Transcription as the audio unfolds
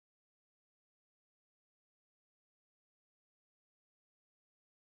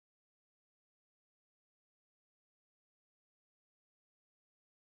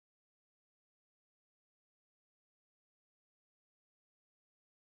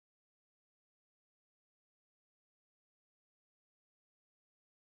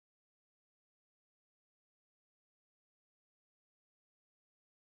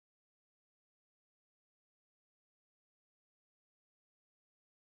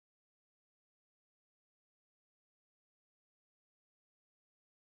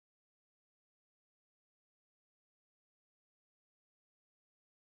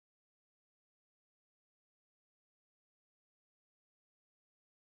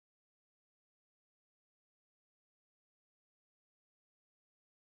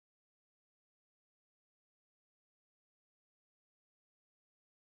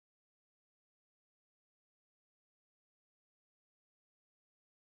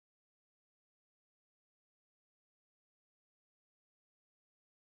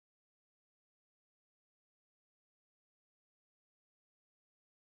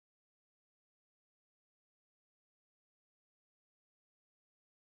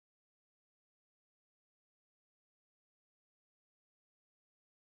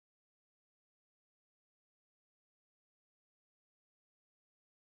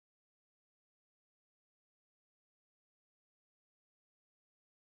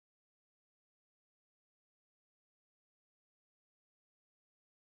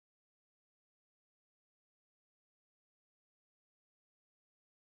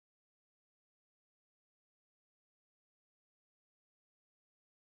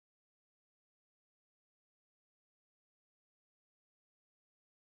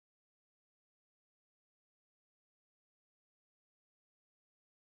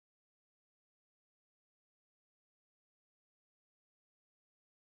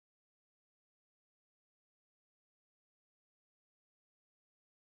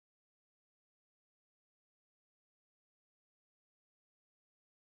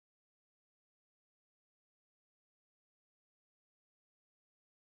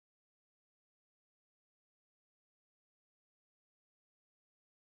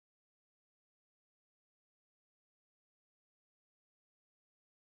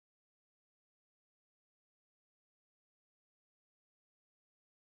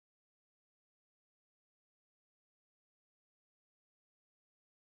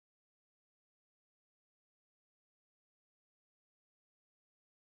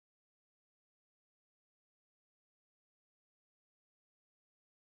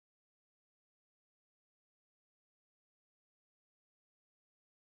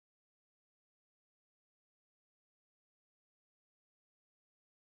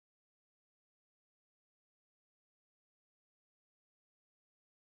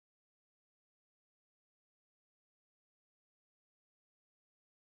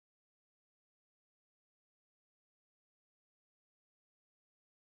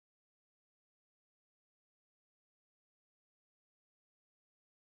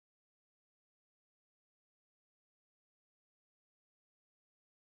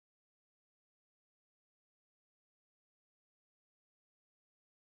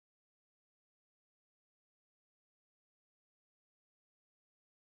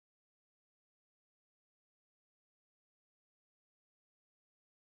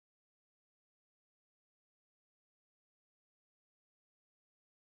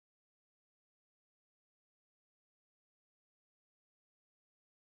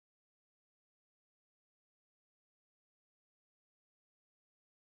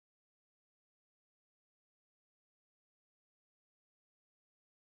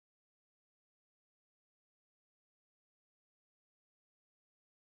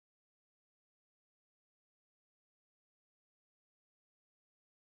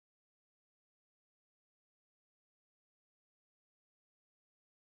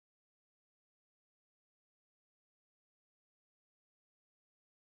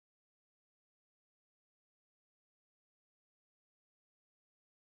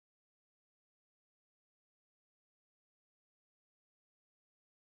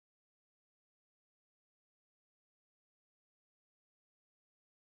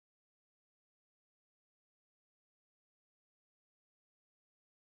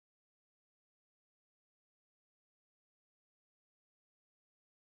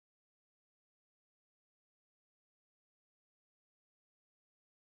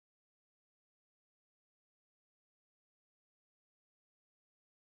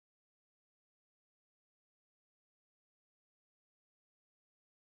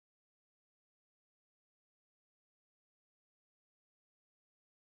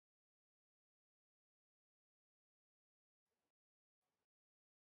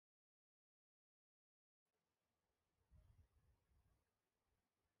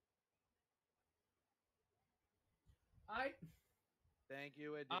Thank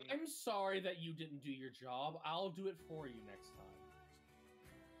you, Adine. I'm sorry that you didn't do your job. I'll do it for you next time.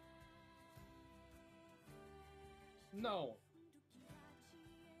 No.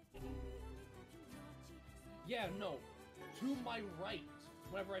 Yeah, no. To my right,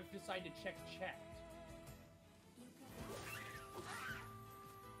 whenever I decide to check chat.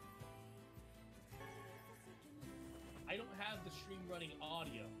 I don't have the stream running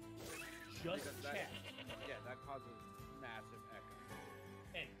audio. Just chat. Yeah, that causes massive echo.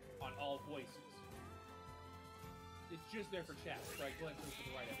 And on all voices. It's just there for chat, so I glance over to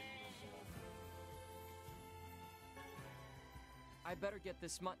the right every so long. I better get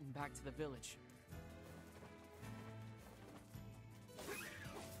this mutton back to the village.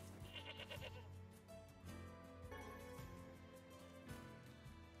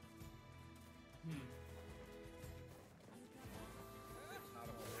 It's not a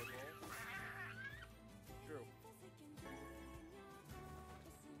board roll. True.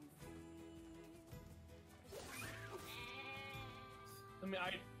 I mean,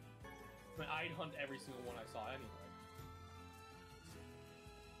 I'd hunt every single one I saw anyway.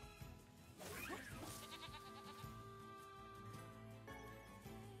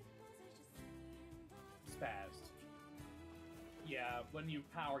 Spazzed. Yeah, when your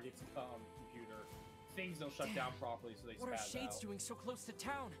power gets computer, things don't shut down properly, so they spaz out. What are Shades doing so close to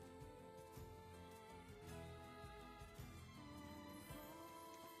town?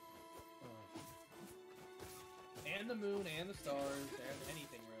 And the moon, and the stars, and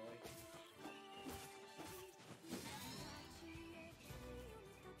anything really.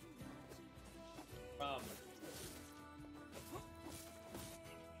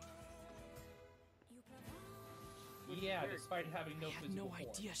 Yeah, despite having no physical form. I had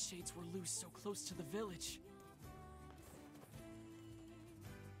no idea Shades were loose so close to the village.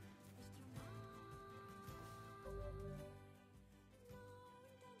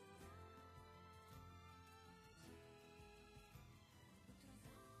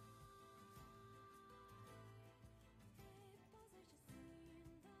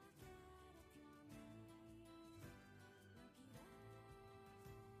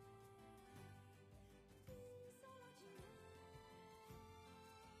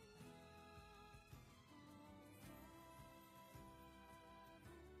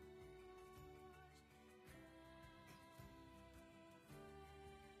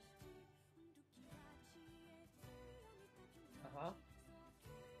 Uh-huh.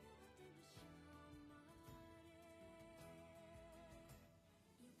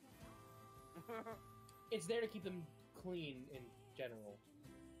 It's there to keep them clean in general.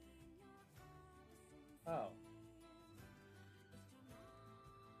 Oh.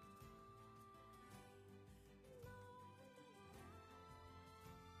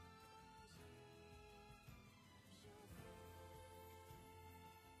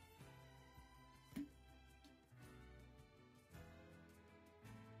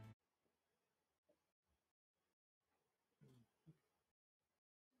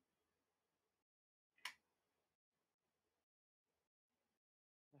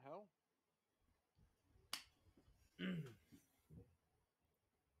 The hell?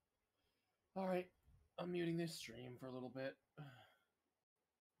 Alright, I'm muting this stream for a little bit.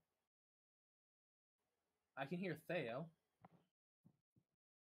 I can hear Theo.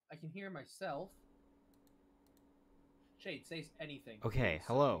 I can hear myself. Shade, say anything. Okay, please,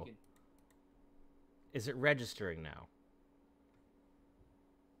 hello. So Is it registering now?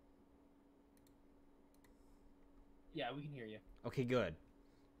 Yeah, we can hear you. Okay, good.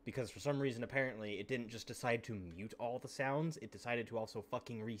 Because for some reason, apparently, it didn't just decide to mute all the sounds, it decided to also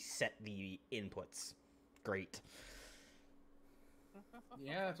fucking reset the inputs. Great.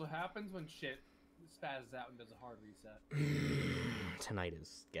 Yeah, that's what happens when shit spazzes out and does a hard reset. Tonight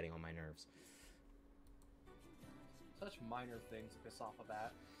is getting on my nerves. Such minor things piss off of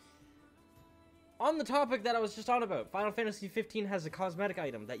that. On the topic that I was just on about, Final Fantasy 15 has a cosmetic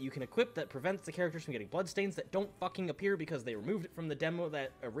item that you can equip that prevents the characters from getting bloodstains that don't fucking appear because they removed it from the demo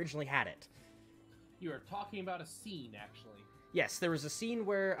that originally had it. You are talking about a scene, actually. Yes, there was a scene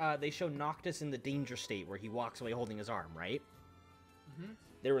where they show Noctis in the danger state where he walks away holding his arm, right? Mm-hmm.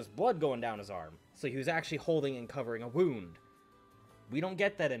 There was blood going down his arm, so he was actually holding and covering a wound. We don't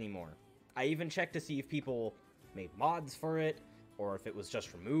get that anymore. I even checked to see if people made mods for it, or if it was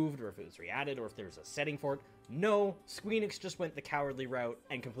just removed, or if it was re-added, or if there was a setting for it. No, Squeenix just went the cowardly route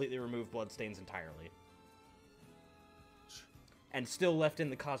and completely removed bloodstains entirely. And still left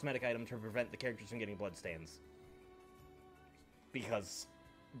in the cosmetic item to prevent the characters from getting bloodstains. Because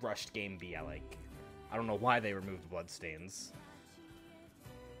rushed game B, I don't know why they removed bloodstains.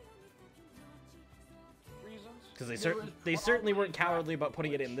 Reasons? Because There was they certainly probably weren't a cowardly about graphical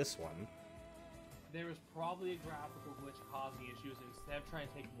putting it in glitch. this one. There was probably a graphical glitch causing issues, and instead of trying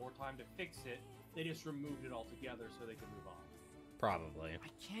to take more time to fix it, they just removed it altogether so they could move on. Probably. I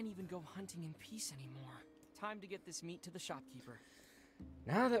can't even go hunting in peace anymore. Time to get this meat to the shopkeeper.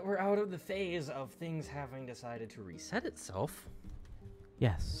 Now that we're out of the phase of things having decided to reset itself,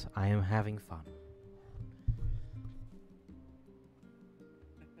 yes, I am having fun.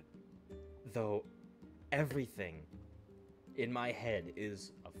 Though everything in my head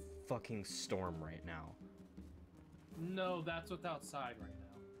is a fucking storm right now. No, that's what's outside right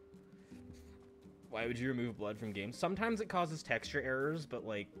now. Why would you remove blood from games? Sometimes it causes texture errors, but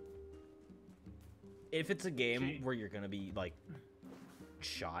like, if it's a game where you're gonna be like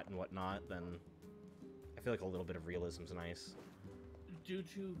shot and whatnot, then I feel like a little bit of realism's nice. Due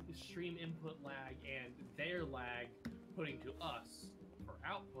to stream input lag and their lag putting to us for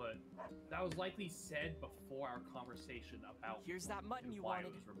output, that was likely said before our conversation about Here's that mutton you why wanted.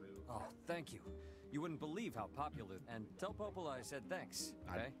 it was removed. Oh, thank you. You wouldn't believe how popular. And tell Popol I said thanks.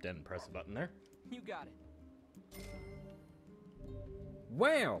 Okay. I didn't press the button there. You got it.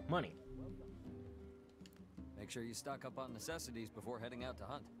 Wow, money. Make sure you stock up on necessities before heading out to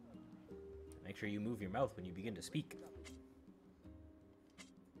hunt. Make sure you move your mouth when you begin to speak.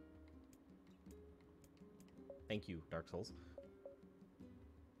 Thank you, Dark Souls.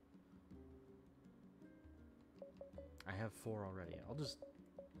 I have 4 already. I'll just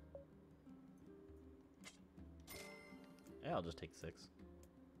take 6.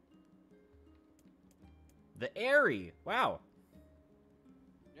 The Airy! Wow.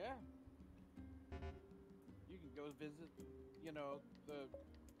 Yeah. You can go visit, you know, the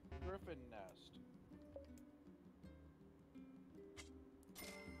griffin nest.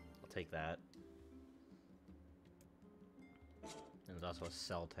 I'll take that. And there's also a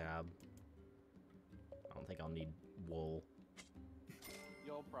sell tab. I don't think I'll need wool.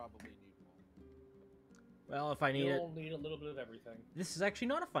 You'll probably need one. Well, if I need it... You'll need a little bit of everything. This is actually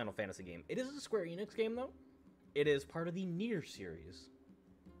not a Final Fantasy game. It is a Square Enix game, though. It is part of the NieR series.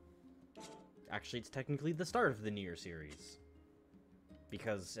 Actually, it's technically the start of the NieR series.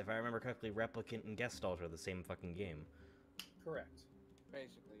 Because, if I remember correctly, Replicant and Gestalt are the same fucking game. Correct.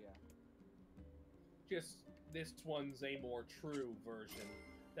 Basically, yeah. Just this one's a more true version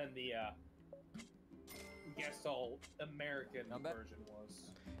than the Gestalt American Now bet. version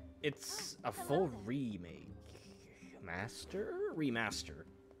was. It's a full remake. Remaster.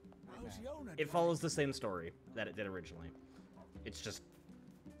 It follows the same story that it did originally. It's just...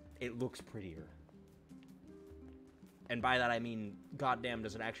 it looks prettier. And by that I mean, goddamn,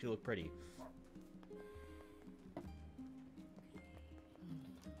 does it actually look pretty.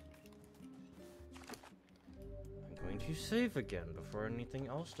 I'm going to save again before anything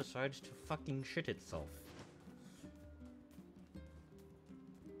else decides to fucking shit itself.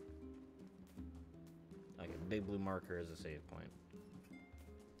 Okay, big blue marker is a save point.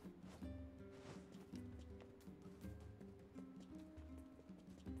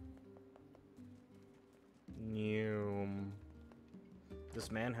 This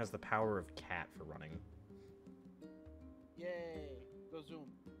man has the power of cat for running. Yay! Go zoom.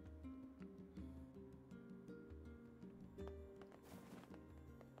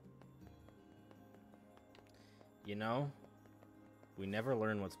 You know, we never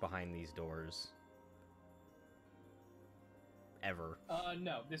learn what's behind these doors. Ever.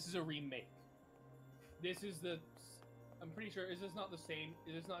 No, this is a remake. This is the... I'm pretty sure, is this not the same?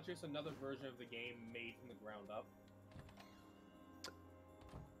 Is this not just another version of the game made from the ground up?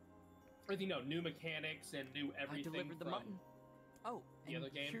 I think, no, new mechanics and new I everything delivered the from mutton. Oh, the and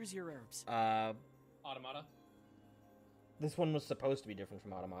other game? here's your herbs. Automata. This one was supposed to be different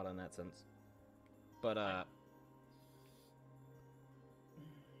from Automata in that sense. But,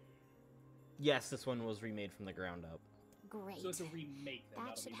 yes, this one was remade from the ground up. Great. So it's a remake then, That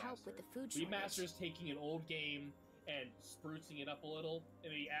not a should remaster. help with the food shortage. Remaster is taking an old game and sprucing it up a little,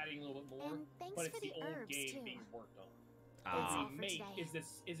 and maybe adding a little bit more, And thanks but it's for the the old herbs, game too. being worked on. That's The all for remake today.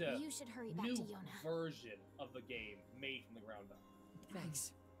 is a You should hurry back new to Yona. version of the game made from the ground up.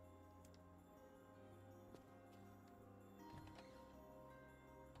 Thanks.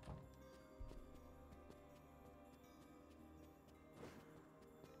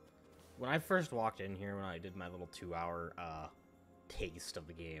 When I first walked in here, when I did my little 2-hour taste of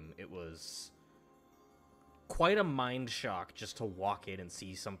the game, it was quite a mind shock just to walk in and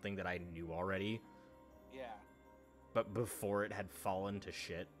see something that I knew already, Yeah. but before it had fallen to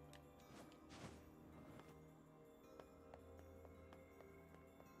shit.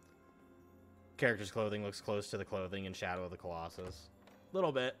 Character's clothing looks close to the clothing in Shadow of the Colossus.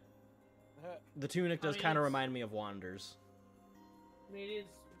 Little bit. The tunic does I mean, kind of it's- remind me of Wander's. I mean, it is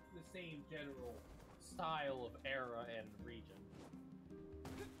the same general style of era and region.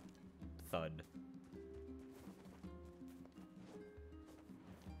 Thud.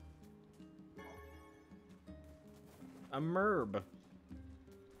 A merb.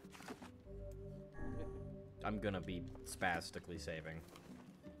 I'm gonna be spastically saving.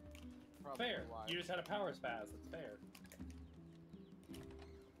 Probably Fair. why. You just had a power spaz. That's fair.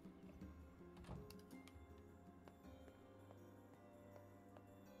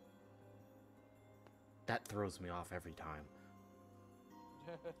 That throws me off every time.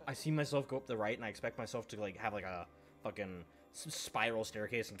 I see myself go up the right, and I expect myself to like have like a fucking spiral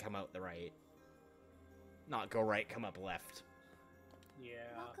staircase and come out the right. Not go right, come up left. Yeah.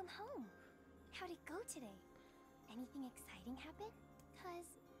 Welcome home. How'd it go today? Anything exciting happen? Cause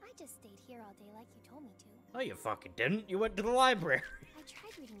I just stayed here all day like you told me to. Oh, you fucking didn't. You went to the library. I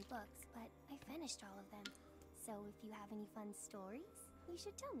tried reading books, but I finished all of them. So if you have any fun stories, you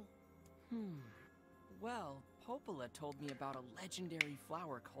should tell me. Well, Popola told me about a legendary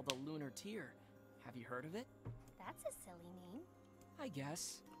flower called the lunar tear. Have you heard of it? That's a silly name. I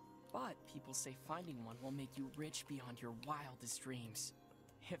guess. But people say finding one will make you rich beyond your wildest dreams.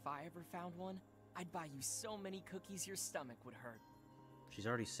 If I ever found one, I'd buy you so many cookies your stomach would hurt. She's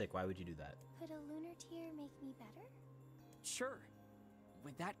already sick. Why would you do that? Could a lunar tear make me better? Sure.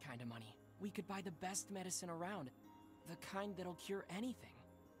 With that kind of money, we could buy the best medicine around. The kind that'll cure anything.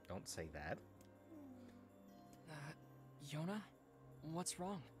 Don't say that. Yona? What's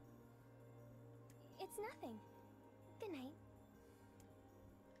wrong? It's nothing. Good night.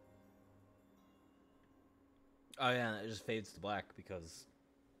 Oh yeah, it just fades to black because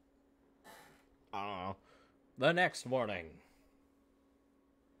I don't know. The next morning.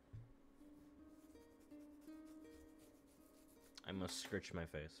 I must scritch my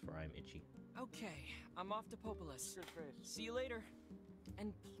face, for I am itchy. Okay, I'm off to Popolis. Good face. See you later.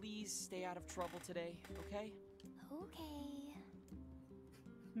 And please stay out of trouble today, okay? Okay.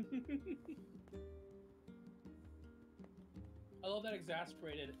 I love that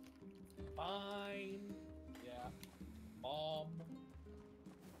exasperated. Fine. Yeah. Mom.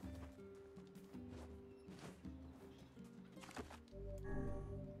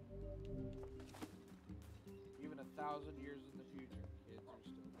 Even 1,000 years in the future, kids are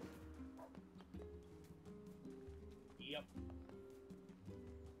still. Yep.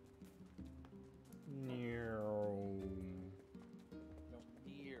 No,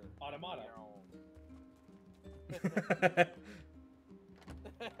 NieR. Automata.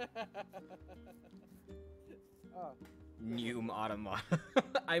 Oh, New automata.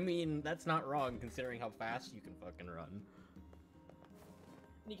 I mean, that's not wrong considering how fast you can fucking run.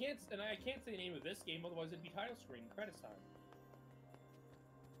 You can't, and I can't say the name of this game, otherwise it'd be title screen, credits time.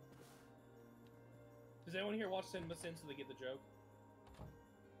 Does anyone here watch Cinema Sin so they get the joke?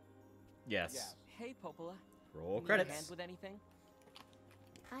 Yes. Yes. Hey, Popola. Roll Need a hand credits. with anything?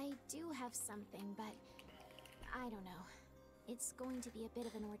 I do have something, but I don't know. It's going to be a bit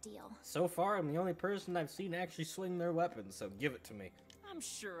of an ordeal. So far, I'm the only person I've seen actually swing their weapon, so give it to me. I'm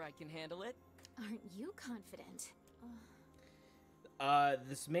sure I can handle it. Aren't you confident?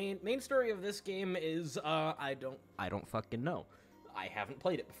 This main story of this game is, I don't fucking know. I haven't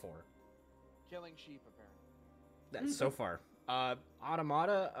played it before. killing sheep, apparently. That's so far.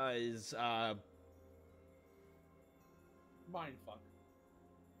 Automata is, Mindfuck.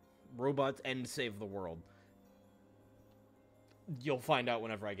 robots and save the world. You'll find out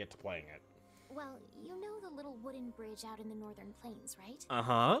whenever I get to playing it. Well, you know the little wooden bridge out in the northern plains, right?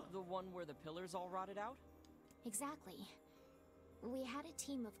 Uh-huh. The one where the pillars all rotted out? Exactly. We had a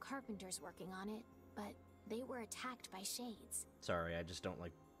team of carpenters working on it, but they were attacked by shades. Sorry, I just don't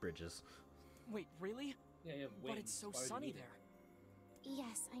like bridges. Wait, really? Yeah, you have But wings. it's so Why would you sunny need it? there.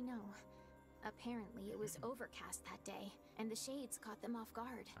 Yes, I know. Apparently, it was overcast that day, and the shades caught them off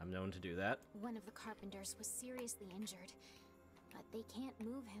guard. I'm known to do that. One of the carpenters was seriously injured, but they can't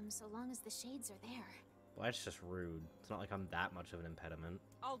move him so long as the shades are there. Well, that's just rude. It's not like I'm that much of an impediment.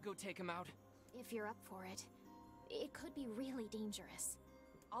 I'll go take him out. If you're up for it, it could be really dangerous.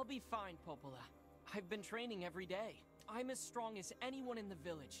 I'll be fine, Popola. I've been training every day. I'm as strong as anyone in the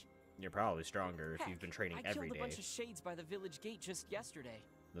village. You're probably stronger if Heck, you've been training I every killed day. a bunch of shades by the village gate just yesterday.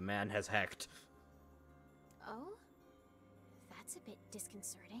 The man has hacked. Oh? That's a bit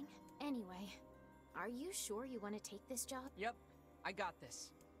disconcerting. Anyway, are you sure you want to take this job? Yep, I got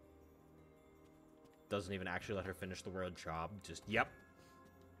this. Doesn't even actually let her finish the word job. Just, yep.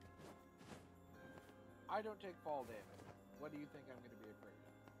 I don't take fall damage. What do you think I'm going to be afraid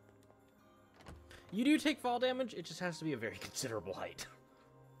of? You do take fall damage, it just has to be a very considerable height.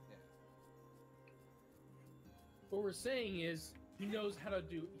 What we're saying is he knows how to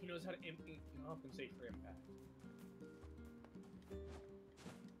compensate for impact.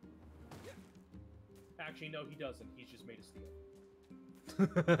 Actually, no, he doesn't. He's just made of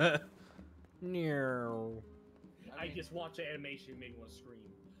steel. No. I just watched the animation and made me want to scream.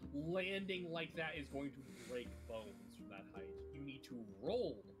 Landing like that is going to break bones from that height. You need to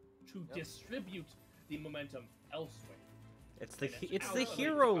roll to distribute the momentum elsewhere. It's the And it's the out of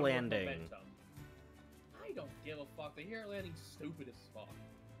hero outward landing. momentum. I don't give a fuck. The hero landing's stupid as fuck.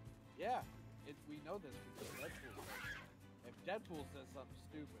 Yeah, we know this because Deadpool says it. If Deadpool says something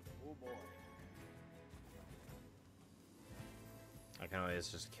stupid, oh boy. I can always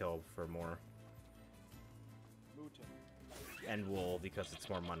just kill for more. Mutant. And wool because it's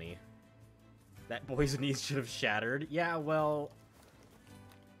more money. That boy's knees should have shattered. Yeah, well,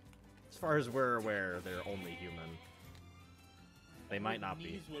 as far as we're aware, they're only human. They might not be.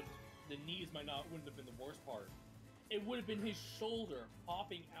 The knees wouldn't have been the worst part. It would have been his shoulder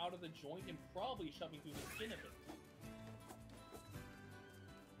popping out of the joint and probably shoving through the skin of it.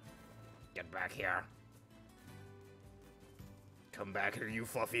 Get back here. Come back here, you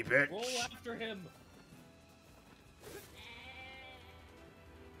fluffy bitch. Roll after him.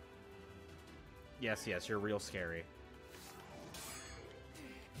 Yes, yes, you're real scary.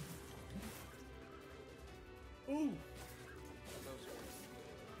 Ooh.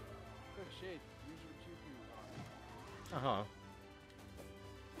 Quick shade, use your Q-Q. Uh-huh.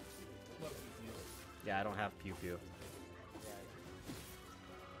 What we do. Yeah, I don't have pew pew.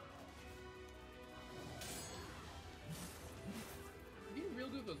 You can really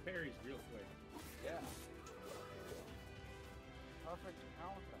do those berries real quick. Yeah. Perfect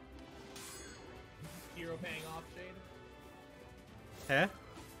counter. Hero paying off, Shade. Huh?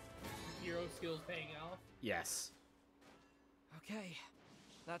 Hero skills paying off. Yes. Okay,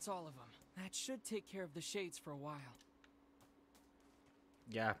 that's all of them. That should take care of the shades for a while.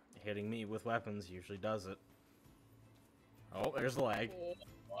 Yeah, hitting me with weapons usually does it. Oh, there's the lag.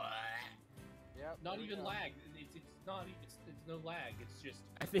 Yep. Not there we even go. lag. It's not. It's no lag. It's just.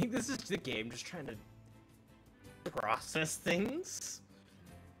 I think this is the game just trying to process things.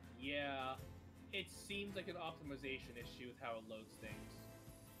 Yeah, it seems like an optimization issue with how it loads things.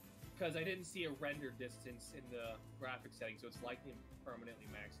 Because I didn't see a render distance in the graphic setting, so it's likely permanently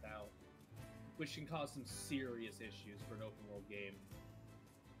maxed out, which can cause some serious issues for an open world game.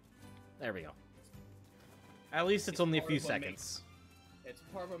 There we go. At least it's only a part few of what seconds. It's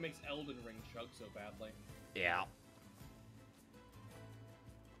part of what makes Elden Ring chug so badly. Yeah.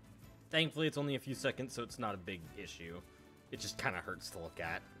 Thankfully, it's only a few seconds, so it's not a big issue. It just kind of hurts to look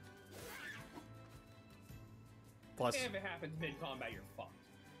at. Plus, If it happens mid-combat, you're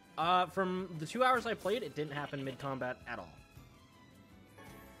fucked. from the 2 hours I played, it didn't happen mid-combat at all. Yeah,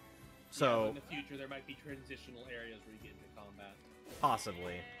 So, but in the future, there might be transitional areas where you get into combat.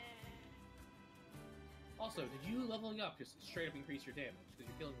 possibly. Also, did you leveling up just straight up increase your damage? Because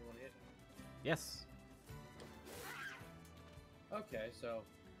you're killing one hit. Yes. Okay, so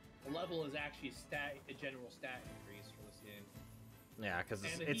the level is actually a general stat increase for this game. Yeah, because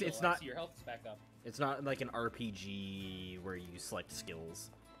And a it's heal, I not see your health is back up. it's not like an RPG where you select skills.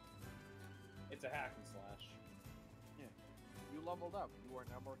 It's a hack and slash. Yeah. You leveled up. You are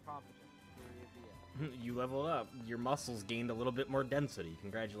now more competent. Period. The end. You leveled up. Your muscles gained a little bit more density.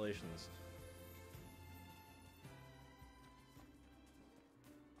 Congratulations.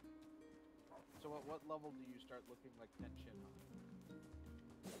 So at what level do you start looking like Tenshin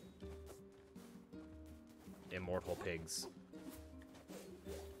on? Immortal pigs.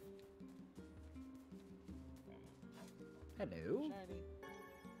 Hello? Shiny.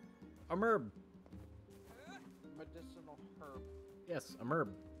 A merb. Medicinal herb. Yes, a merb.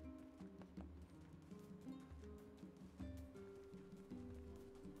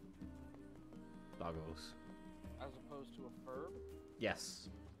 Doggos. As opposed to a ferb? Yes.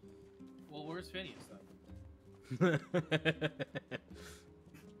 Well, where's Phineas, though?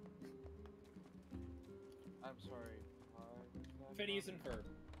 I'm sorry. Was that Phineas not- and Ferb.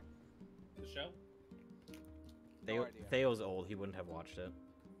 The show? No idea. Theo's old. He wouldn't have watched it.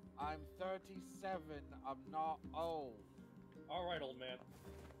 I'm 37. I'm not old. Alright, old man.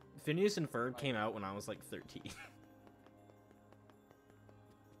 Phineas and Ferb came out when I was like 13.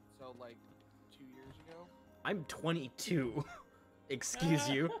 So like 2 years ago? I'm 22. Excuse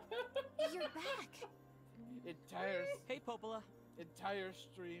you. You're back. Hey, Popola. Entire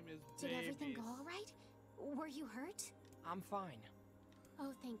stream is Did babies. everything go all right? Were you hurt? I'm fine.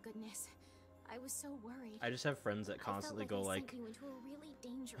 Oh, thank goodness. I was so worried. I just have friends that constantly I felt go like, like, I sent you into a really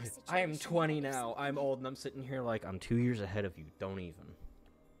dangerous situation. I am 20 or now. I'm something. old, and I'm sitting here like, I'm 2 years ahead of you. Don't even.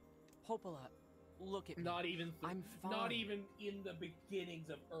 Popola, Look at me. Not even. I'm fine. Not even in the beginnings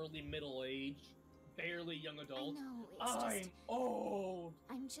of early middle age, barely young adult. I know, it's I'm just... old.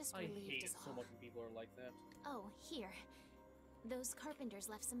 I'm just I relieved hate is it so all. much when people are like that. Oh, here. Those carpenters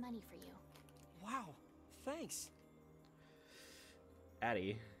left some money for you. Wow, thanks.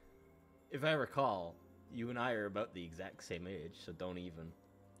 Addie, if I recall, you and I are about the exact same age, so don't even.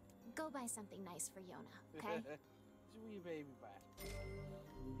 Go buy something nice for Yona, okay? Sweet baby back.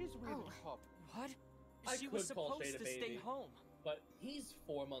 He's a wee Oh. pup. What? I She was could call supposed Shade a to stay baby. home. But he's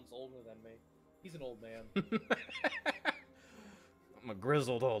 4 months older than me. He's an old man. I'm a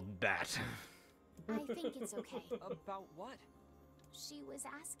grizzled old bat. I think it's okay. About what? She was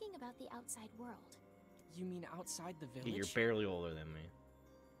asking about the outside world. You mean outside the Yeah, village? you're barely older than me.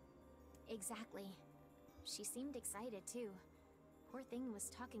 Exactly. She seemed excited, too. Poor thing was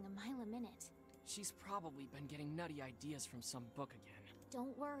talking a mile a minute. She's probably been getting nutty ideas from some book again.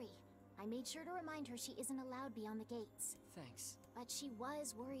 Don't worry. I made sure to remind her she isn't allowed beyond the gates. Thanks. But she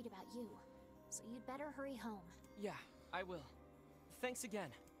was worried about you. So you'd better hurry home. Yeah, I will. Thanks again.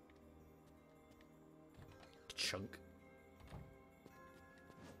 Chunk.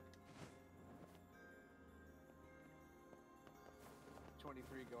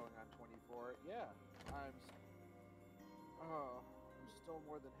 "23 going on 24. Yeah, I'm still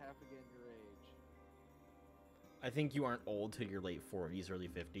more than half again your age. I think you aren't old till your late 40s, early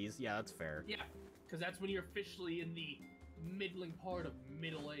 50s. Yeah, that's fair. Yeah, because that's when you're officially in the middling part of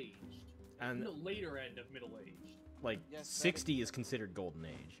middle-aged. And The later end of middle-aged. like Yes, that 60 is considered golden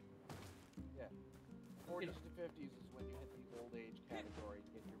age. Yeah. 40s to 50s is when you hit the old age category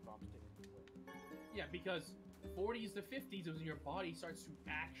and get your bumps taken away. Yeah, because 40s to 50s is when your body starts to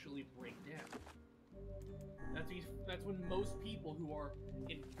actually break down. That's when most people who are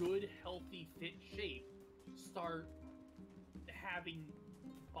in good, healthy, fit shape start having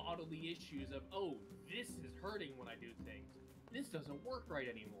bodily issues of, oh, this is hurting when I do things. This doesn't work right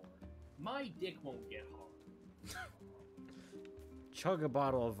anymore. My dick won't get hard. Chug a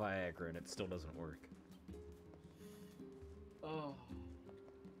bottle of Viagra and it still doesn't work. Oh.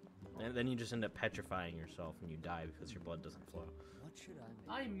 And then you just end up petrifying yourself and you die because your blood doesn't flow. What should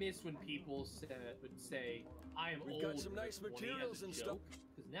I make? I miss when people would say, I am We've old. got some and nice 20 as a materials and stuff. joke.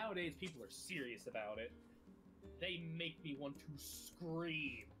 Because nowadays people are serious about it. They make me want to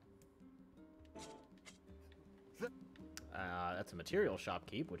scream. That's a material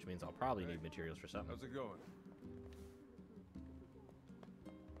shopkeep, which means I'll probably need materials for something. How's it going?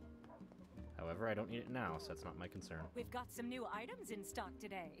 However, I don't need it now, so that's not my concern. We've got some new items in stock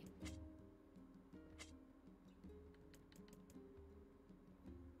today.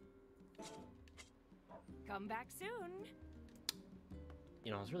 Come back soon.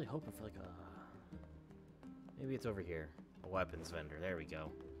 You know, I was really hoping for like a... Maybe it's over here. A weapons vendor. There we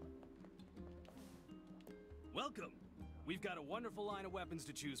go. Welcome! We've got a wonderful line of weapons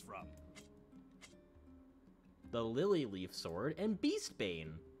to choose from. The Lily Leaf Sword and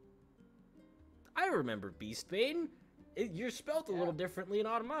Beastbane. I remember Beastbane. You're spelt a little differently in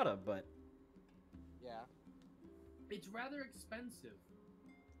Automata, but... Yeah. It's rather expensive,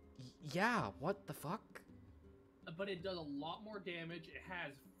 Yeah, what the fuck? but it does a lot more damage. It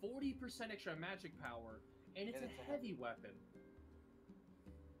has 40% extra magic power, and it's And a it's a heavy weapon.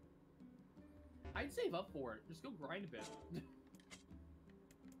 I'd save up for it. Just go grind a bit.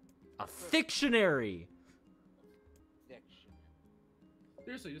 A Fictionary! Diction.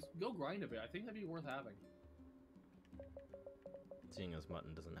 Seriously, just go grind a bit. I think that'd be worth having. Seeing as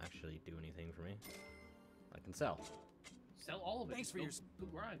mutton doesn't actually do anything for me. I can sell. Sell all of it. Thanks Just for go,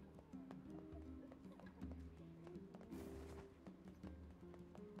 your go grind.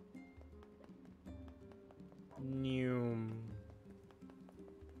 Noom.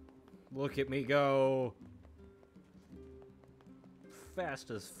 Look at me go. Fast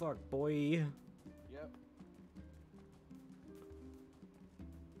as fuck, boy. Yep.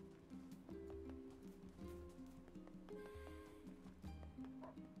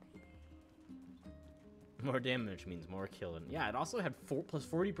 More damage means more killing. Yeah, it also had plus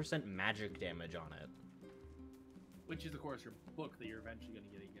 40% magic damage on it. Which is, of course, your book that you're eventually going to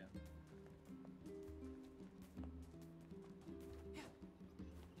get again.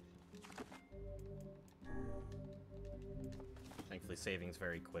 Thankfully, saving's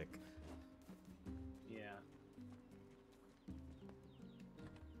very quick. Yeah.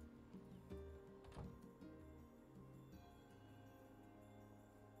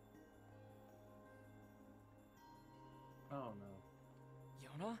 Oh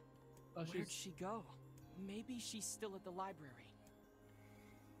no. Yona? Oh, Where'd she go? Maybe she's still at the library.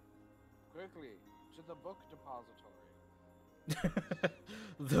 Quickly, to the book depository.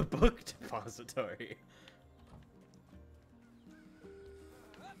 The book depository.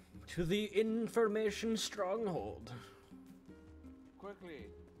 To the information stronghold. Quickly,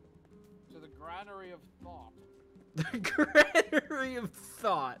 to the granary of thought. The granary of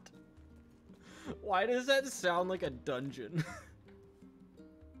thought. Why does that sound like a dungeon?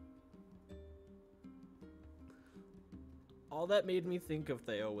 All that made me think of,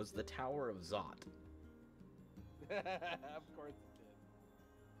 Theo, was the Tower of Zot. Of course it did.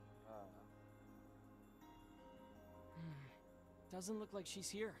 Doesn't look like she's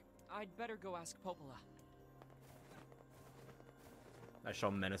here. I'd better go ask Popola. I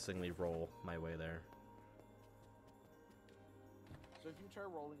shall menacingly roll my way there. So if you try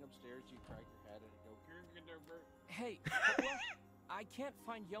rolling upstairs, you crack your head and go. Hey, Popola, I can't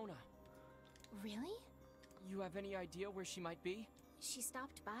find Yona. Really? You have any idea where she might be? She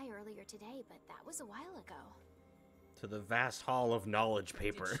stopped by earlier today, but that was a while ago. To the vast hall of knowledge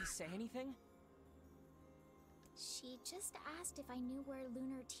paper. Did she say anything? She just asked if I knew where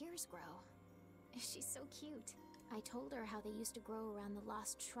lunar tears grow. She's so cute. I told her how they used to grow around the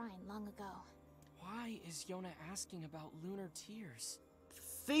lost shrine long ago. Why is Yona asking about lunar tears?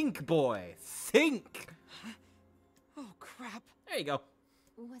 Think, boy! Think! Oh, crap. There you go.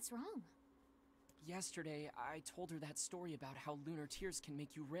 What's wrong? Yesterday, I told her that story about how lunar tears can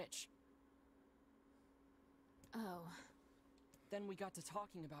make you rich. Oh. Then we got to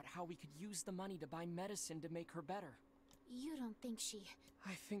talking about how we could use the money to buy medicine to make her better. You don't think she...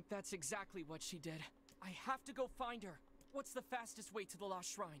 I think that's exactly what she did. I have to go find her. What's the fastest way to the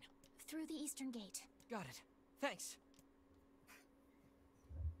Lost Shrine? Through the eastern gate. Got it. Thanks.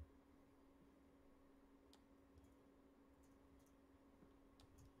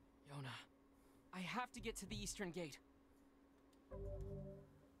 Yona, I have to get to the eastern gate.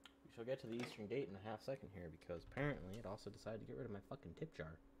 We shall get to the eastern gate in a half second here, because apparently it also decided to get rid of my fucking tip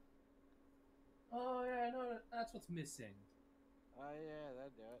jar. Oh yeah, I know that's what's missing. Oh yeah,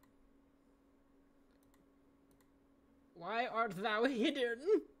 that'd do it. Why art thou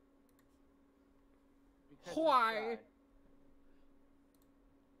hidden? Because Why? you tried.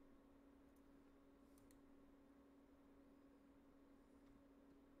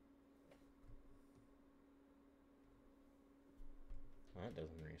 That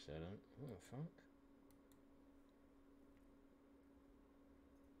doesn't reset it. What the fuck?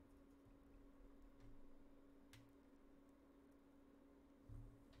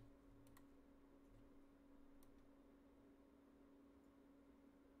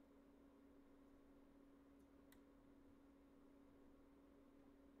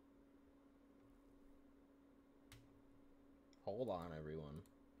 Hold on, everyone.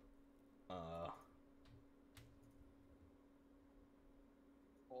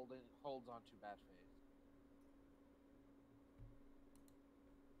 Holds on to bat phase.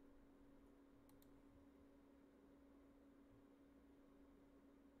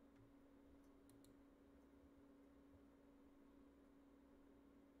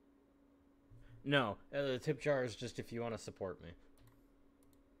 No, the tip jar is just if you want to support me.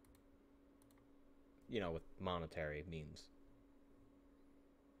 You know, with monetary means.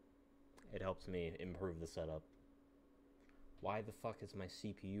 It helps me improve the setup. Why the fuck is my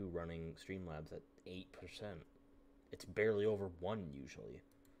CPU running Streamlabs at 8%? It's barely over 1 usually.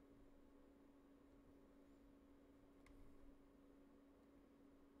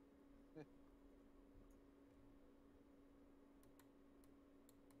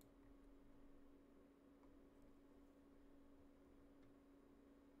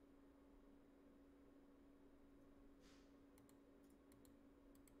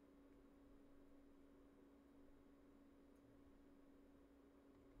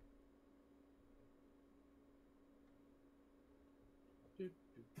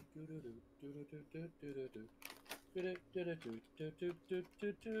 Derp derp derp derp derp derp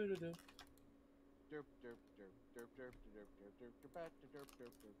derp derp derp bat derp derp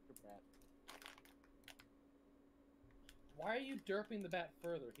derp derp bat. Why are you derping the bat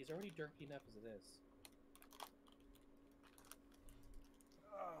further? He's already derpy enough as it is.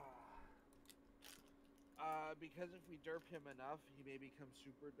 Because if we derp him enough, he may become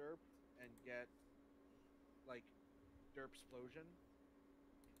super derp and get like derp explosion.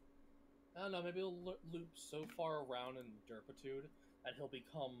 I don't know, maybe he'll loop so far around in derpitude that he'll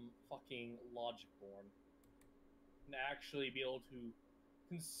become fucking logic-born. And actually be able to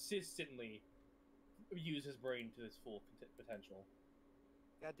consistently use his brain to its full potential.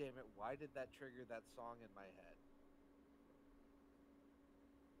 God damn it, why did that trigger that song in my head?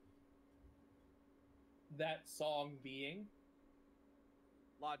 That song being?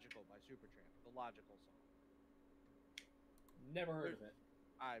 Logical by Supertramp, the logical song. Never heard of it.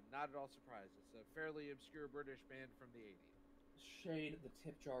 I'm not at all surprised. It's a fairly obscure British band from the 80s. Shade, the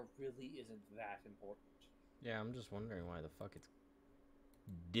tip jar really isn't that important. Yeah, I'm just wondering why the fuck it's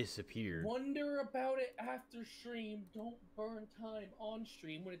disappeared. Wonder about it after stream. Don't burn time on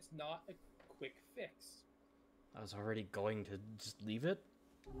stream when it's not a quick fix. I was already going to just leave it.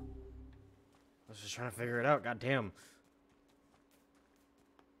 I was just trying to figure it out. God damn.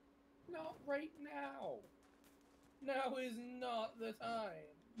 Not right now. Now is not the time.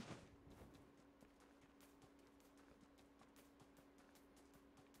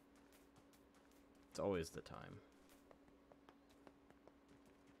 It's always the time.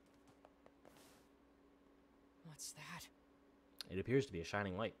 What's that? It appears to be a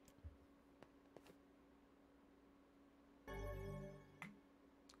shining light.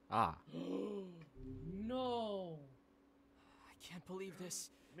 Ah. No. I can't believe this.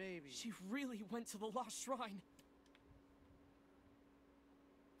 Maybe. She really went to the lost shrine.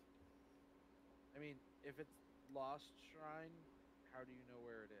 I mean, if it's Lost Shrine, how do you know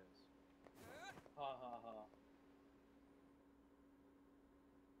where it is? Ha ha ha.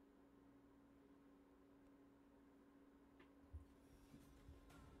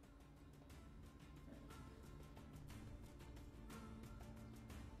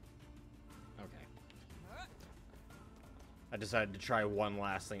 Okay. I decided to try one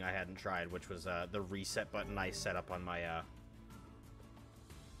last thing I hadn't tried, which was the reset button I set up on my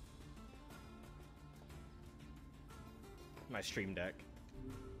my Stream Deck.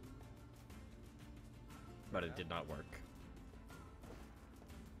 But it did not work.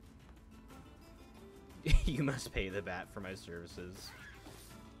 You must pay the bat for my services.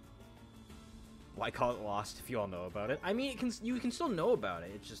 Why call it lost if you all know about it? I mean, you can still know about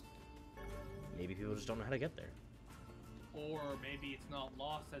it. It's just maybe people just don't know how to get there. Or maybe it's not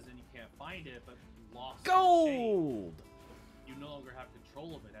lost as in you can't find it, but lost. Gold! You no longer have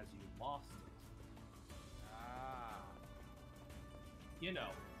control of it as you lost it. You know,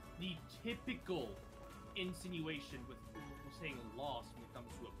 the typical insinuation with saying lost when it comes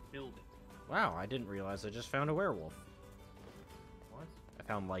to a building. Wow, I didn't realize I just found a werewolf. What? I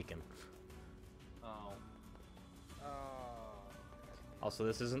found lichen. Oh. Also,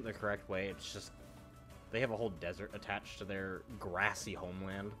 this isn't the correct way. It's just they have a whole desert attached to their grassy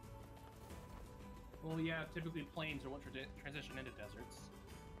homeland. Well, yeah, typically plains are what transition into deserts.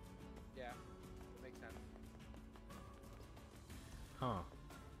 Yeah, that makes sense. Huh.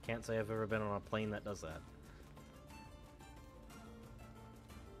 Can't say I've ever been on a plane that does that.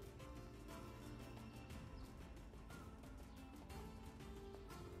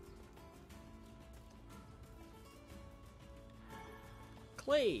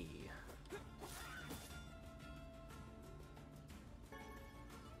 Clay!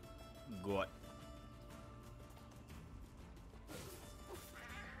 Good.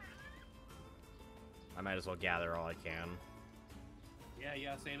 I might as well gather all I can. Yeah, you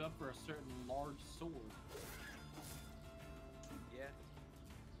gotta save up for a certain large sword. Yeah.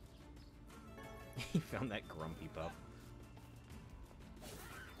 He found that grumpy pup.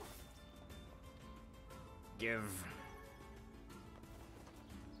 Give.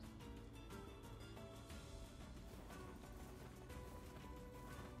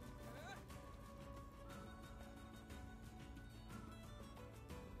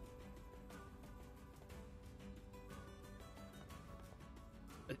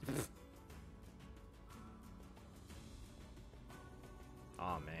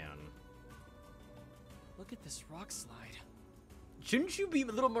 Oh man. Look at this rock slide. Shouldn't you be a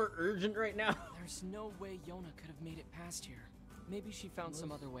little more urgent right now? There's no way Yona could have made it past here. Maybe she found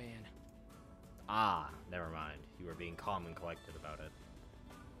some other way in. Ah, never mind. You were being calm and collected about it.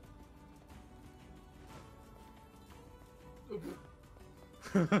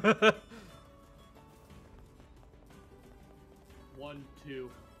 1, 2.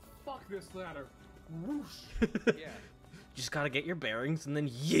 Fuck this ladder. Whoosh. Yeah. Just gotta get your bearings and then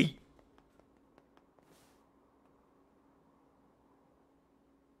yeet!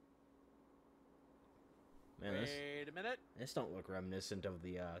 Man, Wait a minute. this don't look reminiscent of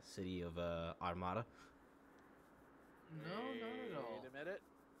the city of Armada. No, not at all. Wait a minute.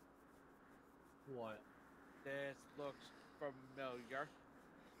 What? This looks familiar.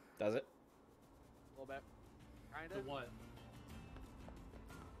 Does it? A little bit. Kind The of. what?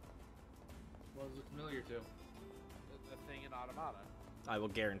 What is it familiar to? The thing in Automata. I will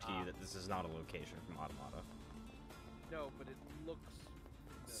guarantee you that this is not a location from Automata. No, but it looks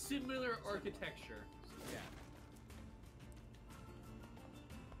Similar architecture. Yeah.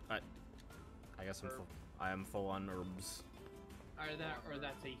 I guess I am full on herbs. Or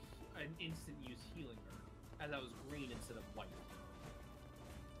that's an instant use healing herb. as I was green instead of white.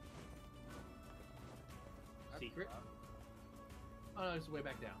 That's Secret? rough. Oh no, it's way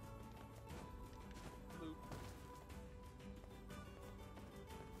back down. Boop.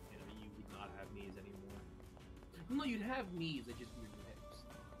 You know, you would not have knees anymore. No, you'd have knees, they just weird hips.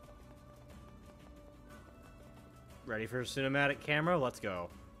 Ready for a cinematic camera? Let's go.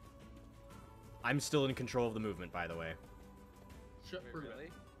 I'm still in control of the movement, by the way. Shut Wait, prove really?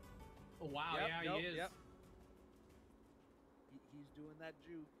 it. Oh wow, Yep, yeah, yep, he is. Yep. He's doing that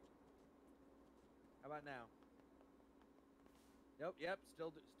juke. How about now? Yep.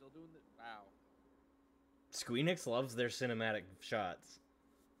 Still doing the. Wow. Squeenix loves their cinematic shots.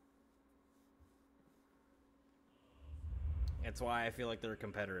 That's why I feel like they're a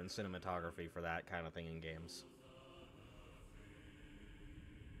competitor in cinematography for that kind of thing in games.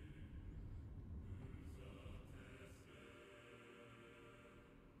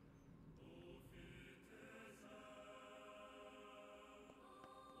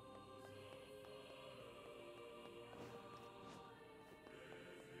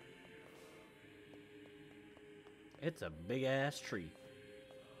 It's a big ass tree.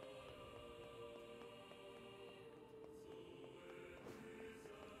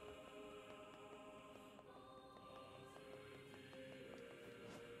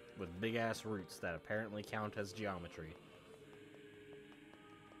 With big ass roots that apparently count as geometry.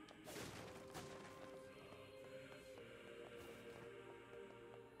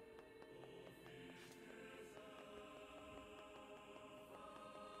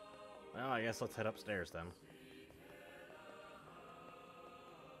 Well, I guess let's head upstairs then.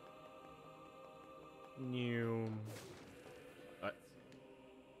 New. What?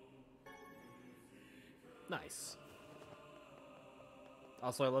 Nice.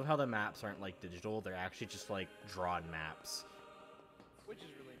 Also, I love how the maps aren't like digital, they're actually just like drawn maps. Which is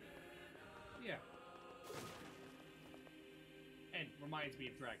really neat. Yeah. And reminds me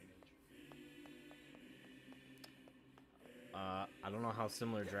of Dragon Age. I don't know how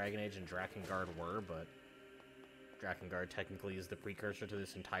similar Dragon Age and Drakengard were, but Drakengard technically is the precursor to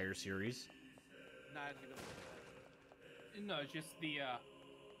this entire series. Not even. No, it's just the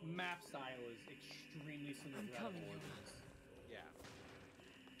map style is extremely similar I'm to that of coming. Origins. Yeah.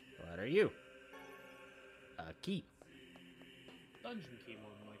 What are you? A key. Dungeon key,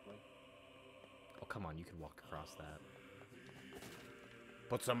 more than likely. Oh, come on, you can walk across that.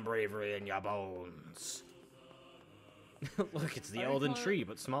 Put some bravery in your bones. Look, it's the Are you Elden calling- Tree,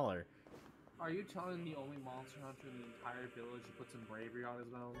 but smaller. Are you telling the only monster hunter in the entire village to put some bravery on his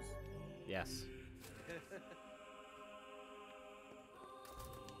bones? Yes.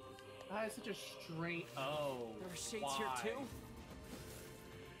 That is such a strange. Oh. There are shades why? here too.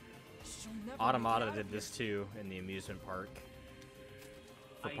 She'll never Automata make it out did this too in the amusement park.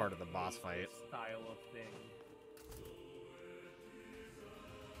 For I part of the boss hate fight. this style of thing.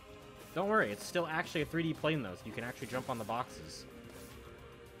 Don't worry, it's still actually a 3D plane though, so you can actually jump on the boxes.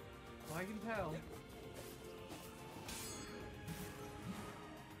 Well, I can tell.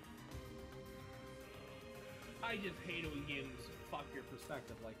 I just hate it when games fuck your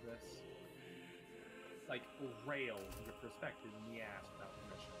perspective like this. Like, rail your perspective in the ass without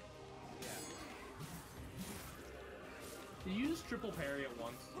permission. Yeah. Did you just triple parry at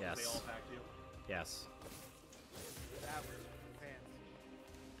once? Yes. They all attacked you? Yes. That was fancy.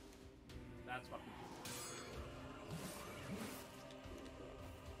 That's fucking cool.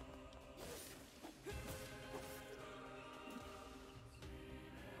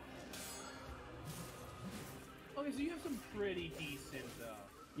 Okay, so you have some pretty decent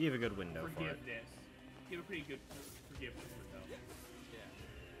You have a good window for it. forgiveness. You have a pretty good forgiveness for though. Yeah.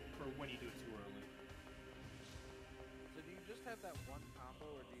 For when you do it too early. So do you just have that one combo,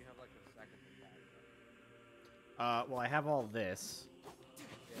 or do you have like a second attack? Well, I have all this.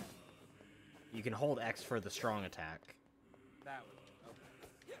 Yeah. You can hold X for the strong attack. That was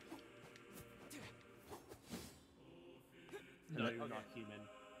okay. No, Okay. you're not human.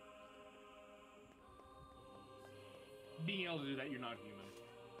 Being able to do that, you're not human.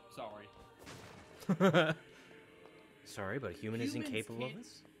 Sorry. Sorry, but a human is Humans incapable of can't-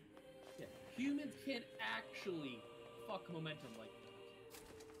 this? Yeah. Humans can't actually fuck momentum like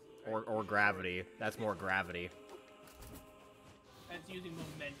that. Or gravity. That's more gravity. That's using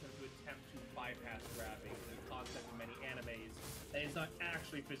momentum to attempt to bypass gravity. The concept in many animes that is not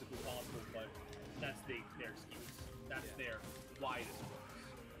actually physically possible, but that's their excuse. That's their why this works.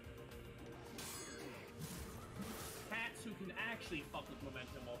 Cats who can actually fuck with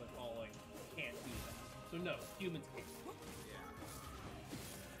momentum while they're falling can't do that. So no, humans can't. Yeah.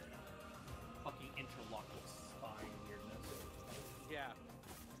 Fucking interlocking spine weirdness. Yeah.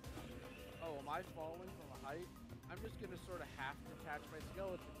 Oh, am I falling from a I'm just gonna sort of half detach my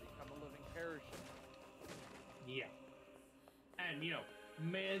skeleton, become a living parachute. Yeah. And, you know,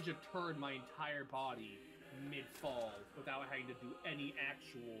 manage to turn my entire body mid-fall without having to do any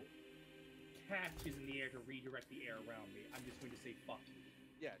actual catches in the air to redirect the air around me. I'm just going to say fuck you.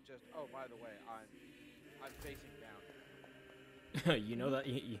 Yeah, just, oh, by the way, I'm facing down. You know that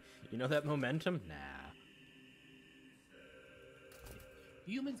you know that momentum? Nah.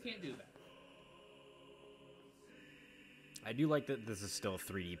 Humans can't do that. I do like that this is still a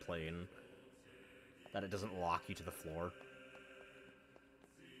 3D plane. That it doesn't lock you to the floor.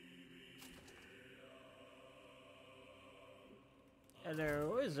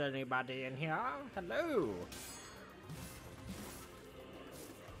 Hello, is anybody in here? Hello!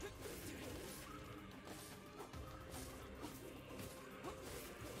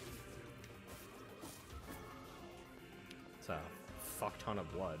 It's a fuck ton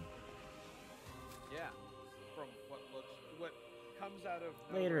of blood. Yeah, from what comes out of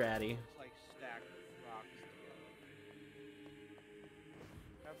Later, nowhere, Addy. looks like stacked rocks together.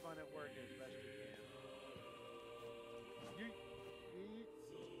 Have fun at work as best you can. Yeet.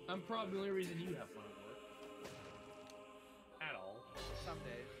 I'm probably the only reason you have fun at work. At all. Some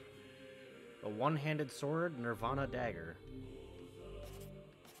days. A one-handed sword, Nirvana dagger.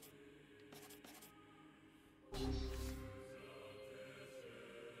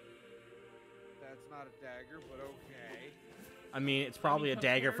 That's not a dagger, but okay. I mean, it's probably a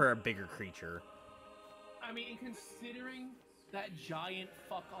dagger for a bigger creature. I mean, considering that giant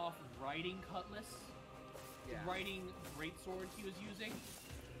fuck-off riding cutlass, Yeah. riding greatsword he was using,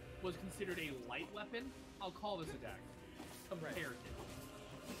 was considered a light weapon, I'll call this a dagger. Comparative.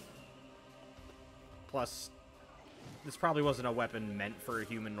 Plus, this probably wasn't a weapon meant for a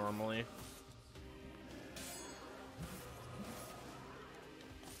human normally.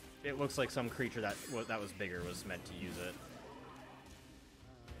 It looks like some creature that was bigger was meant to use it.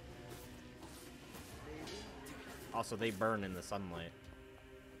 Also, they burn in the sunlight.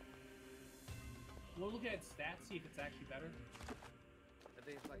 We'll look at stats, see if it's actually better. I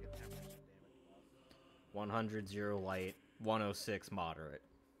think it's like a 10% damage. 100 0 light, 106 moderate.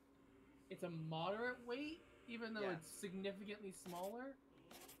 It's a moderate weight, even though Yeah. it's significantly smaller.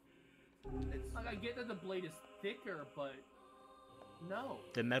 It's Like, I get that the blade is thicker, but no.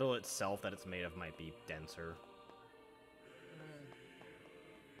 The metal itself that it's made of might be denser.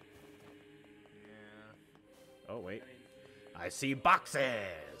 yeah. Oh, wait. I mean, I see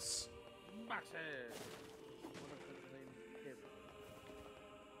boxes! boxes. One of them named Kib.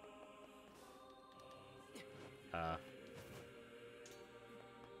 You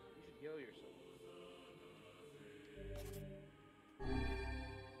should heal yourself.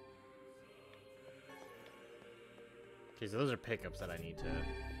 Okay, so those are pickups that I need to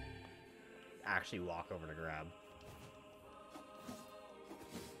actually walk over to grab.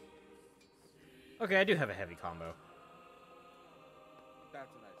 Okay, I do have a heavy combo. That's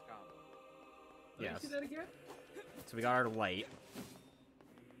a nice combo. Let me Yes. see that again? So we got our light,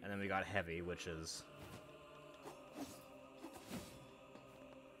 and then we got heavy, which is...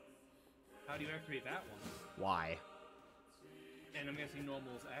 How do you activate that one? Y. And I'm guessing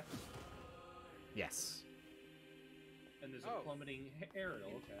normal is X. Yes. And there's Oh. a plummeting aerial,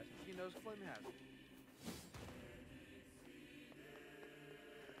 okay. He knows Flynn has it.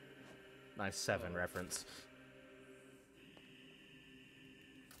 Nice 7 reference.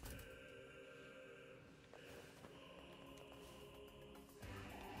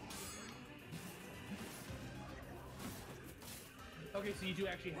 Okay, so you do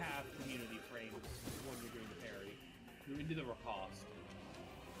actually have community frames when you're doing the parry. You can do the riposte.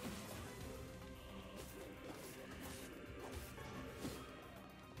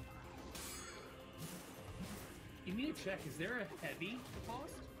 You need to check, is there a heavy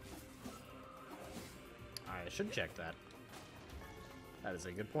riposte? I should check that. That is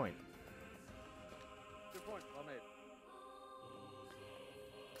a good point. Good point. Well made.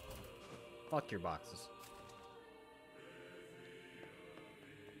 Fuck your boxes.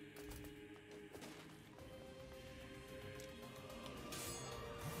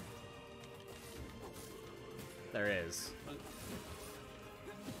 There is.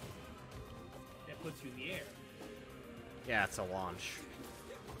 It puts you in the air. Yeah, it's a launch.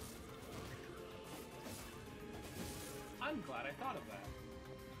 I'm glad I thought of that.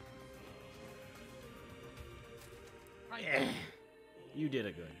 You did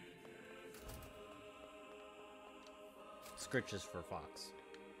it good. Scritches for Fox.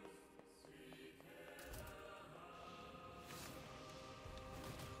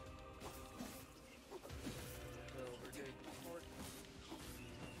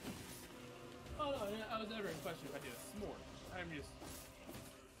 Oh, no, I was never in question if I did a s'more. I'm just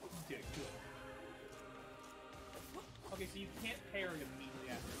did it good. Okay, so you can't parry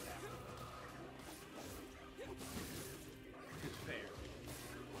immediately after attack. It's fair.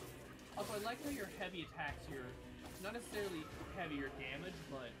 Also, I like how your heavy attacks here, not necessarily heavier damage,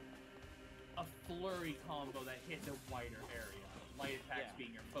 but a flurry combo that hits a wider area. Light attacks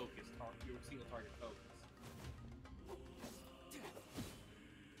being your focus, your single target focus.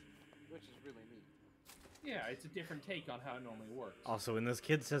 Which is really neat. Yeah, it's a different take on how it normally works. Also, when this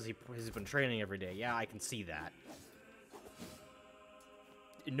kid says he's been training every day, yeah, I can see that.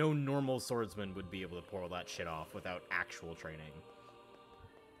 No normal swordsman would be able to pull that shit off without actual training.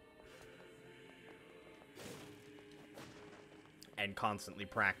 And constantly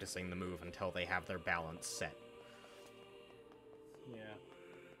practicing the move until they have their balance set. Yeah.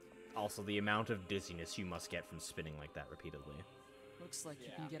 Also, the amount of dizziness you must get from spinning like that repeatedly. Looks like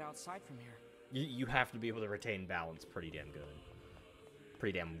you can get outside from here. You have to be able to retain balance pretty damn good.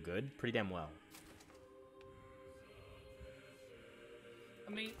 Pretty damn good? Pretty damn well.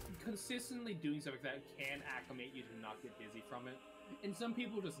 I mean, consistently doing stuff like that can acclimate you to not get dizzy from it. And some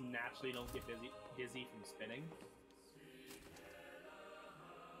people just naturally don't get dizzy from spinning.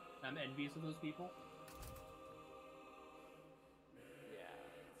 I'm envious of those people. Yeah.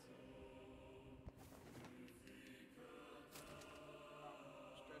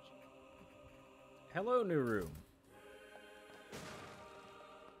 Stretching. Hello, new room.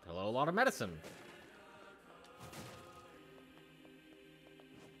 Hello, a lot of medicine.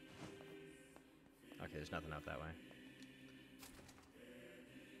 Okay, there's nothing out that way.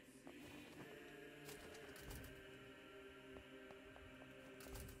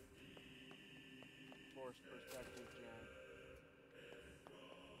 Forced perspective,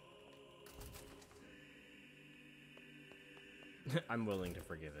 Jan. I'm willing to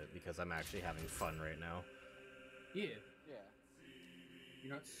forgive it because I'm actually having fun right now. Yeah. Yeah.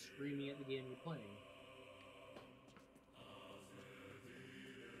 You're not screaming at the game you're playing.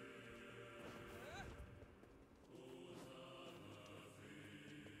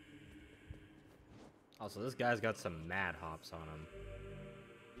 Also, this guy's got some mad hops on him.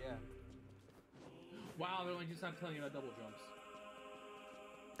 Yeah. Wow, they're like just not telling you about double jumps.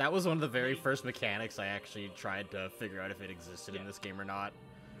 That was one of the very first mechanics I actually tried to figure out if it existed in this game or not.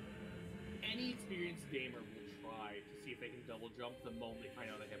 Any experienced gamer will try to see if they can double jump the moment they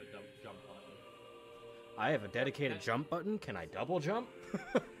find out they have a jump button. I have a dedicated jump button. Can I double jump?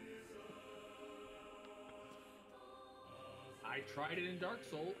 I tried it in Dark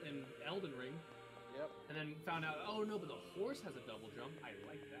Souls and Elden Ring. Yep. And then found out, oh no, but the horse has a double jump. I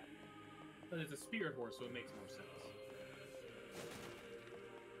like that. But it's a spirit horse, so it makes more sense.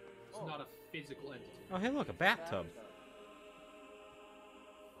 It's not a physical entity. Oh, hey, look, a bathtub.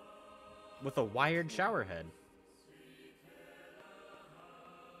 With a wired shower head.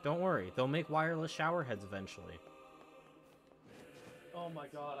 Don't worry, they'll make wireless shower heads eventually. Oh my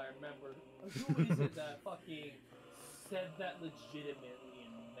god, I remember. Who is it that fucking said that legitimately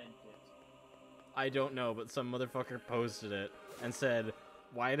and meant it? I don't know, but some motherfucker posted it and said,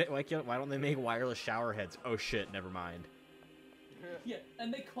 why don't they make wireless shower heads? Oh shit, never mind. Yeah,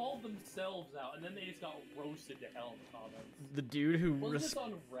 and they called themselves out, and then they just got roasted to hell in the comments. The dude who... Wasn't this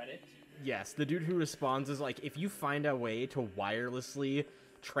on Reddit? Yes, the dude who responds is like, if you find a way to wirelessly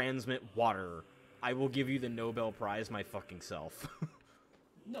transmit water, I will give you the Nobel Prize my fucking self.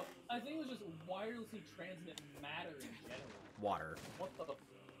 No, I think it was just wirelessly transmit matter in general. Water. What the...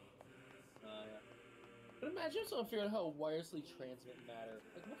 yeah. But imagine if someone figured out how to wirelessly transmit matter.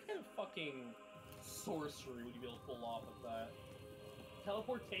 Like, what kind of fucking sorcery would you be able to pull off of that?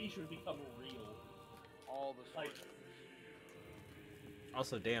 Teleportation would become real. All the Like, sorcerers.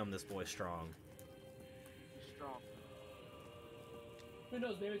 Also, damn, this boy's strong. Strong. who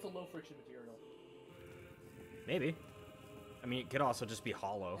knows, maybe it's a low friction material. Maybe. I mean, it could also just be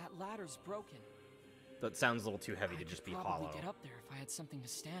hollow. That ladder's broken. That sounds a little too heavy to just be I could probably hollow. get up there if I had something to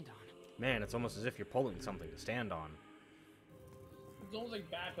stand on. Man, it's almost as if you're pulling something to stand on. It's almost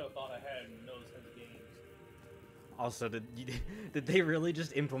like backup thought ahead in those kinds of games. Also, did they really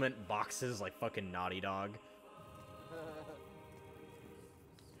just implement boxes like fucking Naughty Dog?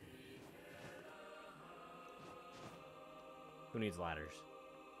 Who needs ladders?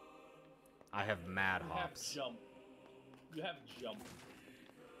 I have mad hops. You have jump. You have jump.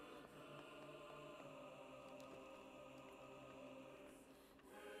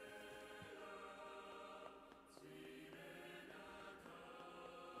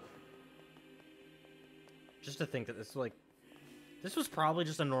 Just to think that this was probably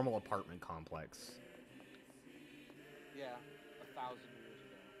just a normal apartment complex. Yeah, 1,000 years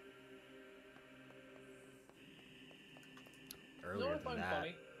ago. earlier what I than find that.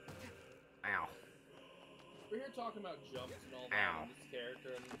 funny? Ow. We're here talking about jumps and all that, Ow. and this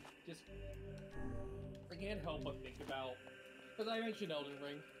character, and just I can't help but think about, because I mentioned Elden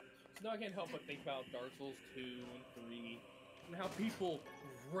Ring, so now I can't help but think about Dark Souls 2 and 3, and how people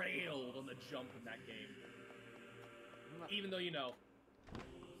railed on the jump in that game. Even though, you know,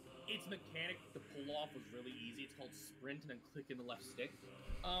 its mechanic to pull off was really easy. It's called sprint and then click in the left stick.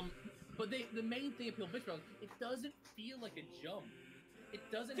 But the main thing people bitch about is it doesn't feel like a jump. It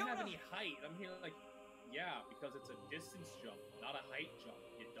doesn't have any height. I'm here like, yeah, because it's a distance jump, not a height jump,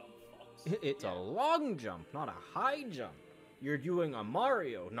 you dumb fucks. It's a long jump, not a high jump. You're doing a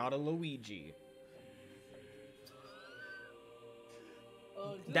Mario, not a Luigi.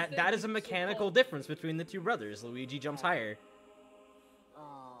 That is a mechanical difference between the two brothers. Luigi jumps higher.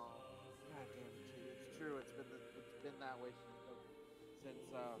 Oh, goddamn it! It's true. It's been that way since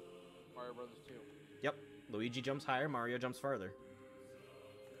Mario Brothers 2. Yep, Luigi jumps higher, Mario jumps farther.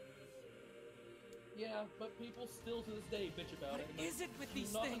 Yeah, but people still to this day bitch about it. What is it with these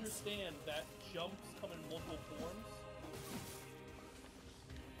do not things? understand that jumps come in multiple forms.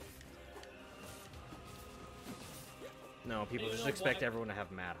 No, people And you just know expect why? everyone to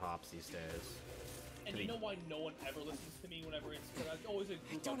have mad hops these days. And you know why no one ever listens to me whenever it's always a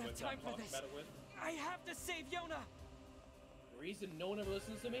group don't I'm have with time that I'm for talking this. about it with. I have to save Yona! The reason no one ever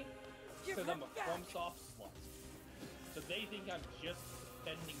listens to me? Give Because her I'm a back! FromSoft slut. So they think I'm just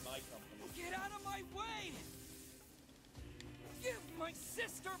defending my company. Get out of my way! Give my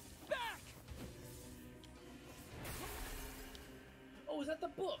sister back! Oh, is that the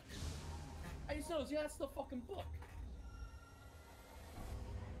book? I just noticed, yeah, that's the fucking book.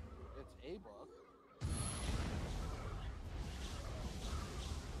 It's a book.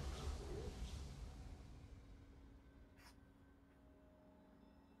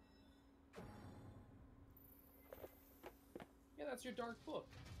 Yeah, that's your dark book.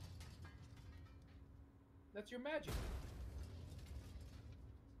 That's your magic.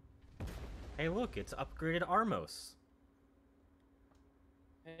 Hey, look, it's upgraded Armos.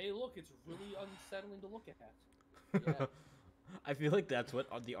 Hey, look, it's really unsettling to look at. Yeah. I feel like that's what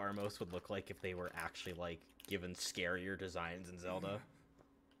the Armos would look like if they were actually, like, given scarier designs in Zelda.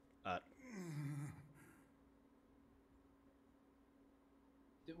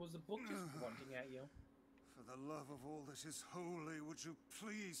 Was the book just grunting at you? For the love of all that is holy, would you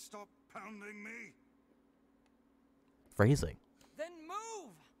please stop pounding me? Phrasing. Then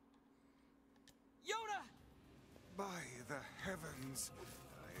move! Yona! By the heavens,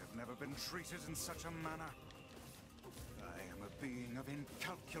 I have never been treated in such a manner. I am a being of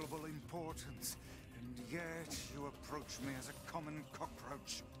incalculable importance, and yet you approach me as a common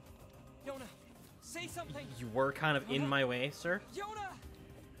cockroach. Yona, say something! You were kind of in my way, sir. Yona!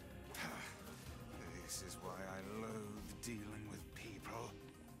 This is why I loathe dealing with people.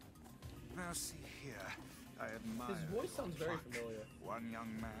 Now see here, I admire His voice sounds very pluck. familiar. One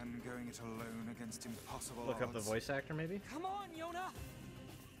young man going it alone against impossible Look up the odds. voice actor, maybe? Come on, Yona!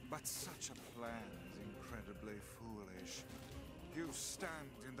 But such a plan is incredibly foolish. You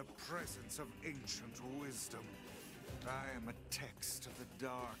stand in the presence of ancient wisdom. I am a text of the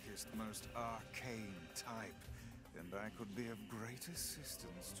darkest, most arcane type, and I could be of great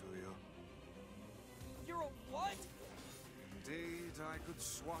assistance to you. You're a what? Indeed, I could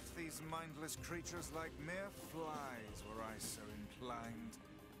swat these mindless creatures like mere flies were I so inclined.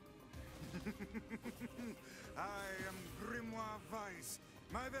 I am Grimoire Weiss.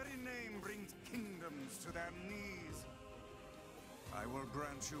 My very name brings kingdoms to their knees. I will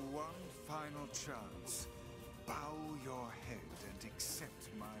grant you one final chance. Bow your head and accept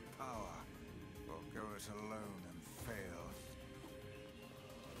my power, or go it alone and fail.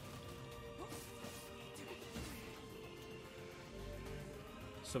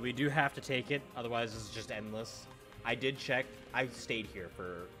 So we do have to take it, otherwise this is just endless. I did check. I stayed here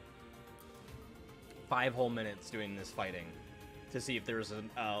for 5 whole minutes doing this fighting to see if there was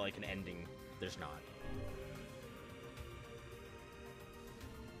like an ending. There's not.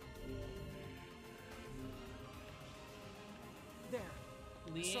 There.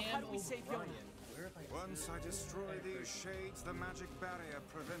 So how do we save Yona? Once I destroy these shades, the magic barrier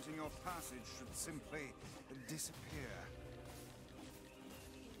preventing your passage should simply disappear.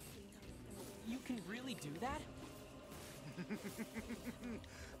 You can really do that?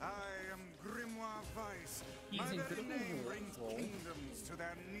 I am Grimoire Weiss. He's My very incredibly name brings roll. kingdoms to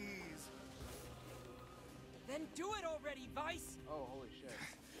their knees. Then do it already, Vice! Oh, holy shit.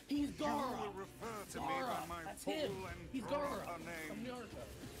 He's You Gara! will refer to me Gara! by my That's full him! and He's proper Gara! From name. Naruto.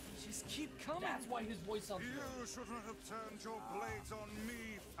 He just keep coming. That's why his voice sounds. You shouldn't have turned your blades on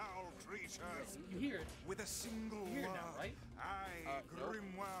me, foul creatures. You hear it? With a single You hear it word, now, right? I, Nope.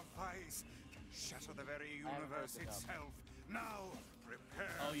 Grimoire Weiss, can shatter the very I haven't heard universe the dub. itself. Now,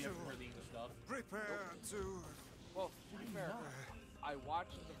 prepare Oh, you to... haven't heard the English dub? Prepare to... Well, to be fair, I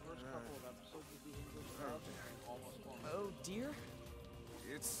watched the first couple of episodes of the English dub and almost fallen. Oh dear.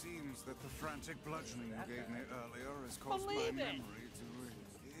 It seems that the frantic bludgeoning you gave me earlier has caused my Believe it. memory to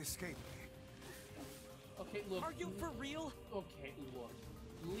escape me. Okay, look. Are you for real? Okay, look.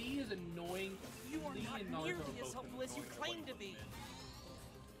 Lee is annoying. You are Lee not and Naruto nearly are as both helpful as you annoying claim at to what be.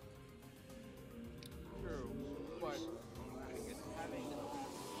 True, but I guess having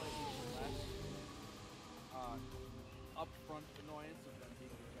slightly less upfront annoyance of them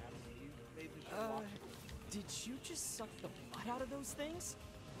being the Japanese made the show watchable. Did you just suck the blood out of those things?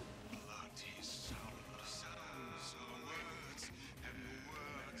 Bloody sounds are words, and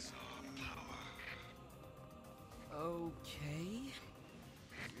words are power. Okay.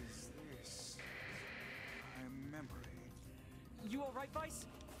 Is this my memory? You alright, Vice?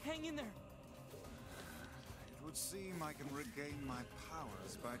 Hang in there. It would seem I can regain my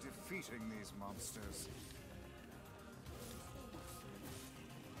powers by defeating these monsters.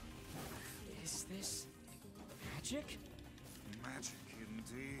 Is this magic? Magic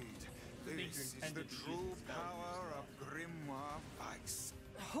indeed. The things This you're is the intended to use true as spells. power of Grimoire Weiss.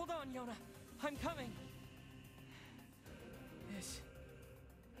 Hold on, Yona. I'm coming.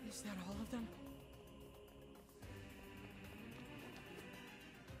 Is that all of them?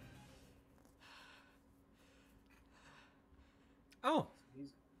 Oh,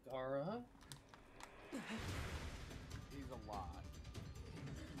 He's Dara. He's a lot.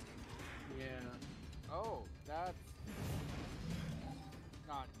 Yeah. Oh, that's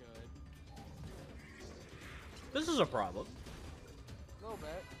not good. this is a problem. A little bit.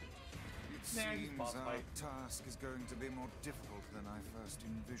 It Nah, just seems boss our fight. task is going to be more difficult than I first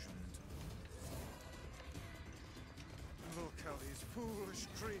envisioned. Look how these foolish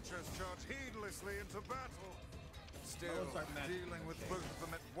creatures charge heedlessly into battle. Still, Those aren't magic dealing with shapes. both of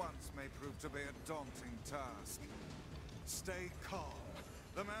them at once may prove to be a daunting task. Stay calm.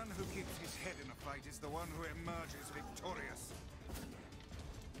 The man who keeps his head in a fight is the one who emerges victorious.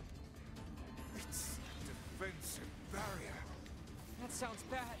 It's a defensive barrier. That sounds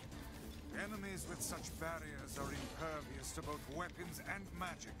bad. Enemies with such barriers are impervious to both weapons and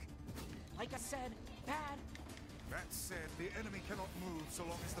magic. Like I said, bad. That said, the enemy cannot move so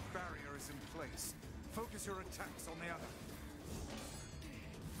long as the barrier is in place. Focus your attacks on the other.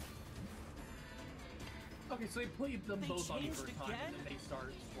 Okay, so they put them They both on you for a changed time, again? and then they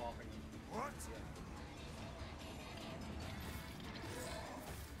start swapping them. What?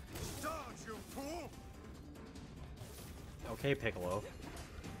 Dodge, you fool! Okay, Piccolo.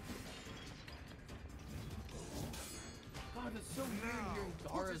 God, it's so weird Now, hearing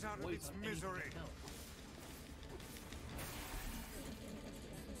put Dara's it out of voice its on anything misery. else.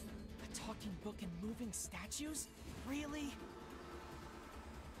 A talking book and moving statues? Really?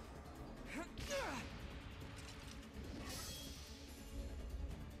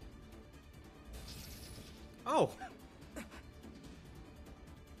 Oh.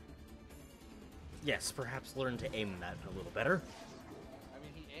 Yes, perhaps learn to aim that a little better. I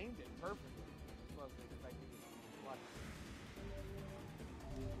mean, he aimed it perfectly. This was the fact he was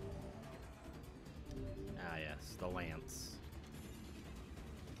Ah, yes, the lance.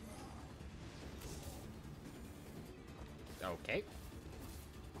 Okay.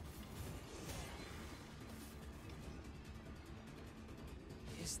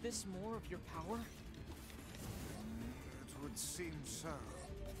 Is this more of your power? It would seem so.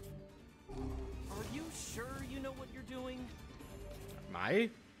 Are you sure you know what you're doing? My?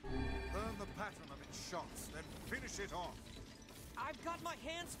 Learn the pattern of its shots, then finish it off. I've got my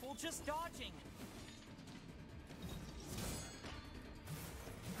hands full just dodging.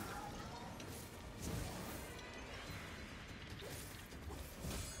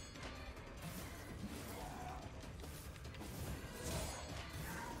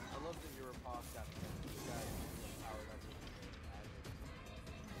 I love that you were paused after this guy powered up with magic.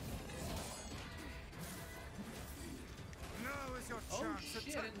 Now is your Oh, chance. shit, I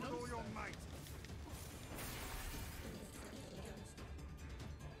Attack didn't with all notice your that. might.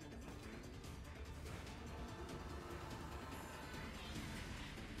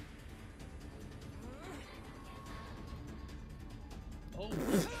 Oh,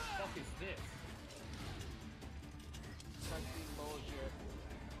 what the fuck is this? Such being bullshit.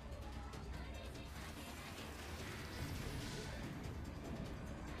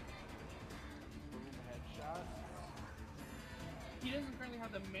 Boom, headshot. He doesn't currently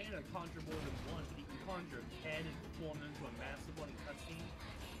have the mana to conjure more than one, but he can conjure 10 and form them into a massive one in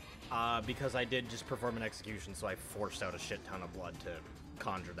cutscene? Because I did just perform an execution, so I forced out a shit ton of blood to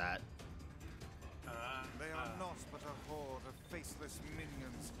conjure that. They are not but a horde of faceless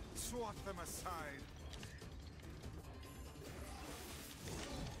minions. Swat them aside.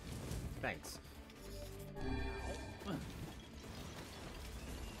 Thanks.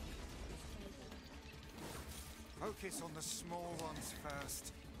 Focus on the small ones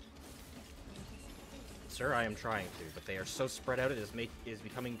first. Sir, I am trying to, but they are so spread out it is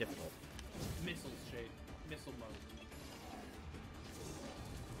becoming difficult. Missile shape. Missile mode.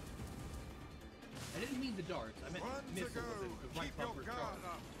 I didn't mean the darts. I meant One to missile go. with the right Keep your bumper guard charge.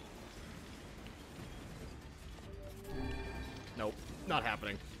 up. Nope, not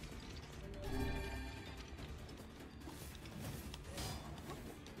happening.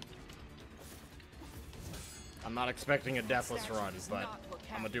 I'm not expecting a deathless run, but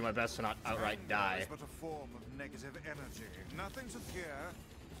I'm gonna do my best to not outright die. Anger is but a form of negative energy. Nothing to fear.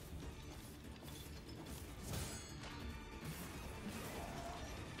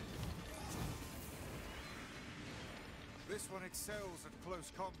 This one excels at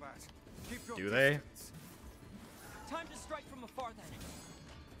close combat. Keep your Do they? distance. Time to strike from afar then.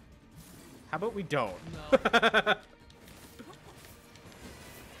 How about we don't? No.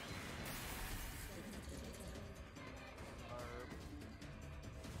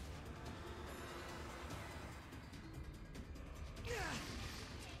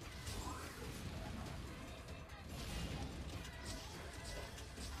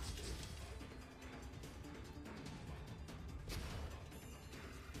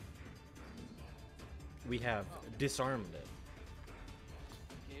 We have disarmed it.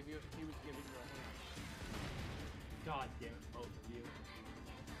 He was giving you a hand. God damn it, both of you.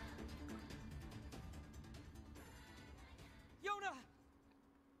 Yona!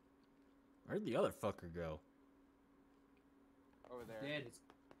 Where'd the other fucker go? Over there. Dead.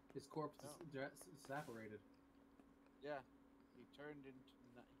 His corpse Oh. is evaporated. Yeah.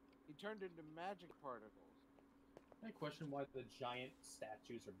 He turned into magic particles. Can I question why the giant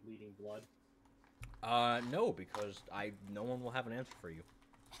statues are bleeding blood? No, because no one will have an answer for you.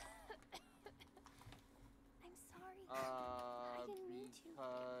 I'm sorry. I didn't mean to.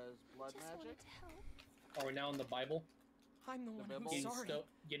 Because blood Just magic? wanted to help. Are we now in the Bible? I'm the one Bible? who's Getting, sorry.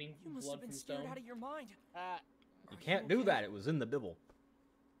 getting You must blood have been from scared stone? out of your mind. Ah, You Are can't do okay? that. It was in the Bible.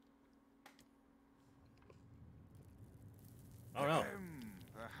 Oh no.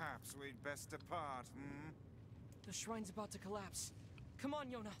 Perhaps we'd best depart, hmm? The shrine's about to collapse. Come on,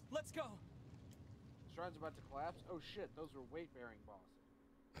 Yona, let's go. shrine's about to collapse. Oh shit, those were weight-bearing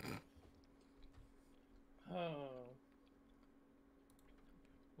bosses. Oh.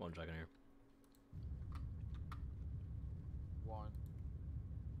 One second here. One.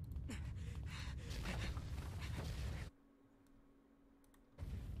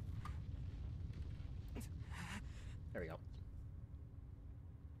 There we go.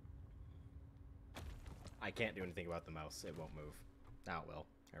 I can't do anything about the mouse. It won't move. Now it will.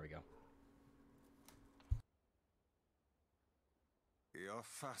 There we go. You're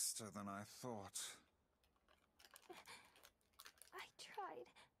faster than I thought. I tried.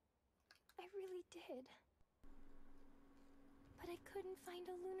 I really did. But I couldn't find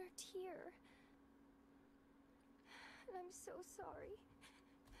a lunar tear. And I'm so sorry.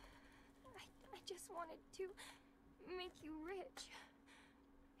 I just wanted to make you rich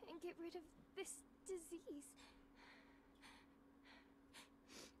and get rid of this disease.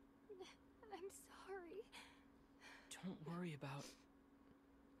 I'm sorry. Don't worry about...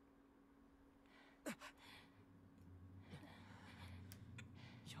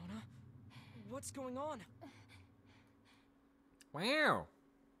 Yona? What's going on? Wow.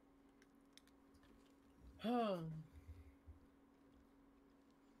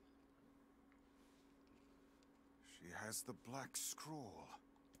 She has the black scroll.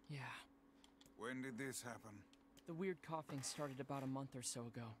 Yeah, When did this happen? the weird coughing started about a month or so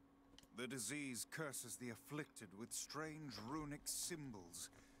ago. The disease curses the afflicted with strange runic symbols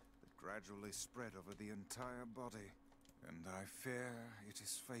that gradually spread over the entire body. And I fear it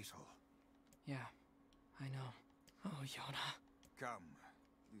is fatal. Yeah, I know. Oh, Yona. Come,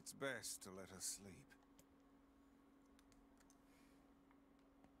 it's best to let her sleep.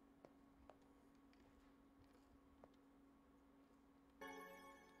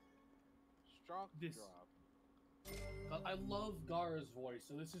 Strong This- drop. I love Gara's voice,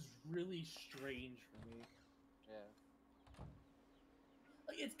 so this is really strange for me. Yeah.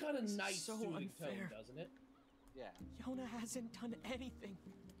 Like, it's got a This is nice so soothing unfair. tone, doesn't it? Yeah. Yona hasn't done anything.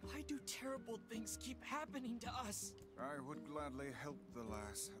 Why do terrible things keep happening to us? I would gladly help the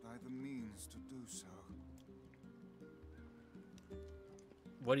lass had I the means to do so.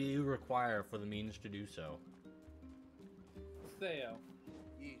 What do you require for the means to do so? Theo,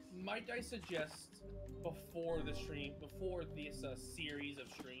 Yes. might I suggest before this series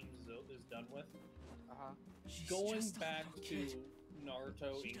of streams is done with, Uh-huh. She's going just a back little to kid.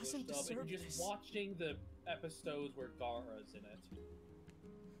 Naruto She English doesn't dub and deserve just this. watching the episodes where Gaara's in it.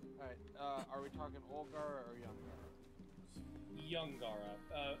 Alright, are we talking old Gara or young Gara? Young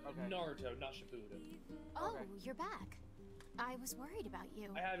Gaara. Okay. Naruto, not Shippuden. Oh, Okay. you're back. I was worried about you.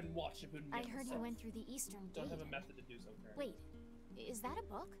 I haven't watched Shippuden I yet heard you myself. went through the Eastern Don't Gate. have a method to do so currently. Wait, is that a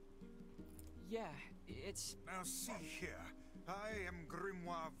book? Yeah, it's... Now see here. I am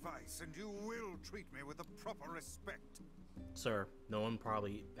Grimoire Weiss, and you will treat me with the proper respect. Sir, no one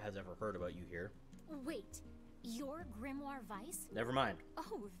probably has ever heard about you here. Wait, you're Grimoire Weiss? Never mind.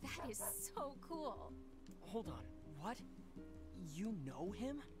 Oh, that is so cool. Hold on, what? You know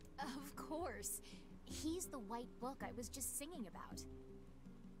him? Of course. He's the white book I was just singing about.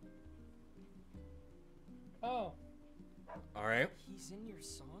 Oh, Alright. He's in your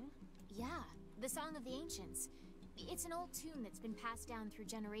song? Yeah, the Song of the Ancients. It's an old tune that's been passed down through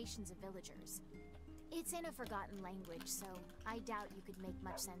generations of villagers. It's in a forgotten language, so I doubt you could make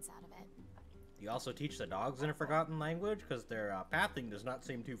much sense out of it. You also teach the dogs in a forgotten language? Because their pathing does not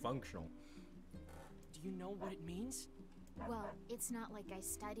seem too functional. Do you know what it means? Well, it's not like I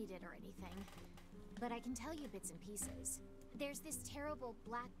studied it or anything, but I can tell you bits and pieces. There's this terrible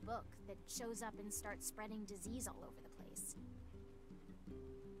black book that shows up and starts spreading disease all over the place.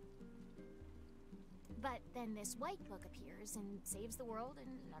 But then this white book appears and saves the world and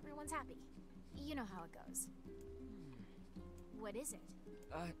everyone's happy. You know how it goes. What is it?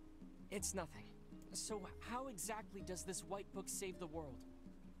 It's nothing. So how exactly does this white book save the world?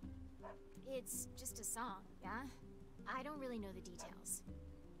 It's just a song, yeah? I don't really know the details.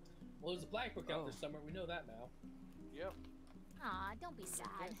 well, there's a black book out Oh. there somewhere. We know that now. Yep. Aw, don't be sad.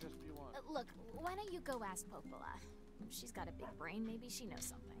 Can't just be one. Look, why don't you go ask Popola? She's got a big brain, maybe she knows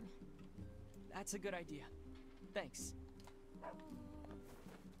something. That's a good idea. Thanks.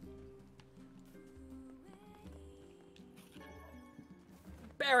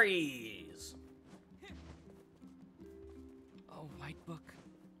 Berries! A white book,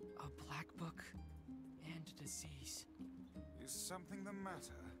 a black book, and disease. Is something the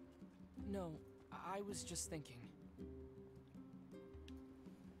matter? No, I was just thinking.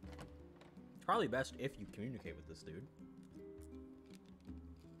 Probably best if you communicate with this dude.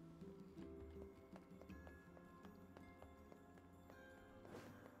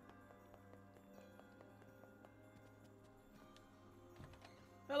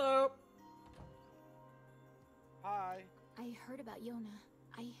 Hello! Hi. I heard about Yona.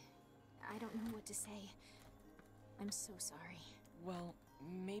 I don't know what to say. I'm so sorry. Well,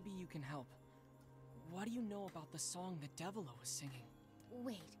 maybe you can help. What do you know about the song that Devilo was singing?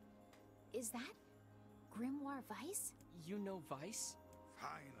 Wait, is that Grimoire Weiss? You know Vice?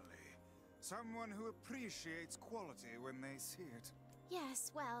 Finally. Someone who appreciates quality when they see it.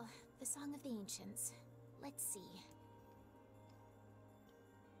 Yes, well, the Song of the Ancients. Let's see.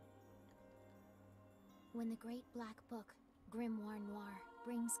 When the great black book, Grimoire Noir,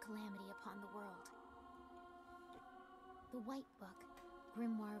 brings calamity upon the world, the white book,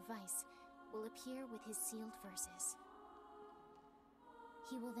 Grimoire Weiss, will appear with his sealed verses.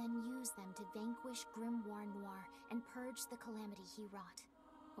 He will then use them to vanquish Grimoire Noir and purge the calamity he wrought,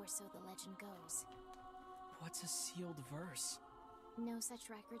 or so the legend goes. What's a sealed verse? No such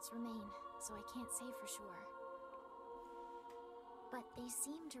records remain, so I can't say for sure. But they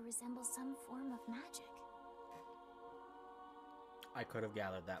seem to resemble some form of magic. I could have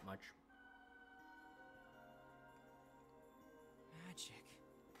gathered that much. Magic.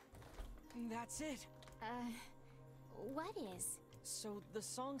 That's it! What is? So the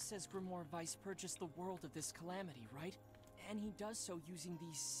song says Grimoire Weiss purchased the world of this calamity, right? And he does so using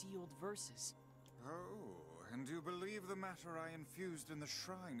these sealed verses. Oh, and you believe the matter I infused in the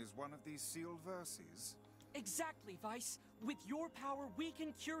shrine is one of these sealed verses? Exactly, Weiss! With your power, we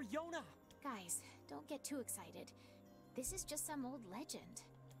can cure Yona! Guys, don't get too excited. This is just some old legend.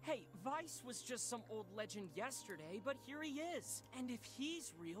 Hey, Weiss was just some old legend yesterday, but here he is. And if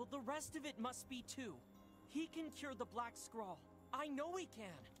he's real, the rest of it must be too. He can cure the Black Scrawl. I know he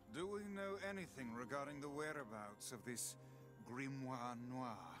can. Do we know anything regarding the whereabouts of this Grimoire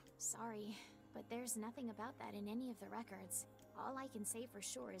Noir? Sorry, but there's nothing about that in any of the records. All I can say for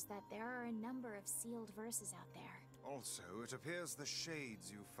sure is that there are a number of sealed verses out there. Also, it appears the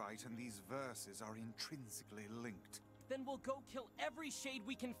shades you fight and these verses are intrinsically linked. then we'll go kill every shade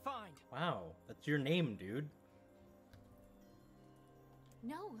we can find. Wow, that's your name, dude.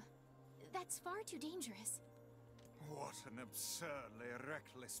 No, that's far too dangerous. What an absurdly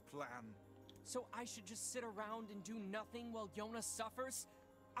reckless plan. So I should just sit around and do nothing while Yona suffers?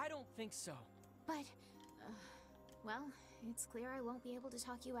 I don't think so. But, well, it's clear I won't be able to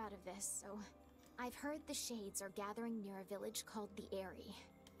talk you out of this, so... I've heard the Shades are gathering near a village called the Eyrie.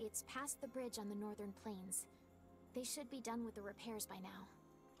 It's past the bridge on the northern plains. They should be done with the repairs by now.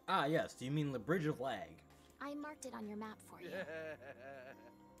 Ah, yes, do you mean the Bridge of Lag? I marked it on your map for you.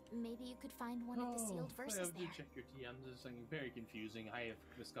 Maybe you could find one of the sealed verses do there. check your TMs. There's something very confusing I have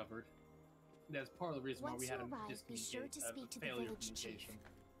discovered. That's part of the reason why we had a be sure to speak to the failure village chief. communication.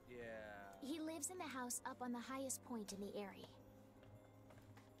 Yeah. He lives in the house up on the highest point in the Eyrie.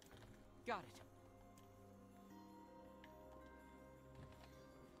 Got it.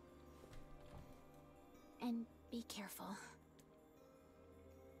 And be careful.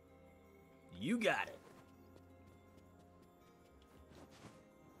 You got it.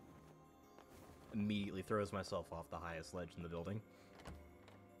 Immediately throws myself off the highest ledge in the building.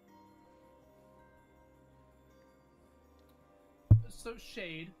 So,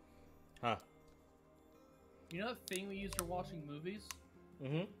 Shade. Huh. You know that thing we use for watching movies?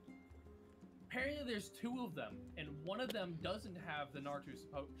 Mm-hmm. Apparently there's two of them, and one of them doesn't have the Naruto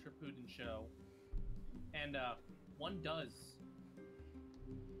Shippuden show, and one does.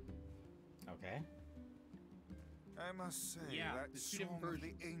 Okay. I must say, Yeah, that there's two different Song of the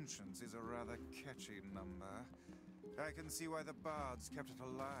versions. Ancients is a rather catchy number. I can see why the bards kept it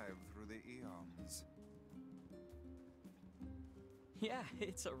alive through the eons. Yeah,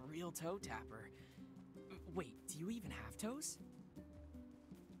 it's a real toe tapper. Wait, do you even have toes?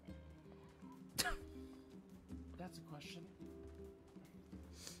 That's a question.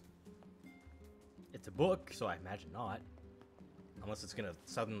 It's a book, so I imagine not. Unless it's gonna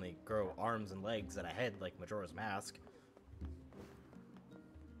suddenly grow arms and legs and a head like Majora's Mask.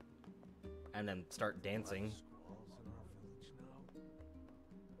 And then start dancing.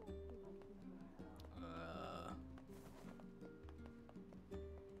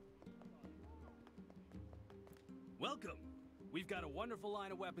 Welcome. We've got a wonderful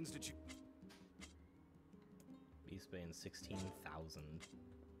line of weapons to choose. Beastbane 16,000.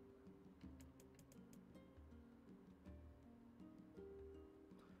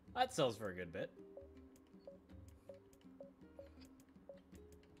 That sells for a good bit.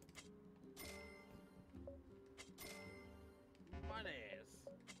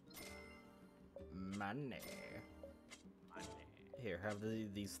 Money. Here, have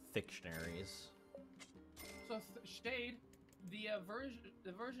these Thictionaries. So, Shade, the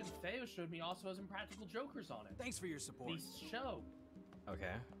version Theo showed me also has Impractical Jokers on it. Thanks for your support. The show.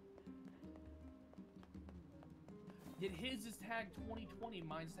 Okay. Yet his is tagged 2020,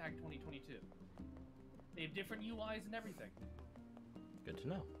 mine's tagged 2022. They have different UIs and everything. Good to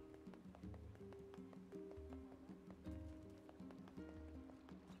know.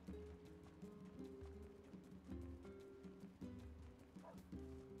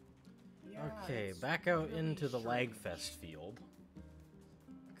 Yeah, Okay, it's back out really into the strange. Lagfest field.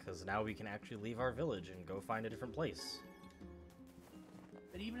 Because now we can actually leave our village and go find a different place.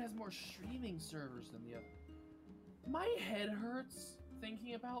 It even has more streaming servers than the other. My head hurts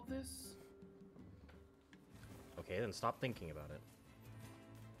thinking about this. Okay, then stop thinking about it.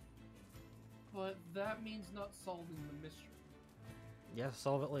 But that means not solving the mystery. Yeah,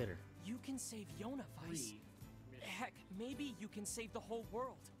 solve it later. You can save Yona, Vice. Heck, maybe you can save the whole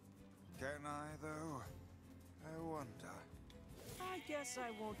world. Can I, though? I wonder. I guess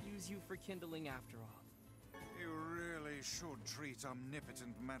I won't use you for kindling after all. You really should treat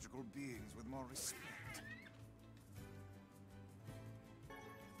omnipotent magical beings with more respect.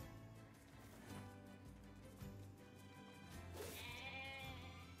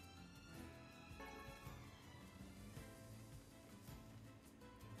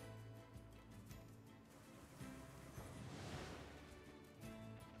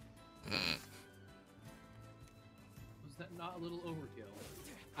 Was that not a little overkill?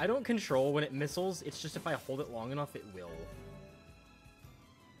 I don't control when it missiles, it's just if I hold it long enough, it will.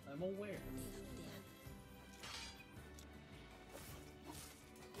 I'm aware.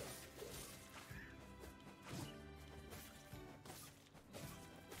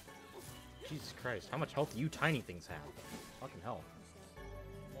 Jesus Christ, how much health do you tiny things have? Fucking hell.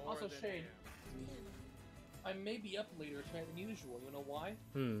 Also, Shade, I may be up later tonight than usual. You know why?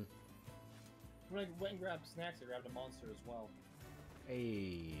 Hmm. When I went and grabbed snacks, I grabbed a monster as well.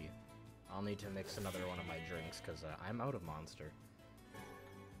 Hey. I'll need to mix another one of my drinks, because I'm out of Monster.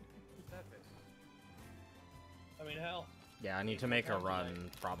 I mean, hell. Yeah, I need to make a run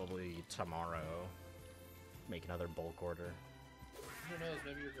probably tomorrow. Make another bulk order. Who knows?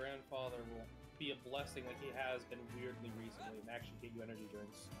 Maybe your grandfather will be a blessing like he has been weirdly recently and actually get you energy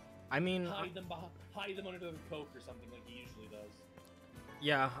drinks. I mean, hide them under the Coke or something like he usually does.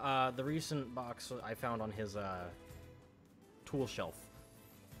 Yeah, the recent box I found on his tool shelf.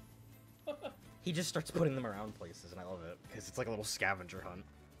 He just starts putting them around places, and I love it because it's like a little scavenger hunt.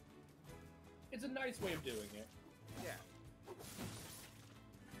 It's a nice way of doing it. Yeah.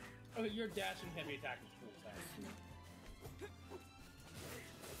 Okay, you're dashing heavy attacking tools.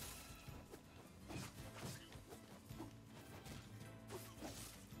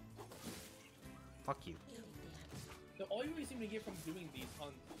 Fuck you. So all you really seem to get from doing these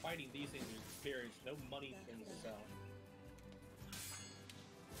fighting these things is experience, no money things to sell.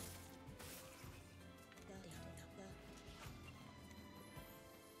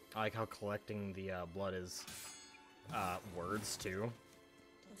 I like how collecting the blood is words too.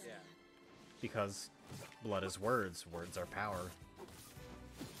 Yeah. Because blood is words. Words are power.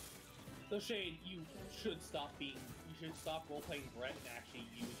 So Shade, you should stop role-playing Brett and actually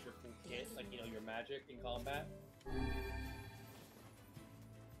use your full kit, like, you know, your magic in combat.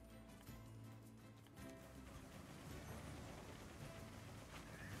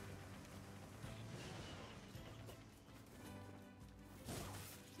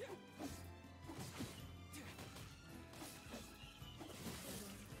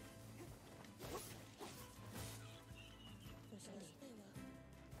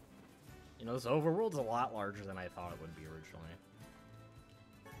 You know, this overworld's a lot larger than I thought it would be originally.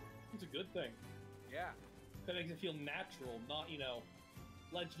 It's a good thing. Yeah. That makes it feel natural, not, you know,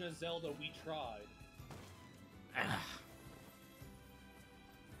 Legend of Zelda, we tried.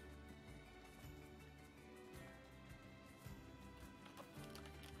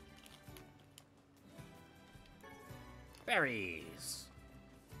 Berries!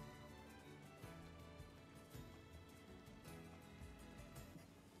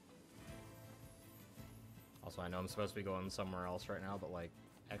 Also, I know I'm supposed to be going somewhere else right now, but, like,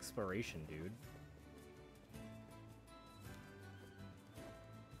 exploration, dude.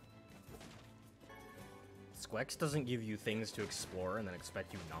 Squex doesn't give you things to explore and then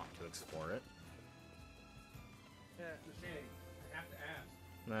expect you not to explore it. Yeah, Shade, I have to ask.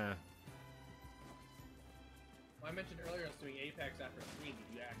 Nah. Well, I mentioned earlier I was doing Apex after stream. Did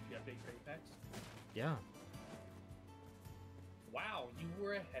you actually update your Apex? Yeah. Wow, you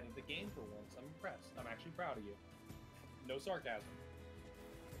were ahead of the game for once. I'm impressed. I'm actually proud of you. No sarcasm.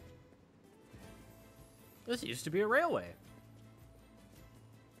 This used to be a railway.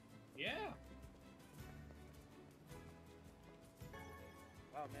 Yeah.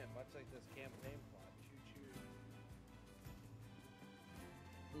 Oh man, much like this campaign plot. Choo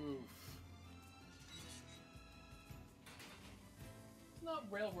choo. Oof. It's not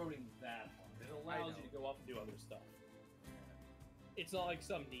railroading that hard. It allows you to go up and do other stuff. It's not like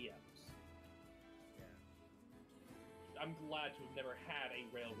some DMs. Yeah. I'm glad to have never had a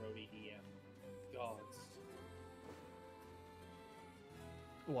railroady DM. Gods.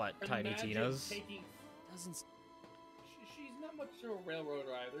 What, Tiny Imagine Tina's? taking... Doesn't. She's not much of a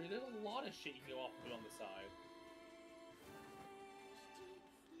railroader either. There's a lot of shit you can go off and do on the side.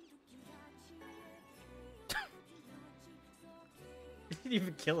 I didn't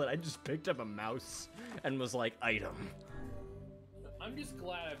even kill it. I just picked up a mouse and was like, item. I'm just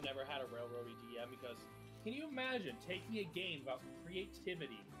glad I've never had a railroady DM because can you imagine taking a game about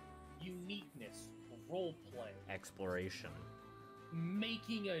creativity, uniqueness, roleplay, Exploration.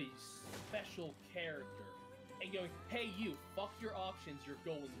 making a special character, and going, hey you, fuck your options, you're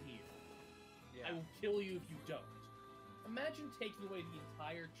going here. Yeah. I will kill you if you don't. Imagine taking away the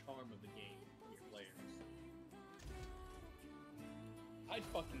entire charm of the game from your players. I'd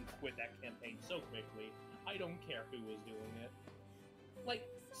fucking quit that campaign so quickly. I don't care who was doing it. Like,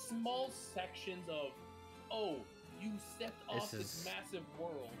 small sections of, oh, you stepped off this massive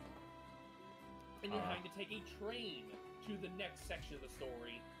world, and you're having to take a train to the next section of the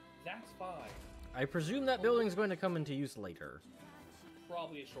story. That's fine. I presume that building's going to come into use later.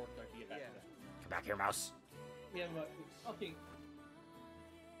 Probably a shortcut to get back to that. Come back here, mouse. Yeah, but, okay.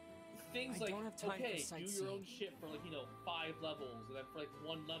 Things I like, don't have time for okay, do sightseeing. your own shit for, like, you know, 5 levels, and then for, like,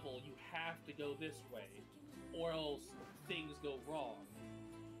 1 level, you have to go this way, or else things go wrong.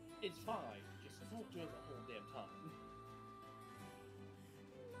 It's fine, just don't do it the whole damn time.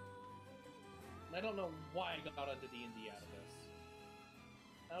 And I don't know why I got into D&D out of this.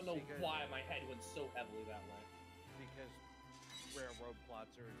 I don't know why my head went so heavily that way. Because railroad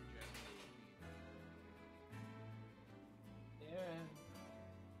plots are generally Yeah.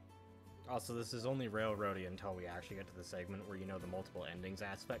 Also, this is only railroady until we actually get to the segment where, you know, the multiple endings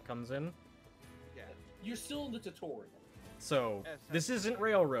aspect comes in. Yeah. You're still in the tutorial. So, this isn't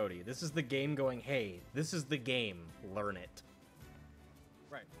railroady. This is the game going, hey, this is the game. Learn it.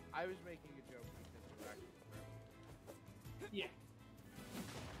 Right. I was making a joke because you actually. Yeah.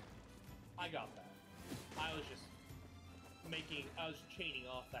 I got that. I was just chaining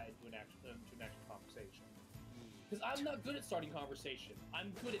off that into an actual conversation. Because I'm not good at starting conversation.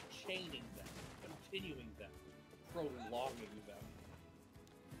 I'm good at chaining them, continuing them, prolonging them.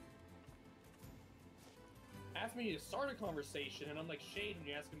 Ask me to start a conversation, and I'm like Shade when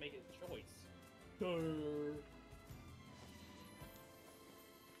you ask him to make a choice. Durr.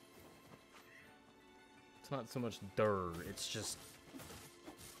 It's not so much durr, it's just...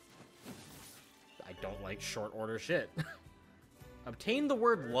 I don't like short order shit. Obtain the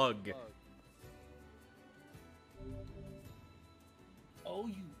word lug. Oh,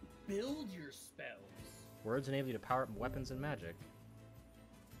 you build your spells. Words enable you to power up weapons and magic.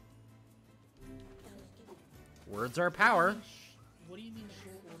 Words are power. What do you mean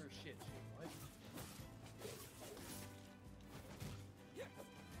short order shit? What?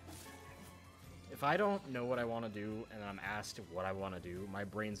 If I don't know what I want to do and I'm asked what I want to do, my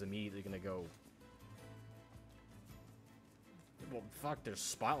brain's immediately gonna go, well, fuck, there's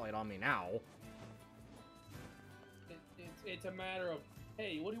spotlight on me now. It's a matter of,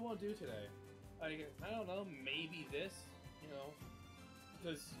 hey, what do you want to do today? Like, I don't know, maybe this, you know,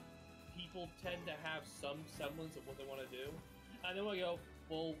 because people tend to have some semblance of what they want to do. And then I go,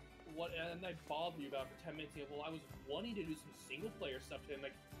 well, what, and I bother you about for 10 minutes, you know, well, I was wanting to do some single player stuff today. I'm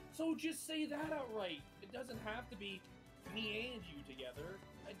like, so just say that outright. It doesn't have to be me and you together.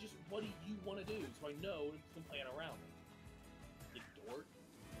 I just, what do you want to do? So I know and can plan around it. You dork.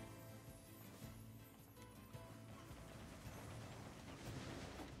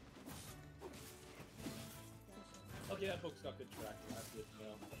 Okay, that book's got good tracking. That's good to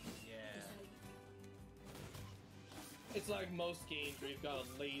know. Yeah. It's like most games where you've got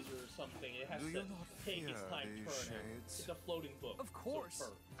a laser or something. It has to take its time turning. It's a floating book. Of course.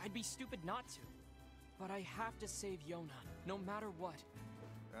 So I'd be stupid not to. But I have to save Yona, no matter what.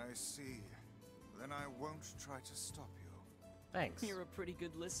 I see. Then I won't try to stop you. Thanks. You're a pretty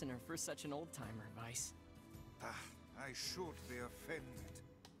good listener for such an old-timer, Vice. Ah, I should be offended.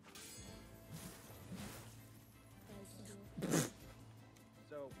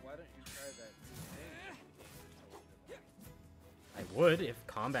 So why don't you try that? I would if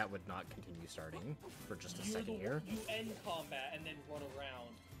combat would not continue starting for just a second here. You end combat and then run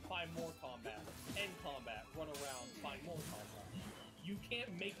around, find more combat, end combat, run around, find more combat. You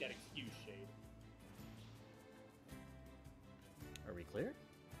can't make that excuse, Shade. Are we clear?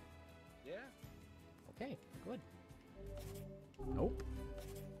 Yeah. Okay, good. Nope.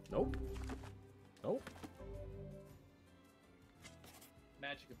 Nope. Nope.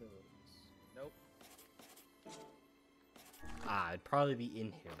 Magic abilities. Nope. Ah, it'd probably be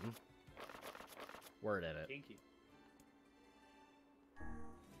in him. Word edit. Kinky.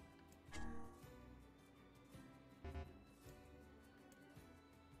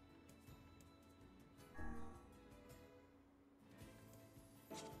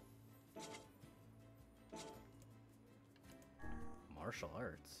 Martial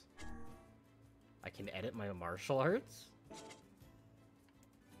arts. I can edit my martial arts?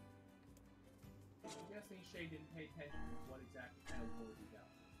 I'm guessing Shade didn't pay attention to what exactly kind of word he got.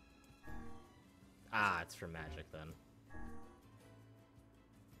 Ah, it's for magic then.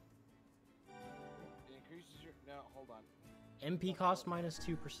 It increases your. No, hold on. MP cost minus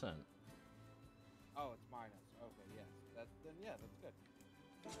 2%. Oh, it's minus. Okay, yes. Then yeah, that's good.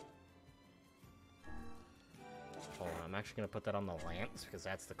 Hold on, I'm actually gonna put that on the lance because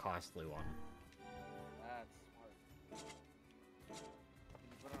that's the costly one. That's smart. Can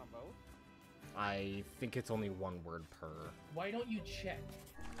you put it on both? I think it's only one word per. Why don't you check?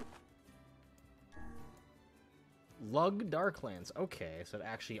 Lug Darklands. Okay, so it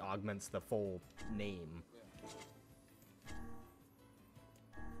actually augments the full name.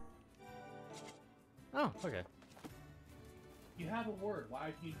 Yeah. Oh, okay. You have a word. Why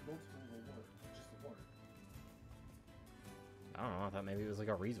do you need multiple words? Just a word. I don't know, I thought maybe it was like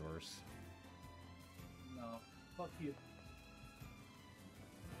a resource. No. Fuck you.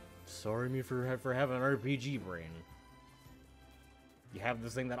 Sorry me for having an RPG brain. You have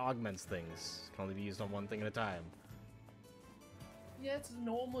this thing that augments things. It can only be used on one thing at a time. Yeah, it's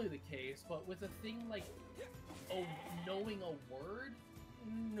normally the case, but with a thing like knowing a word,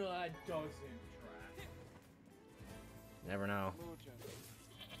 no, it doesn't track. Never know.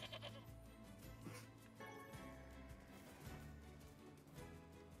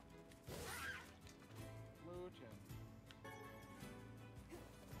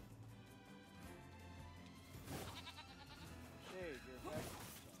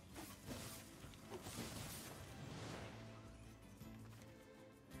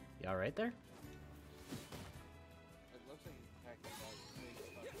 You alright there? It looks like he's attacking that big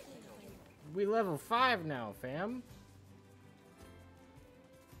fucking thing over there. We level 5 now, fam.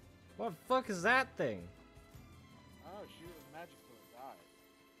 What the fuck is that thing? Oh, shoot it with magic till it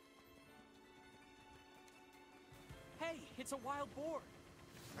dies. Hey, it's a wild boar.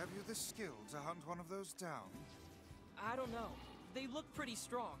 Have you the skill to hunt one of those down? I don't know. They look pretty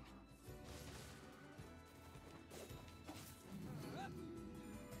strong.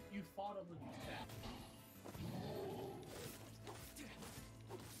 You fought a living cat.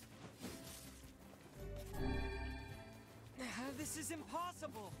 This is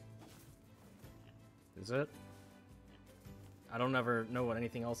impossible. Is it? I don't ever know what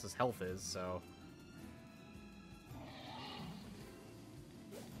anything else's health is, so...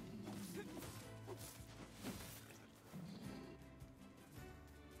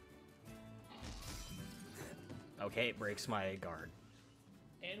 Okay, it breaks my guard.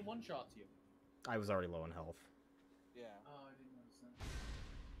 And one shots you. I was already low in health. Yeah. Oh, I didn't notice that.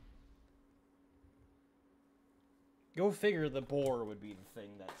 Go figure the boar would be the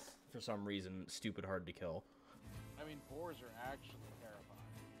thing that's, for some reason, stupid hard to kill. I mean, boars are actually terrifying.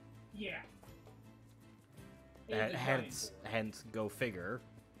 Yeah. It's a giant boar. Hence, go figure.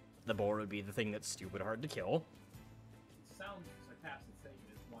 The boar would be the thing that's stupid hard to kill. It sounds sarcastic saying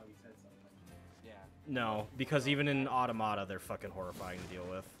it, is why we said something. Yeah. No, because even in Automata, they're fucking horrifying to deal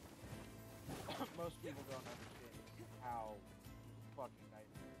with. Most people don't understand how fucking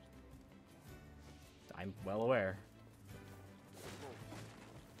nightmares they are. I'm well aware. Cool.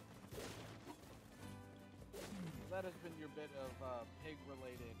 So that has been your bit of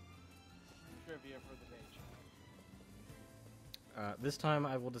pig-related trivia for the day, Chad. This time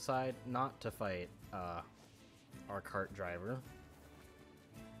I will decide not to fight our cart driver.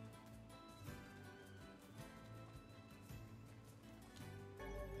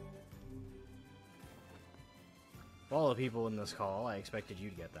 Of all the people in this call, I expected you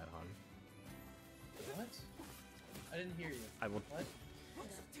to get that, hon. What? I didn't hear you. I will. What?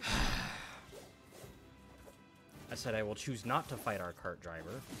 I said I will choose not to fight our cart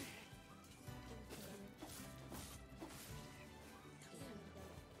driver.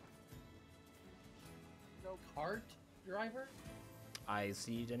 Nope. Cart driver? I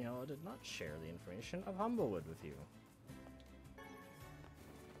see Daniela did not share the information of Humblewood with you.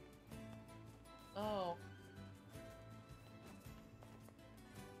 Oh.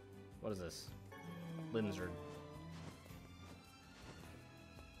 What is this? Linzard.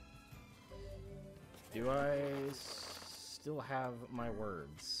 Do I still have my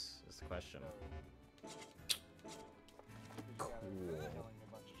words? Is the question. Cool. Killing a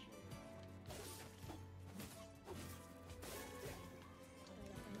bunch of shit.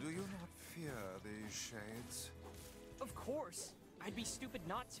 Do you not fear these shades? Of course. I'd be stupid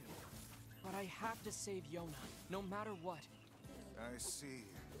not to. But I have to save Yona, no matter what. I see.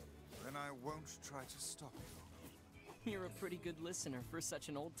 Then I won't try to stop you. You're a pretty good listener for such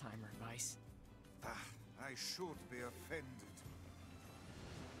an old-timer, Vice. Ah, I should be offended.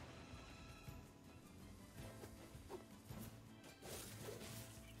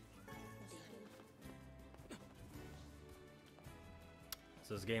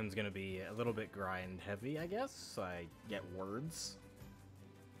 So this game's gonna be a little bit grind heavy, I guess. So I get words.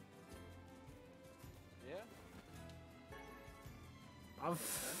 Yeah? A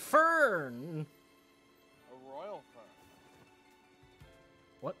fern! A royal fern.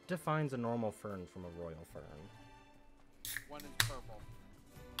 What defines a normal fern from a royal fern? One is purple.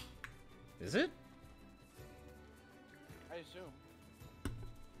 Is it? I assume.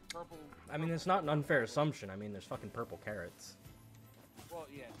 Purple. I mean, it's not an unfair assumption. I mean, there's fucking purple carrots. Well,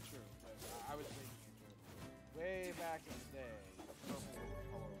 yeah, true. But I was thinking it way back in the day. Purple was the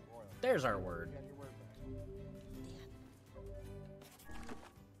color of royal. There's our word. You got your word back.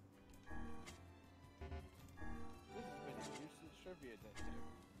 This has been a useless trivia detective.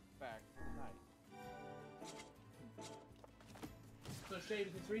 Fact of the night. So, Shade,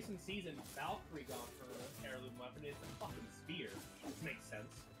 with this recent season, Valkyrie got her heirloom weapon. It's a fucking spear. Which makes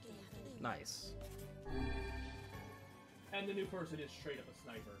sense. Nice. And the new person is straight up a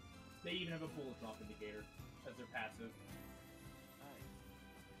sniper. They even have a bullet drop indicator as their passive.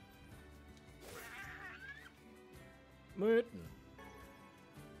 Nice. Mutin.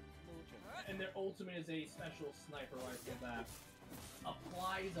 And their ultimate is a special sniper rifle that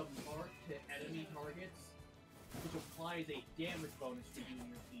applies a mark to enemy targets, which applies a damage bonus to you and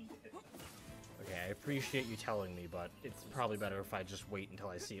your team to hit them. Okay, I appreciate you telling me, but it's probably better if I just wait until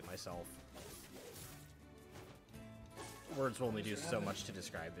I see it myself. Words will only do so much to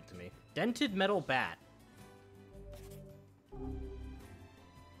describe it to me. Dented metal bat.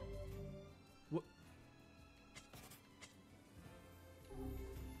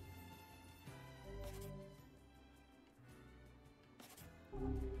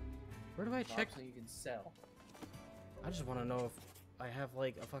 Where do I check? So you can sell. I just want to know if I have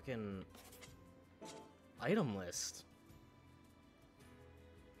like a fucking item list.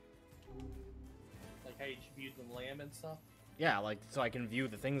 Like how you viewed the lamb and stuff? Yeah, like so I can view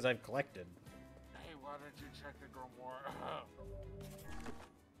the things I've collected. Hey, why don't you check the grimoire?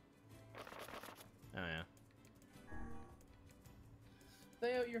 Oh yeah.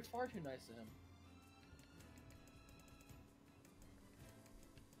 Theo, you're far too nice to him.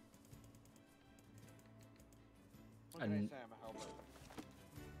 What can I say? I'm a helper.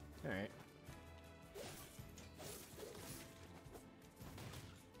 All right.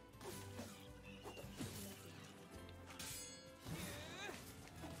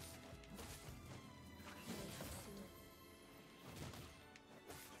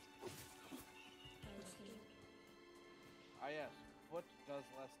 Ah yes, foot does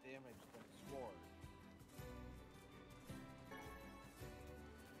less damage than sword.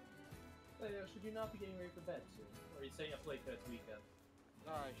 Theo, should you not be getting ready for bed soon? Or are you saying up late this weekend?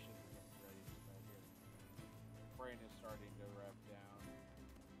 No, I should be getting ready for bed here. Brain is starting to wrap down.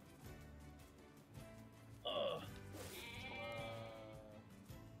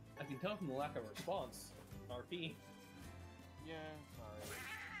 I can tell from the lack of response. RP. Yeah, sorry.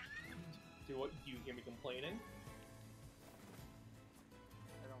 Do you hear me complaining?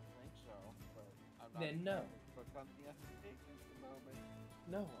 I don't think so, but I'm not. Then no. Book on the undertaking at the moment.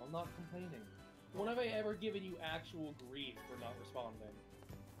 No, I'm not complaining. When have I ever given you actual grief for not responding?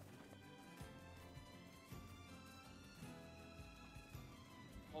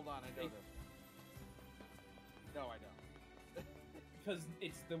 Hold on, I know this one. No, I don't. Because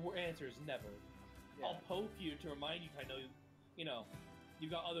it's the answer is never. Yeah. I'll poke you to remind you. I know, you know,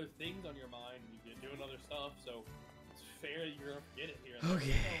 you've got other things on your mind. You've been doing other stuff, so it's fair that you're gonna forget it here. And Okay.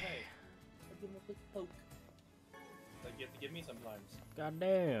 There. Oh hey, I'll give him a quick poke. Like you have to give me sometimes. God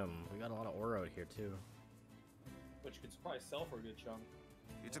damn, we got a lot of ore out here too. Which could probably sell for a good chunk.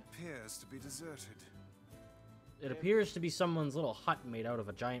 It appears to be deserted. It appears to be someone's little hut made out of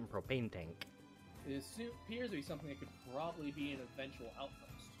a giant propane tank. It appears to be something that could probably be an eventual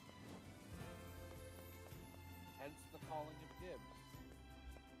outpost. Hence the calling of Gibbs.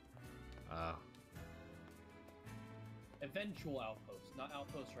 Eventual outpost, not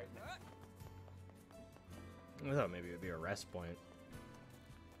outpost right now. I thought maybe it would be a rest point.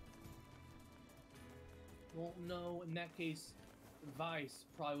 Well, no, in that case, Vice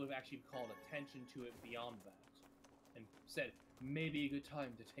probably would have actually called attention to it beyond that. And said, maybe a good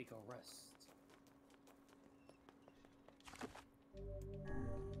time to take a rest.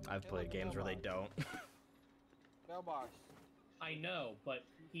 I've played games where they don't. Mailbox. I know, but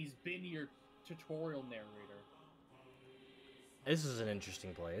he's been your tutorial narrator. This is an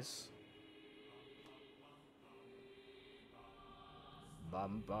interesting place.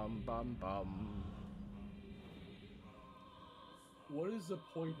 Bum bum bum bum. What is the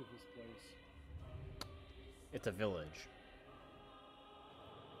point of this place? It's a village.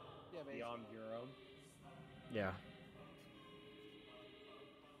 Yeah, basically. Beyond your own? Yeah.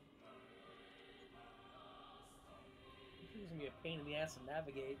 It's gonna be a pain in the ass to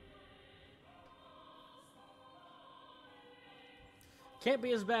navigate. Can't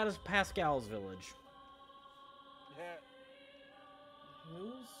be as bad as Pascal's village. Yeah.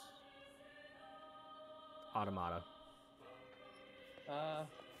 Who's? Automata.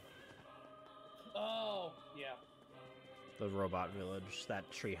 Oh, yeah. The robot village. That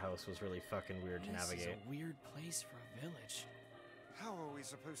treehouse was really fucking weird to navigate. This is a weird place for a village. How are we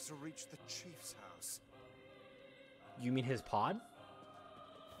supposed to reach the chief's house? You mean his pod?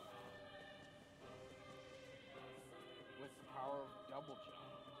 With the power of double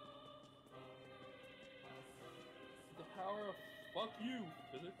jump. The power of fuck you,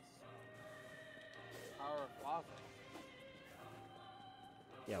 physics. Power of closet.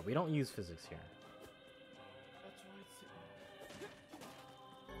 Yeah, we don't use physics here. That's why it's...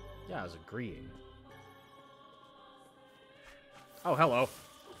 Yeah, I was agreeing. Oh, hello.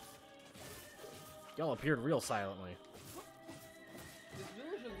 Y'all appeared real silently. This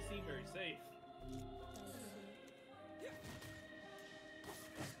village doesn't seem very safe.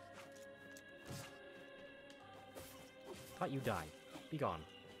 Thought you died. Be gone.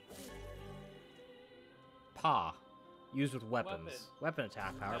 Pa. Used with weapons. Weapon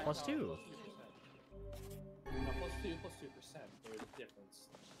attack power Attack plus power 2. +2%. Not plus 2%. There is a difference.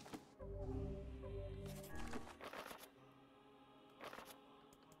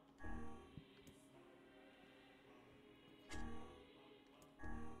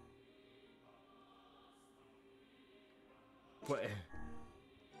 What?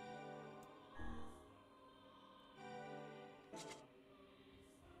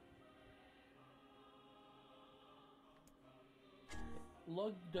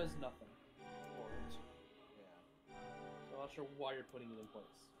 Lug does nothing for it. Yeah. So I'm not sure why you're putting it in place.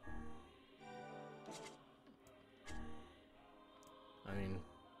 I mean,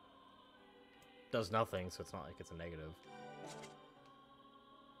 does nothing, so it's not like it's a negative.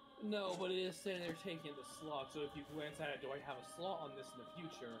 No, but it is saying they're taking the slot, so if you glance at it, do I have a slot on this in the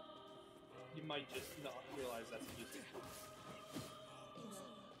future? You might just not realize that's useless.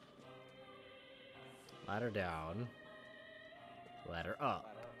 Ladder down. Ladder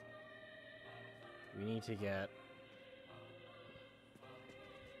up. We need to get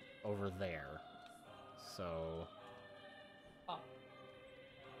over there. So... Up.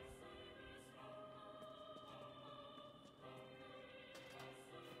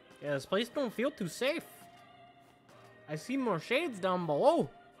 Yeah, this place don't feel too safe. I see more shades down below.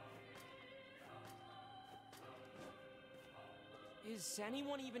 Is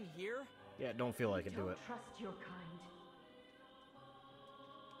anyone even here? Yeah, don't feel like it. Do it. Trust your kind.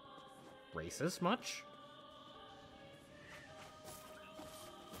 Racist much?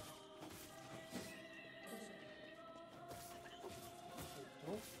 I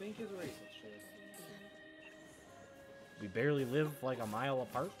don't think it's racist, Shade. We barely live like a mile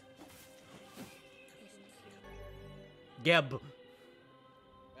apart. Geb. Magic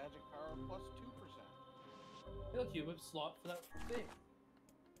power plus 2%. Hey, look, you have a slot for that thing.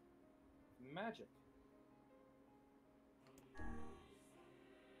 Magic.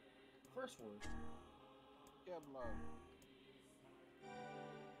 First word. Geb love.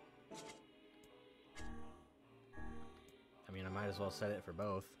 I mean, I might as well set it for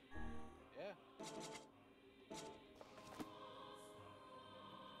both. Yeah.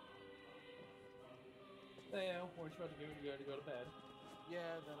 Hey, weren't you about to go to bed? Yeah,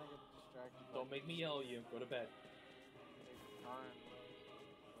 then I get distracted. Don't make me yell at you. Go to bed. Fine.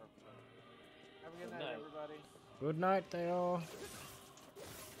 Have a good Good night, night. everybody. Good night, Theo.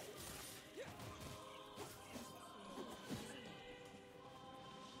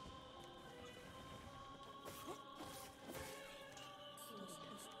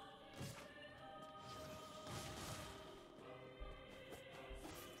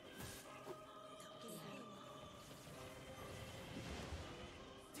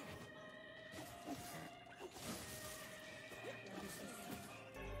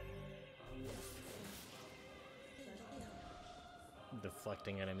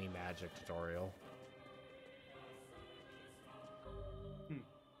 Deflecting enemy magic tutorial. You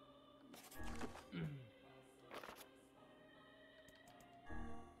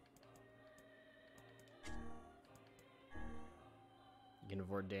can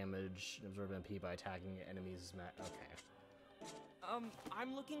avoid damage and absorb MP by attacking enemies' okay.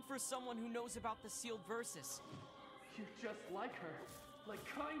 I'm looking for someone who knows about the sealed verses. You're just like her. Like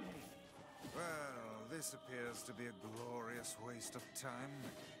kindly. Well, this appears to be a glorious waste of time.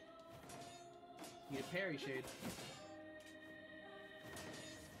 Need a parry, Shade.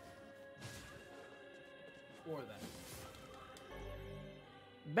 Or that.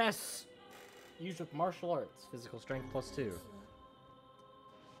 Best used with martial arts. Physical strength +2.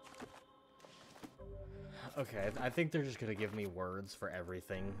 Okay, I think they're just gonna give me words for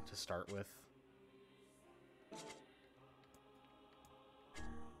everything to start with.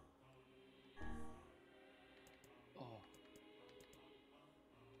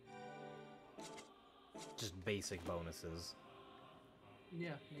 Just basic bonuses. Yeah,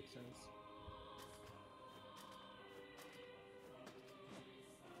 makes sense.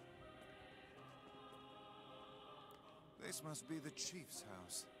 This must be the chief's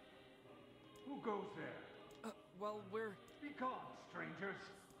house. Who goes there? Well, we're... Be gone, strangers.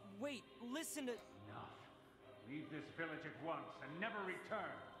 Wait, listen to... Enough. Leave this village at once and never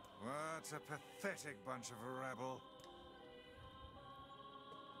return. What a pathetic bunch of rabble.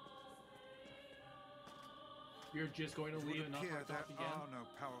 You're just going to It would leave and not appear talk there again? are no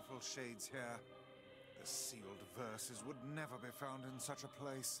powerful shades here. The sealed verses would never be found in such a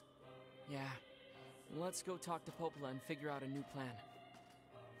place. Yeah. Let's go talk to Popola and figure out a new plan.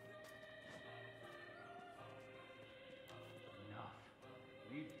 Enough.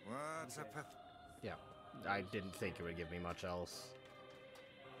 Leave. What a Yeah, I didn't think it would give me much else.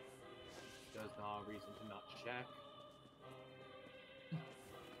 There's no reason to not check.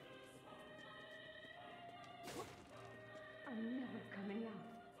 I'm never coming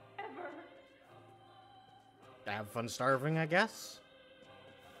out. Ever. Have fun starving, I guess?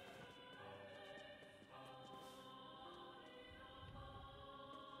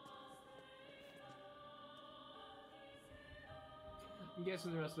 I'm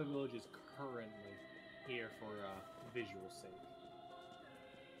guessing the rest of the village is currently here for visual sake.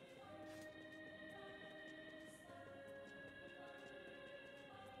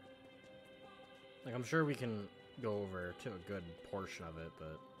 Like, I'm sure we can go over to a good portion of it,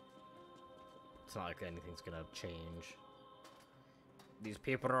 but it's not like anything's gonna change. These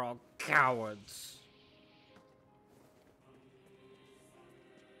people are all cowards.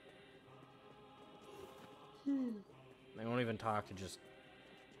 They won't even talk to just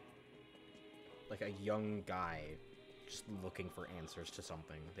like a young guy just looking for answers to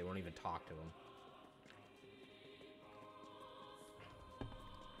something. They won't even talk to him.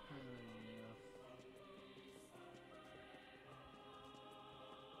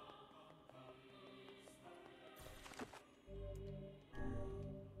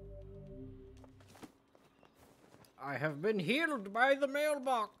 I have been healed by the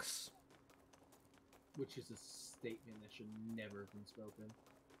mailbox. Which is a statement that should never have been spoken.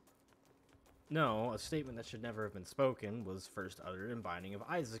 No, a statement that should never have been spoken was first uttered in Binding of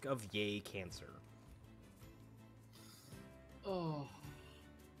Isaac of Yay Cancer. Oh.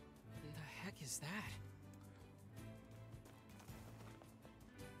 What the heck is that?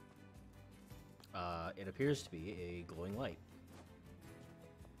 It appears to be a glowing light.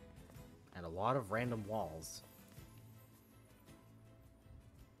 And a lot of random walls.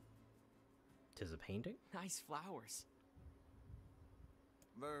 'Tis a painting? Nice flowers.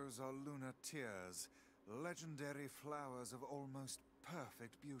 Those are lunar tears, legendary flowers of almost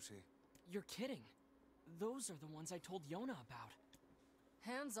perfect beauty. You're kidding. Those are the ones I told Yona about.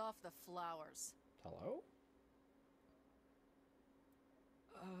 Hands off the flowers. Hello?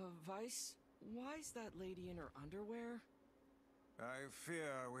 Vice? Why is that lady in her underwear? I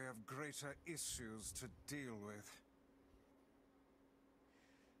fear we have greater issues to deal with.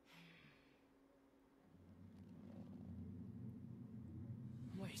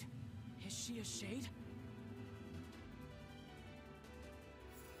 Wait, is she a shade?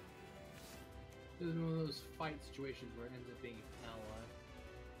 This is one of those fight situations where it ends up being an ally.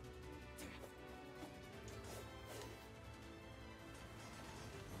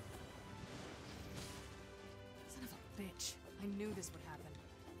 Son of a bitch. I knew this would happen.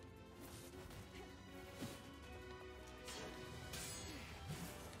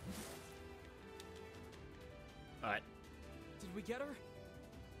 Alright. Did we get her?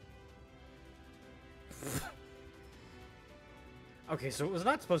 Okay, so it was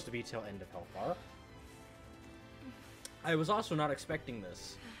not supposed to be till end of Hellfire. I was also not expecting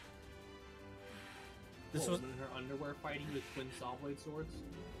this. This was in her underwear fighting with twin saw blade swords.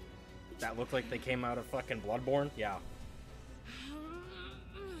 That looked like they came out of fucking Bloodborne? Yeah.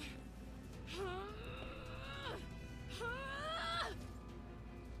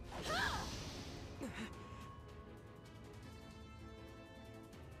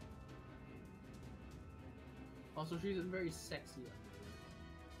 Also, she's a very sexy underwear.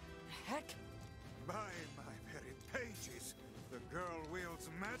 Heck! By my very pages, the girl wields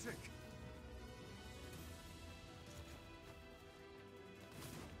magic.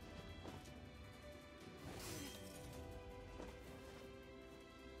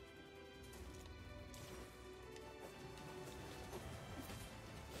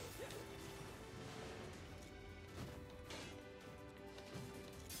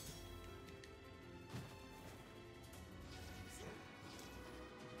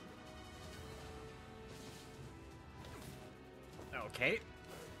 Okay.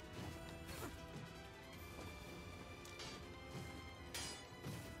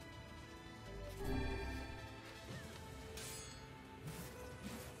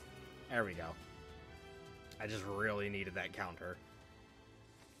 There we go. I just really needed that counter.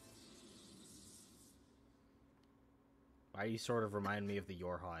 Why you sort of remind me of the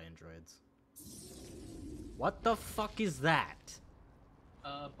Yorha androids? What the fuck is that?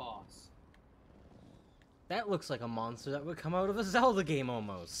 Boss. That looks like a monster that would come out of a Zelda game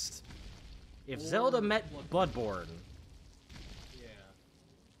almost. If Zelda met Bloodborne. Yeah.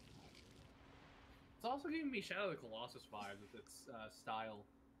 It's also giving me Shadow of the Colossus vibes with its style.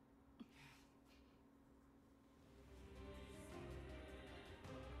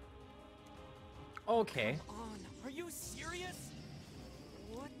 Okay. Come on, are you serious?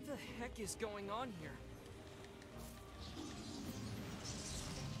 What the heck is going on here?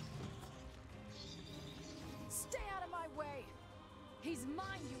 Stay out of my way! He's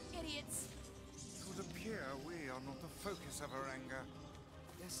mine, you idiots! It would appear we are not the focus of her anger.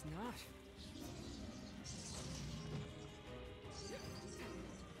 Guess not.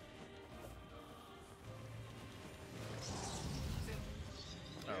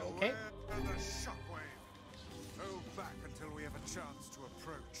 Okay. Beware the shockwave. Hold back until we have a chance to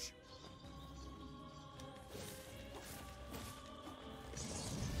approach.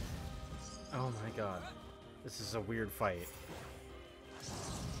 Oh my god. This is a weird fight.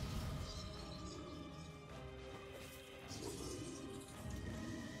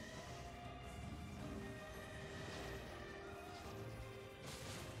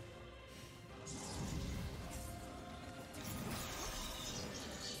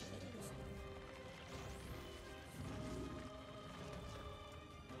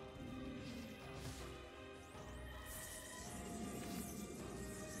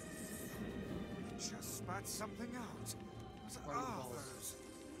 just spat something out. What are those?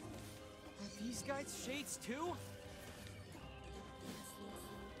 Are these guys shades too?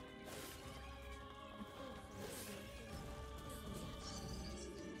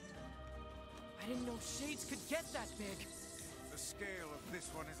 I didn't know shades could get that big. The scale of this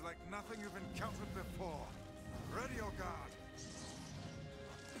one is like nothing you've encountered before. Ready your guard.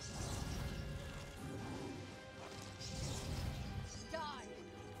 Die!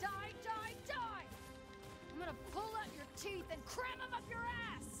 Die, die, die! I'm gonna pull out your teeth and cram them up your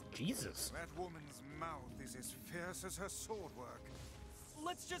ass! Jesus. That woman's mouth is as fierce as her sword work.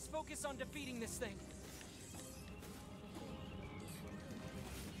 Let's just focus on defeating this thing.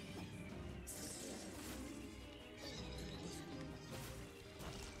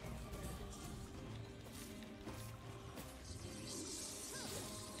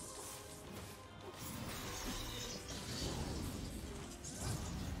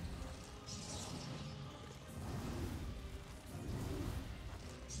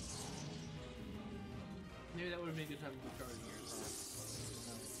 Maybe that would have been a good time to be charging here.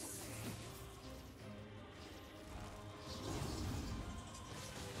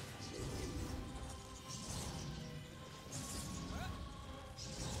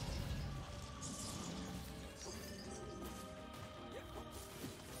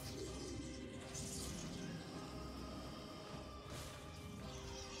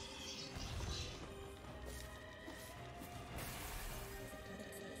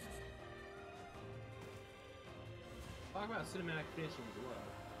 Talk about cinematic finishing as well.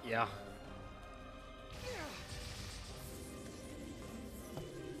 Yeah.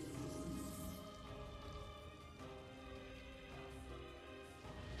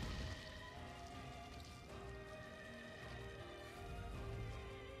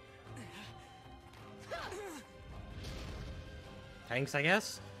 Thanks, I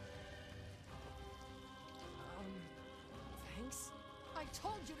guess. Thanks? I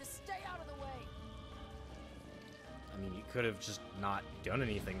told you to stay out of the way! I mean, you could have just not done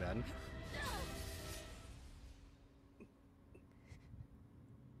anything then.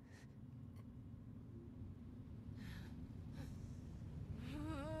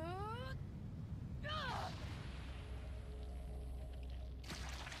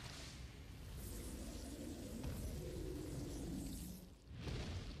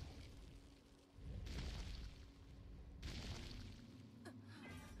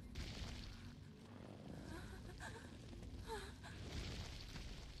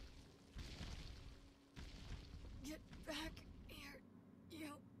 Get back here, you...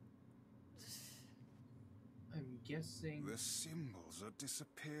 I'm guessing... The symbols are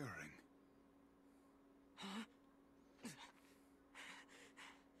disappearing. Huh?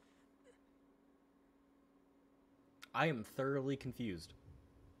 I am thoroughly confused.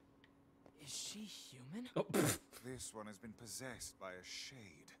 Is she human? Oh, This one has been possessed by a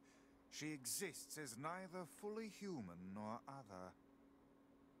shade. She exists as neither fully human nor other.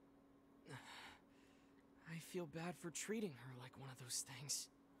 I feel bad for treating her like one of those things.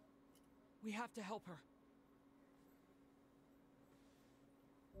 We have to help her.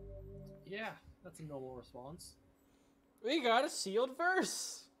 Yeah, that's a normal response. We got a sealed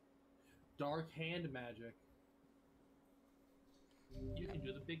verse. Dark hand magic. You can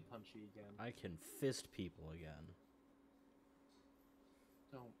do the big punchy again. I can fist people again.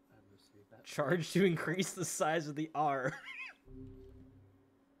 Don't ever say that. Charge to increase the size of the R.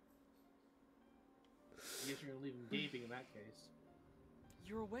 I guess you're gonna leave him gaping in that case.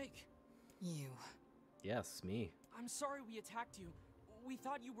 You're awake. You. Yes, me. I'm sorry we attacked you. We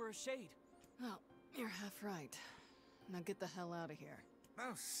thought you were a shade. Well, you're half right. Now get the hell out of here.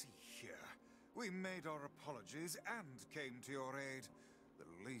 Now see here. We made our apologies and came to your aid.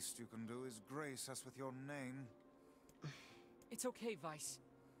 The least you can do is grace us with your name. It's okay, Vice.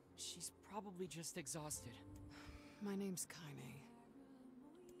 She's probably just exhausted. My name's Kaine.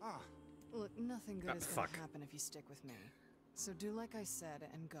 Ah. Look, nothing good is gonna fuck. happen if you stick with me. So do like I said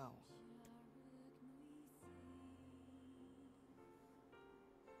and go.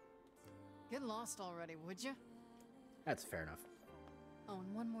 Get lost already, would you? That's fair enough. Oh,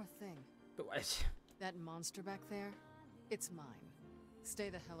 and one more thing. But what? That monster back there, it's mine. Stay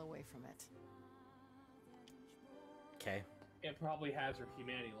the hell away from it. Okay. It probably has her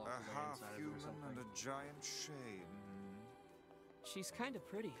humanity locked A away inside of her or half-human something. and a giant shade. She's kind of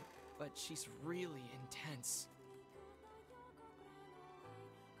pretty, but she's really intense.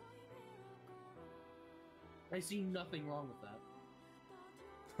 I see nothing wrong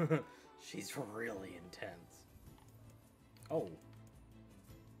with that. She's really intense. Oh.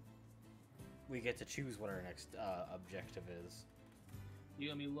 We get to choose what our next objective is. You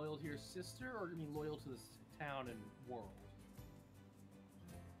gonna be loyal to your sister, or gonna be loyal to this town and world?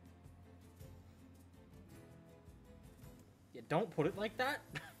 Yeah, don't put it like that.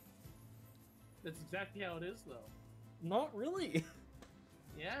 That's exactly how it is, though. Not really.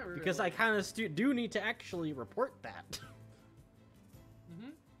 Yeah, really. Because I kind of do need to actually report that.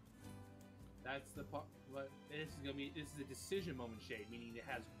 That's the part. What this is gonna be? This is a decision moment shade, meaning it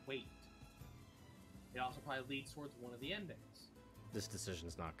has weight. It also probably leads towards one of the endings. This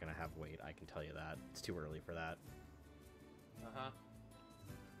decision's not gonna have weight. I can tell you that. It's too early for that.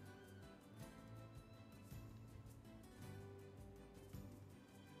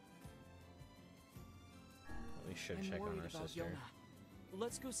 We should I'm check on worried our about sister. Yona.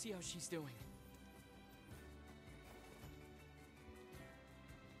 Let's go see how she's doing.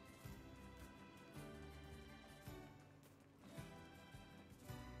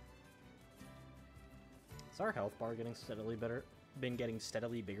 Is our health bar getting steadily better? Been getting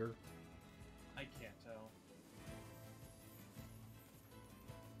steadily bigger? I can't tell.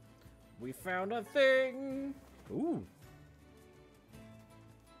 We found a thing! Ooh.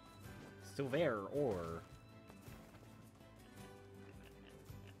 Still there, ore.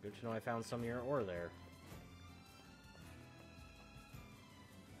 Good to know I found some of your ore there.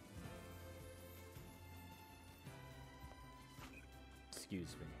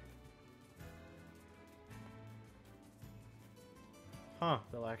 Excuse me. Huh,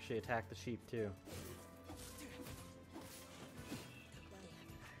 they'll actually attack the sheep too.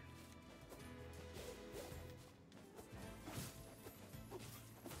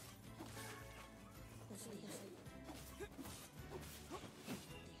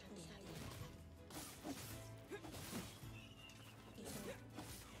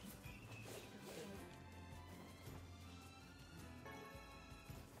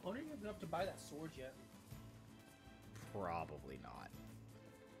 I wonder if you have enough to buy that sword yet. Probably not.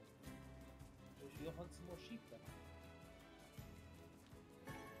 We should go hunt some more sheep then.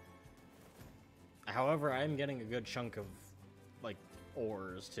 However, I am getting a good chunk of, like,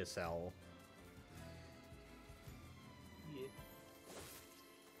 ores to sell. Yeah.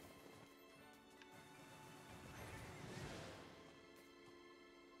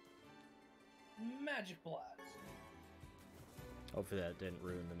 Magic blast. Hopefully that didn't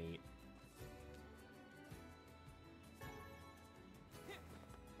ruin the meat.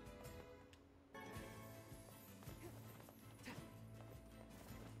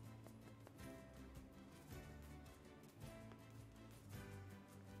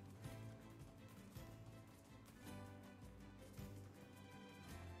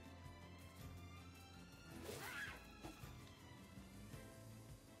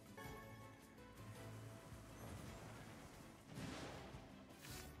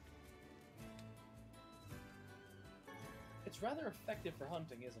 It's rather effective for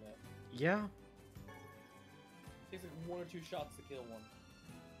hunting, isn't it? Yeah. It takes like 1 or 2 shots to kill one.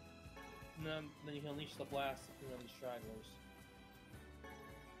 And then you can unleash the blast to kill any stragglers.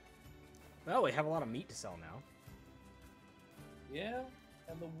 Well, we have a lot of meat to sell now. Yeah,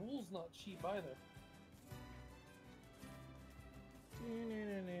 and the wool's not cheap either.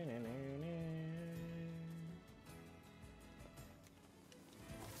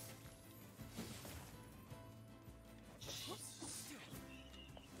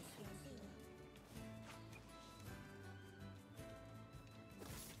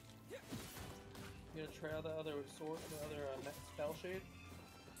 You gonna try out the other sword, the other spell shade?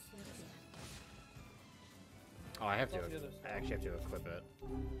 Oh, I have to. What's the other I actually have to equip it.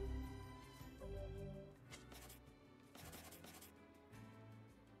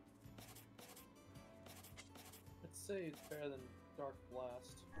 Let's say it's better than Dark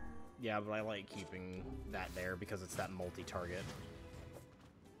Blast. Yeah, but I like keeping that there because it's that multi-target.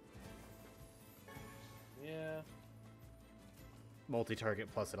 Yeah.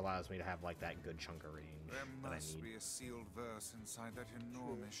 Multi-target plus it allows me to have like that good chunk of range There that I must need. be a sealed verse inside that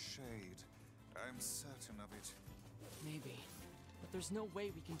enormous shade. I'm certain of it. Maybe. But there's no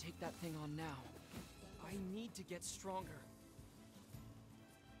way we can take that thing on now. I need to get stronger.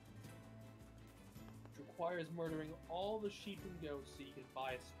 Which requires murdering all the sheep and goats so you can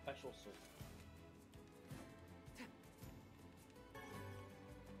buy a special sword.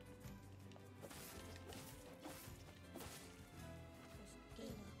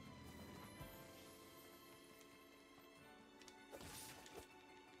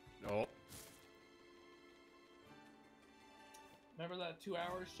 Oh. Remember that 2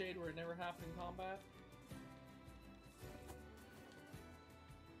 hours shade where it never happened in combat?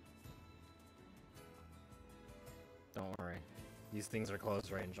 Don't worry. These things are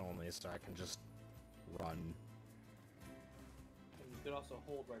close range only, so I can just run. And could also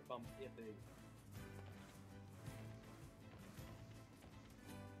hold right bump if they.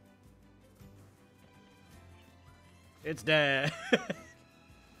 It's dead. And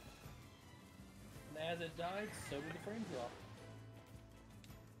as it died, so did the frame drop.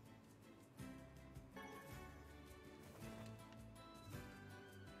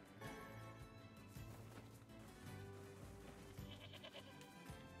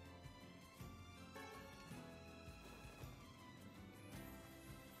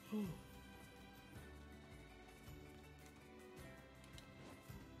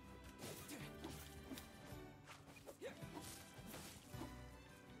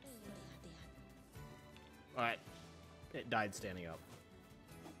 Alright. It died standing up.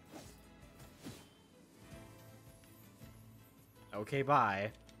 Okay,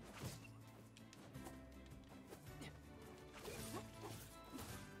 bye.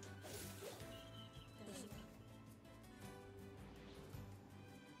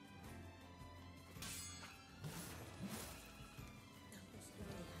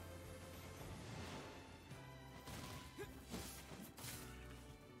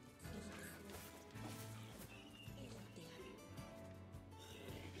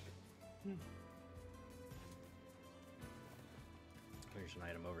 There's an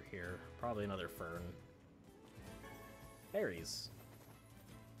item over here. Probably another fern. Berries.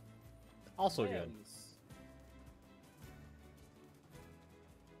 Also good. Berries.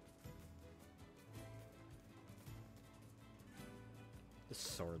 This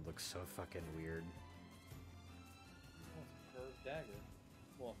sword looks so fucking weird. Oh, it's a curved dagger.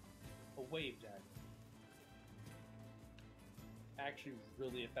 Well, a wave dagger. Actually,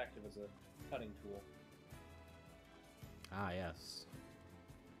 really effective as a cutting tool. Ah, yes.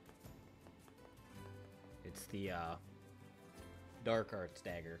 It's the, Dark Arts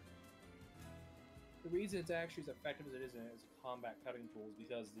dagger. The reason it's actually as effective as it is as a combat cutting tool is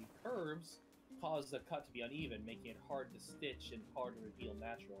because the curves cause the cut to be uneven, making it hard to stitch and hard to reveal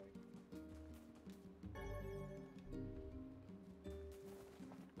naturally.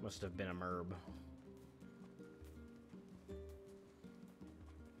 Must have been a merb.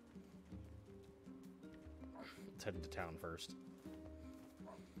 Let's head into town first.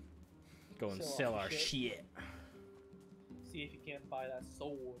 Go and sell our shit. See if you can't buy that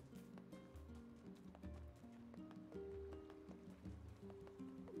sword.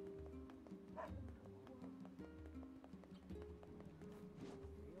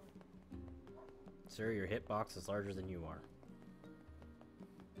 Sir, your hitbox is larger than you are.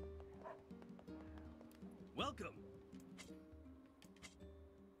 Welcome.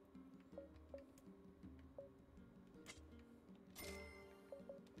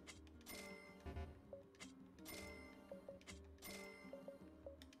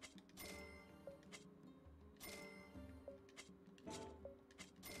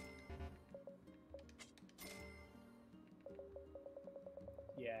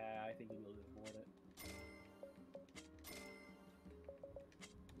 Yeah, I think you'll be able to afford it.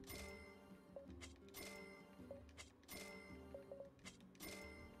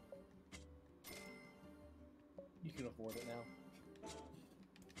 You can afford it now.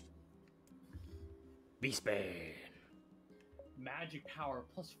 Beastbane! Magic power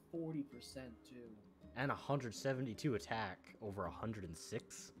plus 40% too. And 172 attack over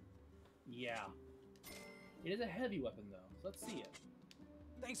 106? Yeah. It is a heavy weapon though, so let's see it.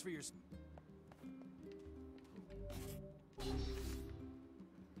 Thanks for your...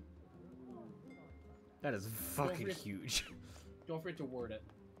 That is fucking huge. Don't forget to word it.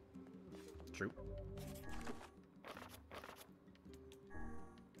 True.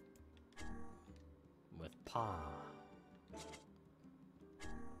 With paw.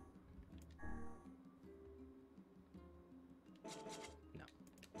 No.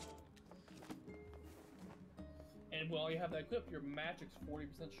 And while you have that equipped, your magic's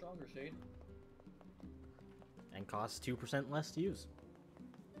 40% stronger, Shade. And costs 2% less to use.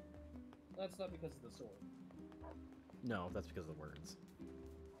 That's not because of the sword. No, that's because of the words.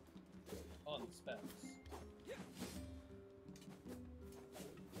 On the spells.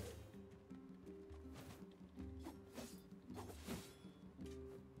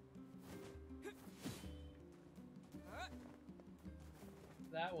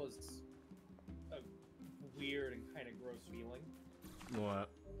 That was a weird and kind of gross feeling. What?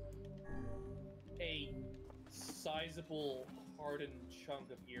 A sizable, hardened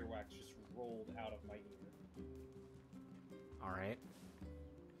chunk of earwax just rolled out of my ear. Alright.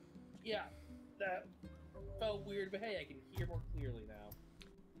 Yeah, that felt weird, but hey, I can hear more clearly now.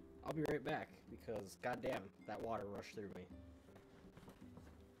 I'll be right back, because goddamn, that water rushed through me.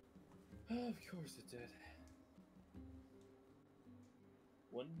 Of course it did.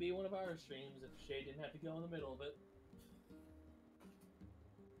 Wouldn't be one of our streams if Shay didn't have to go in the middle of it.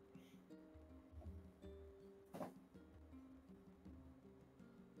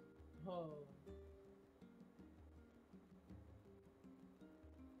 Oh.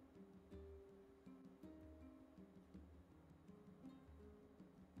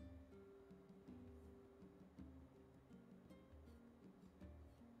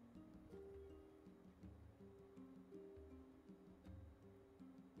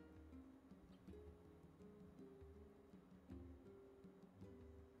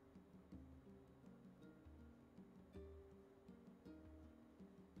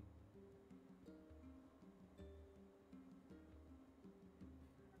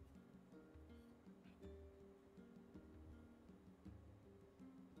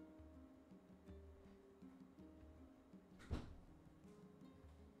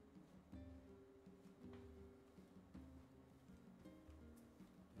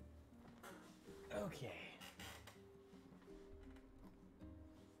 Okay.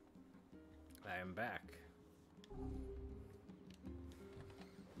 I am back.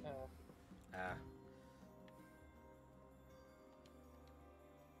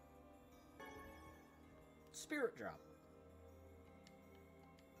 Spirit drop.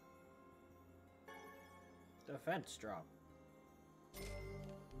 Defense drop.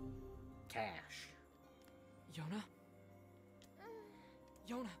 Cash. Yona?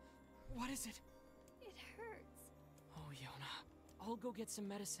 Yona, what is it? It hurts. Oh, Yona. I'll go get some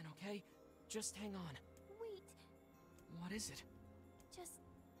medicine, okay? Just hang on. Wait. What is it? Just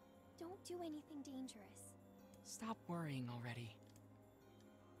don't do anything dangerous. Stop worrying already.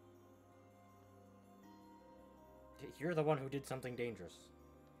 You're the one who did something dangerous.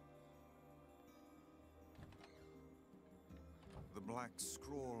 The Black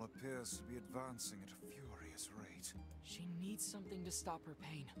Scroll appears to be advancing at a furious rate. She needs something to stop her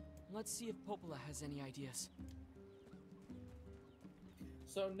pain. Let's see if Popola has any ideas.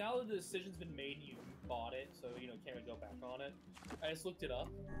 So now that the decision's been made and you bought it, so you know can't really go back on it. I just looked it up.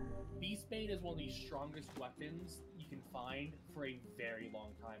 Beastbane is one of the strongest weapons you can find for a very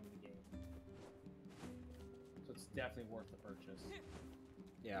long time in the game. So it's definitely worth the purchase.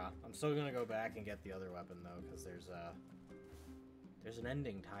 Yeah, I'm still gonna go back and get the other weapon though, because there's an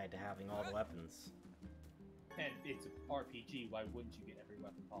ending tied to having all the weapons. And it's an RPG, why wouldn't you get every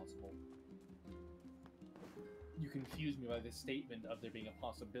weapon possible? You confuse me by this statement of there being a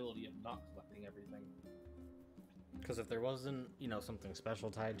possibility of not collecting everything. Because if there wasn't, you know, something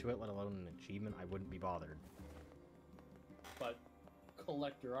special tied to it, let alone an achievement, I wouldn't be bothered. But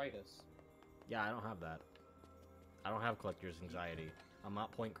collectoritis. Yeah, I don't have that. I don't have collector's anxiety. I'm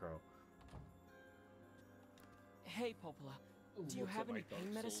not Point Crow. Hey, Popola. Do you have any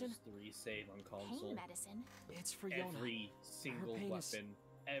pain medicine? 3 save on console. Pain medicine? It's for Yona. Every single weapon,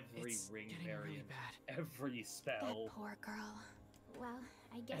 every ring variant, really bad. every spell. That poor girl. Well,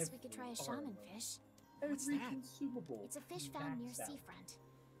 I guess we could try a shaman fish. What's Every that? consumable. It's a fish found near maxed out. seafront.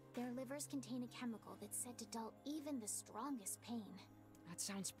 Their livers contain a chemical that's said to dull even the strongest pain. That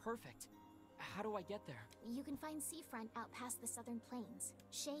sounds perfect. How do I get there? You can find seafront out past the southern plains.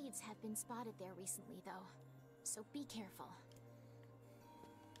 Shades have been spotted there recently, though. So be careful.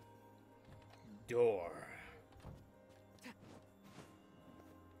 Door.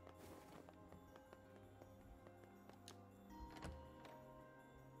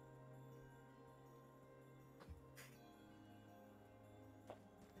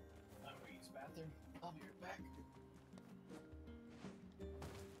 I'm gonna use the bathroom. I'll be right back.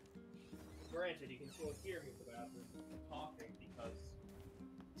 Granted, you can still hear me in the bathroom talking because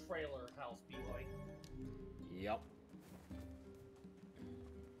trailer house be like. Yep.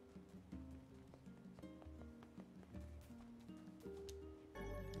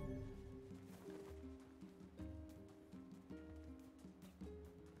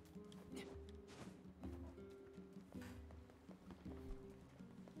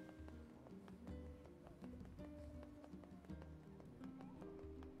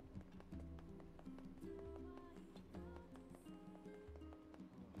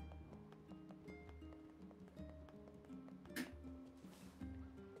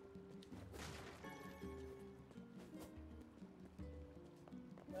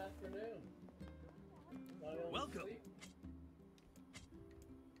 Afternoon. Welcome.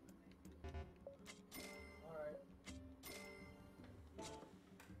 Alright.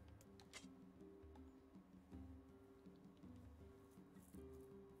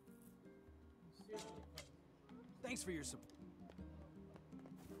 Thanks for your support.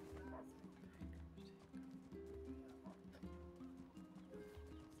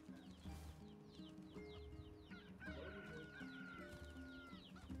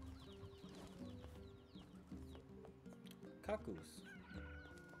 cuckoos.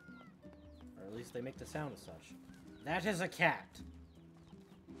 Or at least they make the sound as such. That is a cat.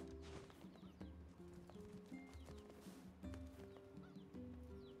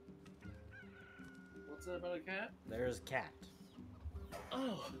 What's that about a cat? There's a cat.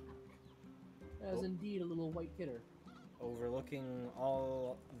 Oh! That is indeed a little white kidder. Overlooking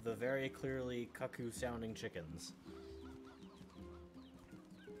all the very clearly cuckoo-sounding chickens.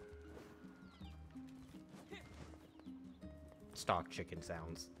 Stock chicken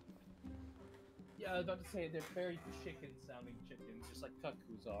sounds. Yeah, I was about to say, they're very chicken-sounding chickens, just like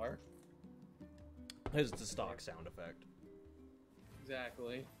cuckoos are. It's the stock sound effect.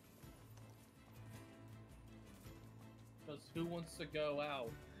 Exactly. Because who wants to go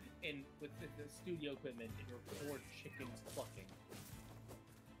out and with the studio equipment and record chickens clucking?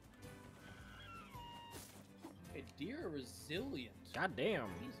 Okay, deer are resilient. God damn.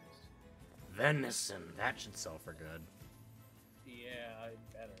 Jesus. Venison. That should sell for good. Yeah,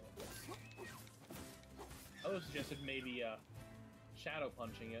 better. I would have suggested maybe shadow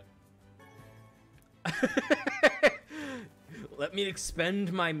punching it. Let me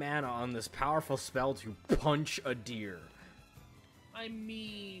expend my mana on this powerful spell to punch a deer. I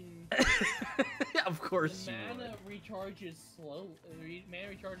mean, of course the you mana would. recharges slow. Mana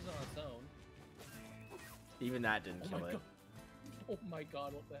recharges on its own. Even that didn't kill it. God. Oh my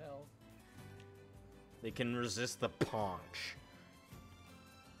god! What the hell? They can resist the punch.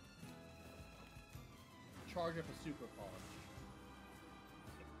 Charge up a super punch.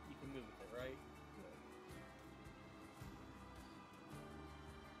 You can move with it, right?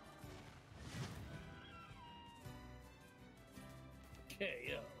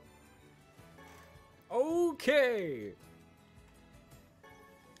 Okay, Okay.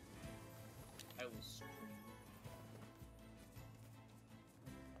 I will scream.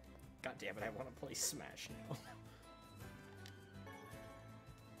 God damn it! I want to play Smash now.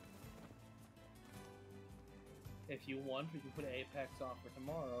 If you want, we can put Apex off for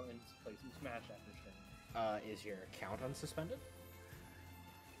tomorrow and play some Smash after stream. Is your account unsuspended?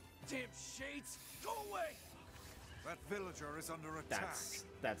 Damn shades! Go away! That villager is under attack.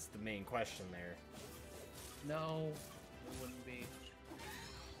 That's the main question there. No, it wouldn't be.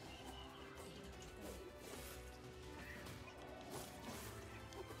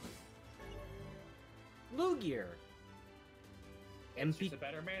 Lugier. It's just a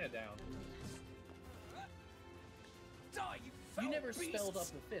better mana down. Die, you never spelled up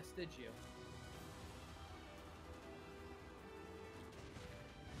the fist, did you?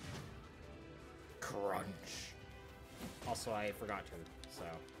 Crunch. Also, I forgot to, so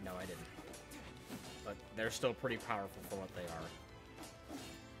no, I didn't. But they're still pretty powerful for what they are.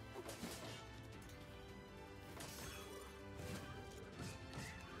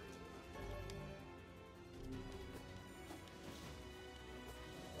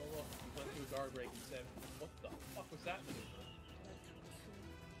 Oh look, you went through guard break and said, what the fuck was that maneuver?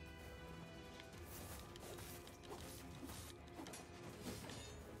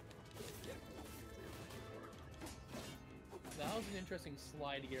 That was an interesting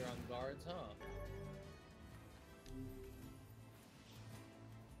slide here on guards, huh?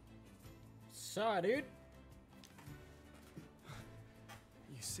 So, dude.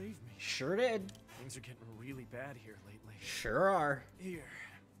 You saved me. Sure did. Things are getting really bad here lately. Sure are. Here,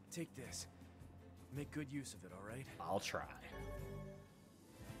 take this. Make good use of it, all right? I'll try.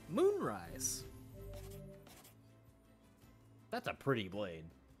 Moonrise. That's a pretty blade.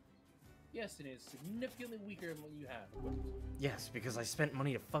 Yes, it is significantly weaker than what you have. Yes, because I spent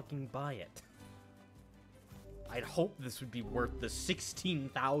money to fucking buy it. I'd hope this would be worth the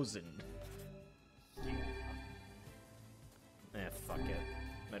 16,000. Fuck it.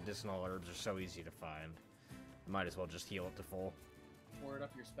 Medicinal herbs are so easy to find. Might as well just heal it to full. Word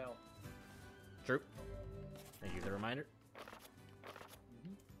up your spell. True. Thank you for the reminder.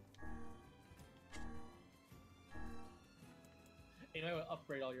 You know,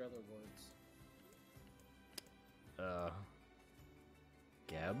 upgrade all your other words.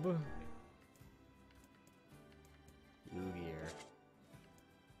 Geb? Lugier.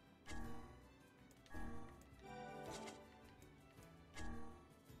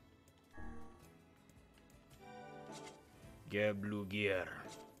 Geb Lugier.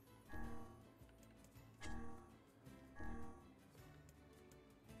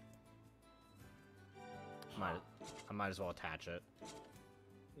 I might as well attach it.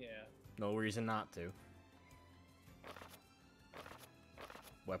 Yeah. No reason not to.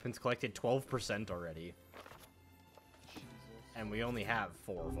 Weapons collected 12% already. Jesus. And we only have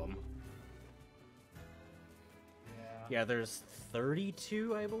 4 of them. Yeah. Yeah, there's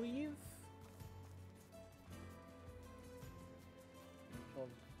 32, I believe.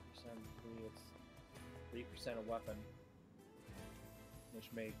 see, it's 3% a weapon, which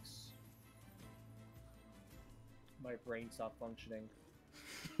makes my brain stop functioning.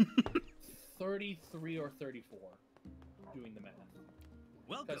 33 or 34, doing the math.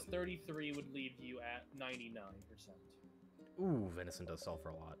 Because 33 would leave you at 99%. Ooh, venison does sell for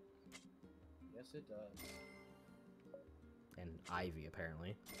a lot. Yes, it does. And ivy,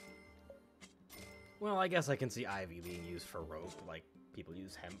 apparently. Well, I guess I can see ivy being used for rope, like people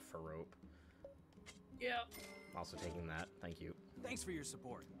use hemp for rope. Yeah. Also taking that, thank you. Thanks for your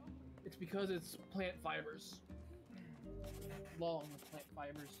support. It's because it's plant fibers. Long plant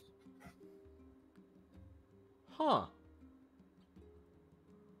fibers. Huh.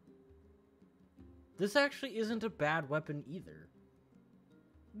 This actually isn't a bad weapon either.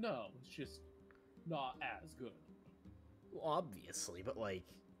 No, it's just not as good. Well, obviously, but like,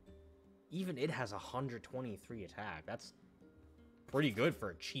 even it has 123 attack. That's pretty good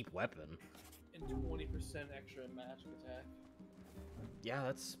for a cheap weapon. And 20% extra magic attack. Yeah,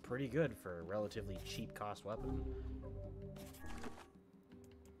 that's pretty good for a relatively cheap cost weapon.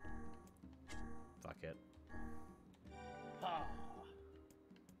 Fuck it. Ah.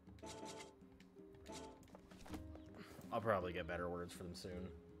 I'll probably get better words for them soon.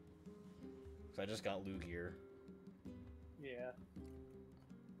 Cause I just got Lugier. Yeah.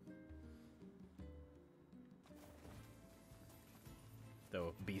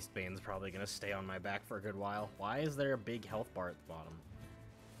 Though Beastbane's probably gonna stay on my back for a good while. Why is there a big health bar at the bottom?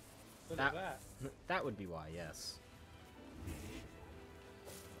 Look at that. That would be why, yes.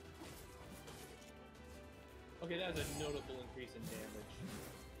 Okay, that is a notable increase in damage.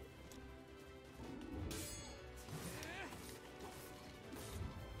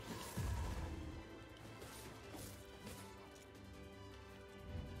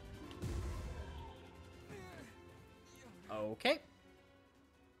 Okay.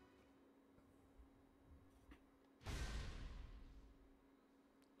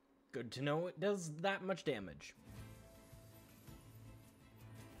 Good to know it does that much damage.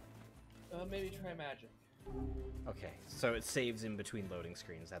 Maybe try magic. Okay, so it saves in between loading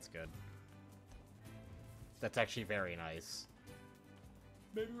screens. That's good. That's actually very nice.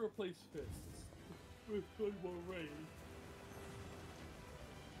 Maybe replace fists with good more range.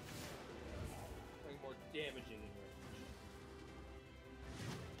 Bring more damaging in range.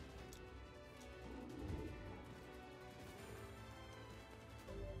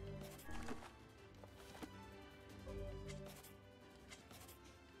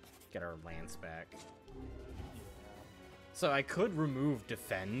 Get our lance back. So I could remove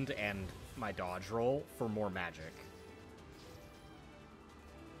defend and my dodge roll for more magic.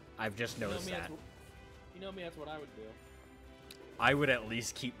 I've just noticed that. You know me, that's what I would do. I would at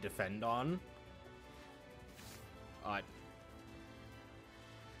least keep defend on.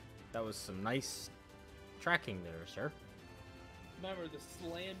 That was some nice tracking there, sir. Remember, the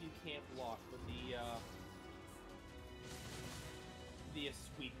slam you can't block, but the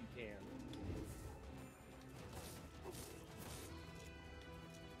sweep you can.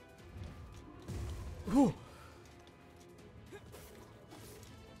 Whew.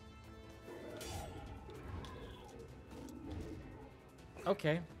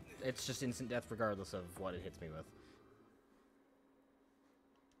 Okay, it's just instant death regardless of what it hits me with.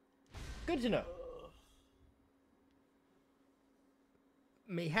 Good to know.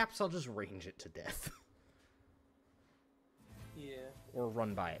 Mayhaps I'll just range it to death. Yeah. Or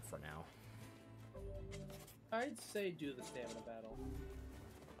run by it for now. I'd say do the stamina battle.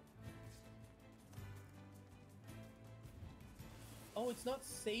 Oh, it's not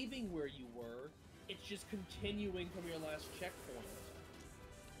saving where you were. It's just continuing from your last checkpoint.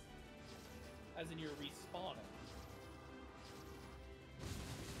 As in you're respawning.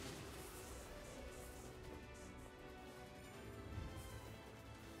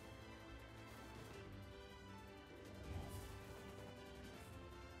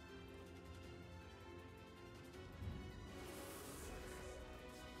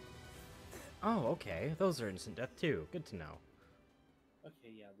 Oh, okay. Those are instant death too. Good to know.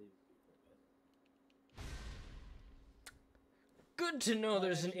 Okay, yeah, leave it for a bit. Good to know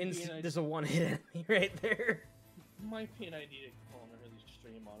there's an instant. There's a one-hit enemy right there. Might be an idea to call an early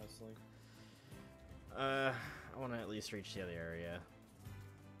stream, honestly. I want to at least reach the other area.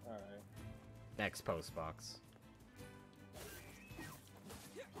 All right. Next post box.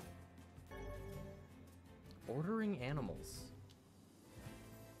 Ordering animals.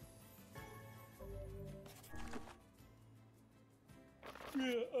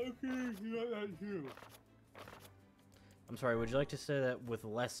 Yeah, okay, you got that too. I'm sorry, would you like to say that with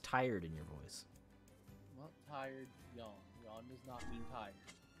less tired in your voice? Not tired, yawn. Yawn does not mean tired.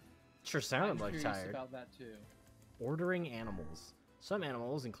 Sure sounded I'm like curious tired. about that too. Ordering animals. Some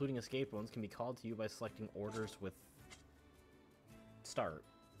animals, including escape ones, can be called to you by selecting orders with start.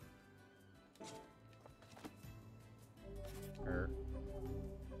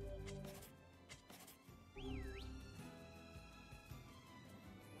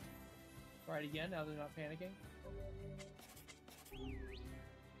 Try it again, now they're not panicking.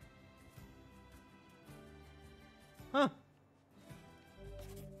 Huh.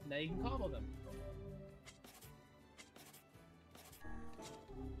 Now you can combo them.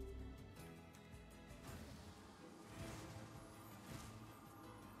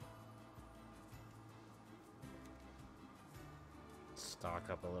 Stalk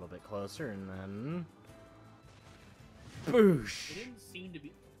up a little bit closer and then boosh.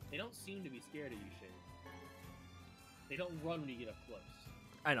 They don't seem to be scared of you, Shade. They don't run when you get up close.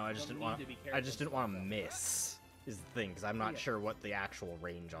 I know, I just didn't want to miss is the thing, because I'm not sure what the actual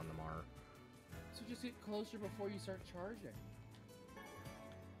range on them are. So just get closer before you start charging.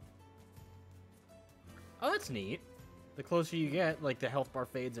 Oh, that's neat. The closer you get, like, the health bar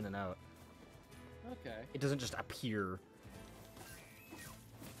fades in and out. Okay. It doesn't just appear.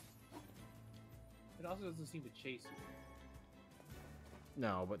 It also doesn't seem to chase you.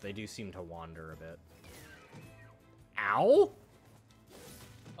 No, but they do seem to wander a bit. Ow?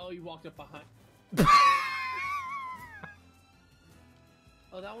 Oh, you walked up behind.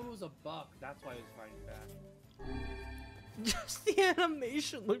 Oh, that one was a buck. That's why he was fighting back. Just the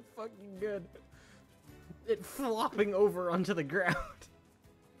animation looked fucking good. It flopping over onto the ground.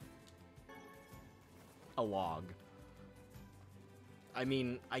 A log. I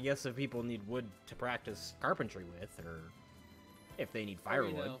mean, I guess if people need wood to practice carpentry with, or if they need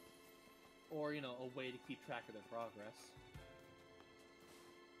firewood. Or, you know, a way to keep track of their progress.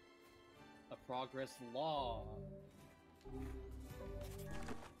 A progress log.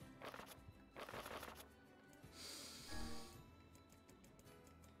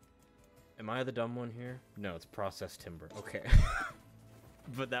 Am I the dumb one here? No, it's processed timber. Okay.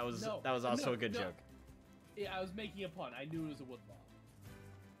 But that was also a good joke. Yeah, I was making a pun. I knew it was a wood log.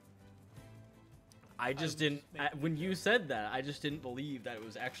 I just didn't. When you said that, I just didn't believe that it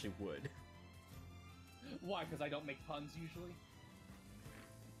was actually wood. Why? Because I don't make puns usually?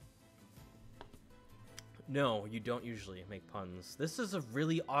 No, you don't usually make puns. This is a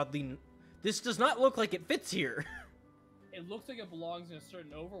really oddly... This does not look like it fits here. It looks like it belongs in a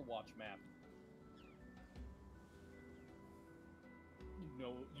certain Overwatch map.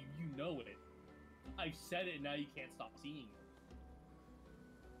 You know it. I've said it and now you can't stop seeing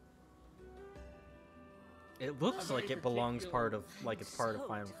it. It looks like it belongs it's part of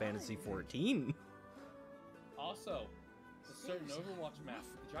Final Fantasy XIV. Also, a certain Overwatch map,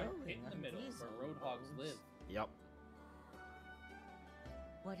 the giant pit in the middle where roadhogs live. Yep.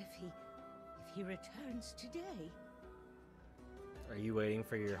 What if he returns today? Are you waiting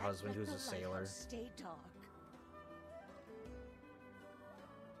for your husband who's a sailor? Stay dark.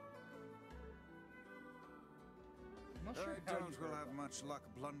 I doubt we'll have much luck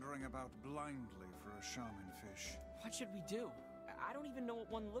blundering about blindly for a shaman fish. What should we do? I don't even know what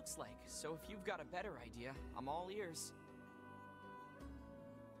one looks like, so if you've got a better idea, I'm all ears.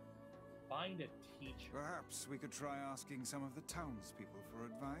 Find a teacher. Perhaps we could try asking some of the townspeople for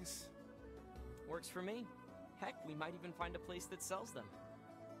advice. Works for me. Heck, we might even find a place that sells them.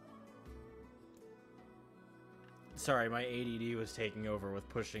 Sorry, my ADD was taking over with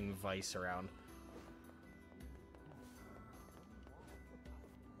pushing Vice around.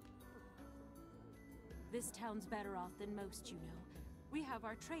 This town's better off than most, you know. We have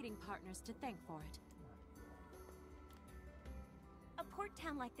our trading partners to thank for it. A port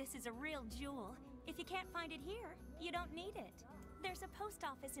town like this is a real jewel. If you can't find it here, you don't need it. There's a post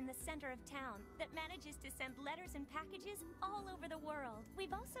office in the center of town that manages to send letters and packages all over the world.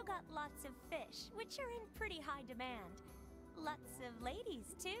 We've also got lots of fish, which are in pretty high demand. Lots of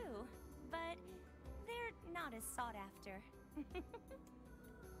ladies, too. But they're not as sought after.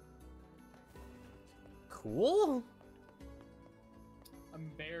 Cool.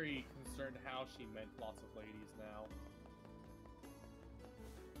 I'm very concerned how she meant lots of ladies now.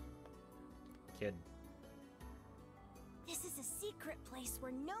 Kid. This is a secret place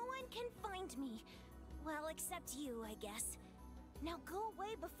where no one can find me. Well, except you, I guess. Now go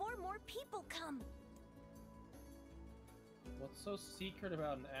away before more people come. What's so secret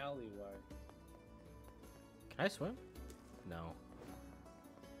about an alleyway? Can I swim? No.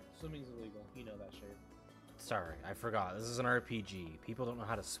 Swimming's illegal. You know that, Shade. Sorry, I forgot. This is an RPG. People don't know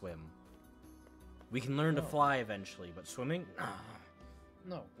how to swim. We can learn to fly eventually, but swimming?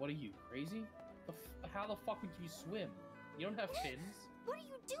 No, what are you, crazy? How the fuck would you swim? You don't have fins? What are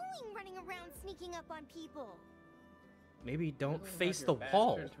you doing running around sneaking up on people? Maybe don't Doesn't face have the your back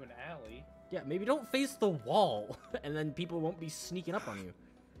wall. turned to an alley. Yeah, maybe don't face the wall, and then people won't be sneaking up on you.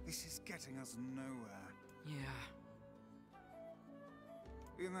 This is getting us nowhere. Yeah.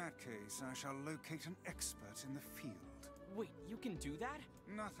 In that case, I shall locate an expert in the field. Wait, you can do that?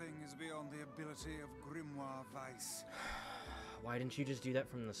 Nothing is beyond the ability of Grimoire Weiss. Why didn't you just do that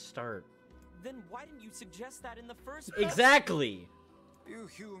from the start? Then why didn't you suggest that in the first place? Exactly! You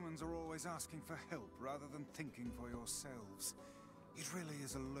humans are always asking for help rather than thinking for yourselves. It really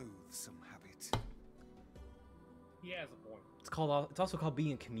is a loathsome habit. He has a point. It's also called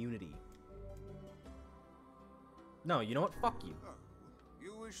being a community. No, you know what? Fuck you. Oh,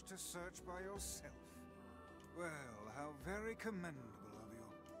 you wish to search by yourself? Well, how very commendable of you.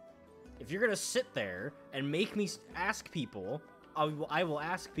 If you're gonna sit there and make me ask people, I will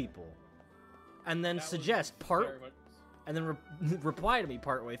ask people. And then suggest and then reply to me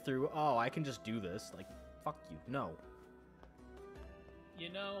partway through, oh, I can just do this. Like, fuck you. No. You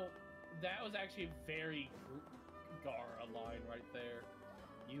know, that was actually a very Gara line right there.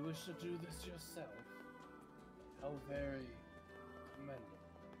 You wish to do this yourself. How very commendable.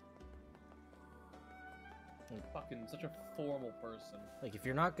 Fucking such a formal person. Like, if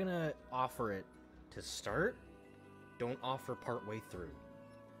you're not gonna offer it to start, don't offer partway through.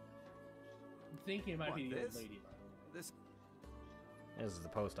 I'm thinking it might be the old lady. This is the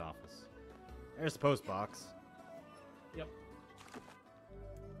post office. There's the post box. Yep.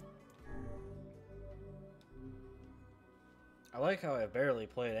 I like how I've barely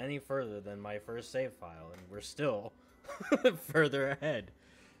played any further than my first save file, and we're still further ahead.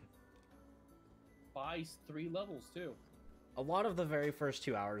 By 3 levels, too. A lot of the very first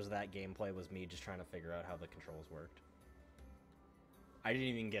 2 hours of that gameplay was me just trying to figure out how the controls worked. I didn't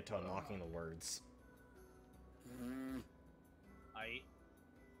even get to unlocking the words.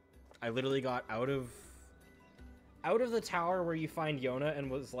 I literally got out of the tower where you find Yona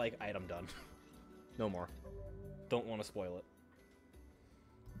and was like, item done. No more. Don't want to spoil it.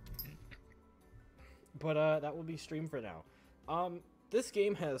 But that will be stream for now. This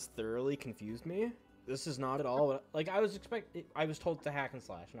game has thoroughly confused me. This is not at all like I was told it's a hack and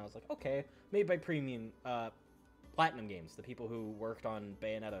slash, and I was like, okay, made by premium Platinum Games, the people who worked on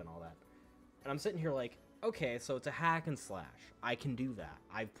Bayonetta and all that. And I'm sitting here like, okay, so it's a hack and slash. I can do that.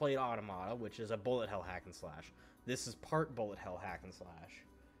 I've played Automata, which is a bullet hell hack and slash. This is part bullet hell hack and slash.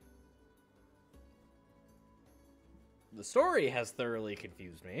 The story has thoroughly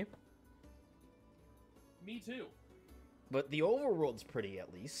confused me. Me too. But the overworld's pretty,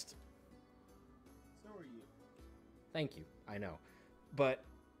 at least. So are you. Thank you. I know. But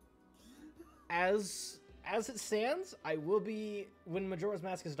as it stands, I will be, when Majora's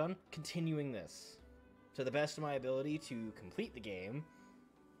Mask is done, continuing this to the best of my ability to complete the game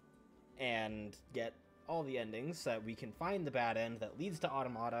and get all the endings so that we can find the bad end that leads to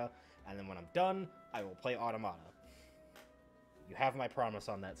Automata, and then when I'm done, I will play Automata. You have my promise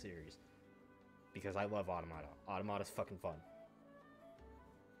on that series. Because I love Automata. Automata's fucking fun.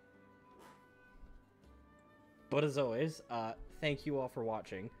 But as always, thank you all for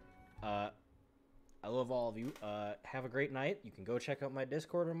watching. I love all of you. Have a great night. You can go check out my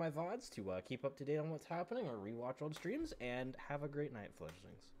Discord or my VODs to keep up to date on what's happening or rewatch old streams. And have a great night,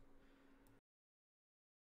 fledglings.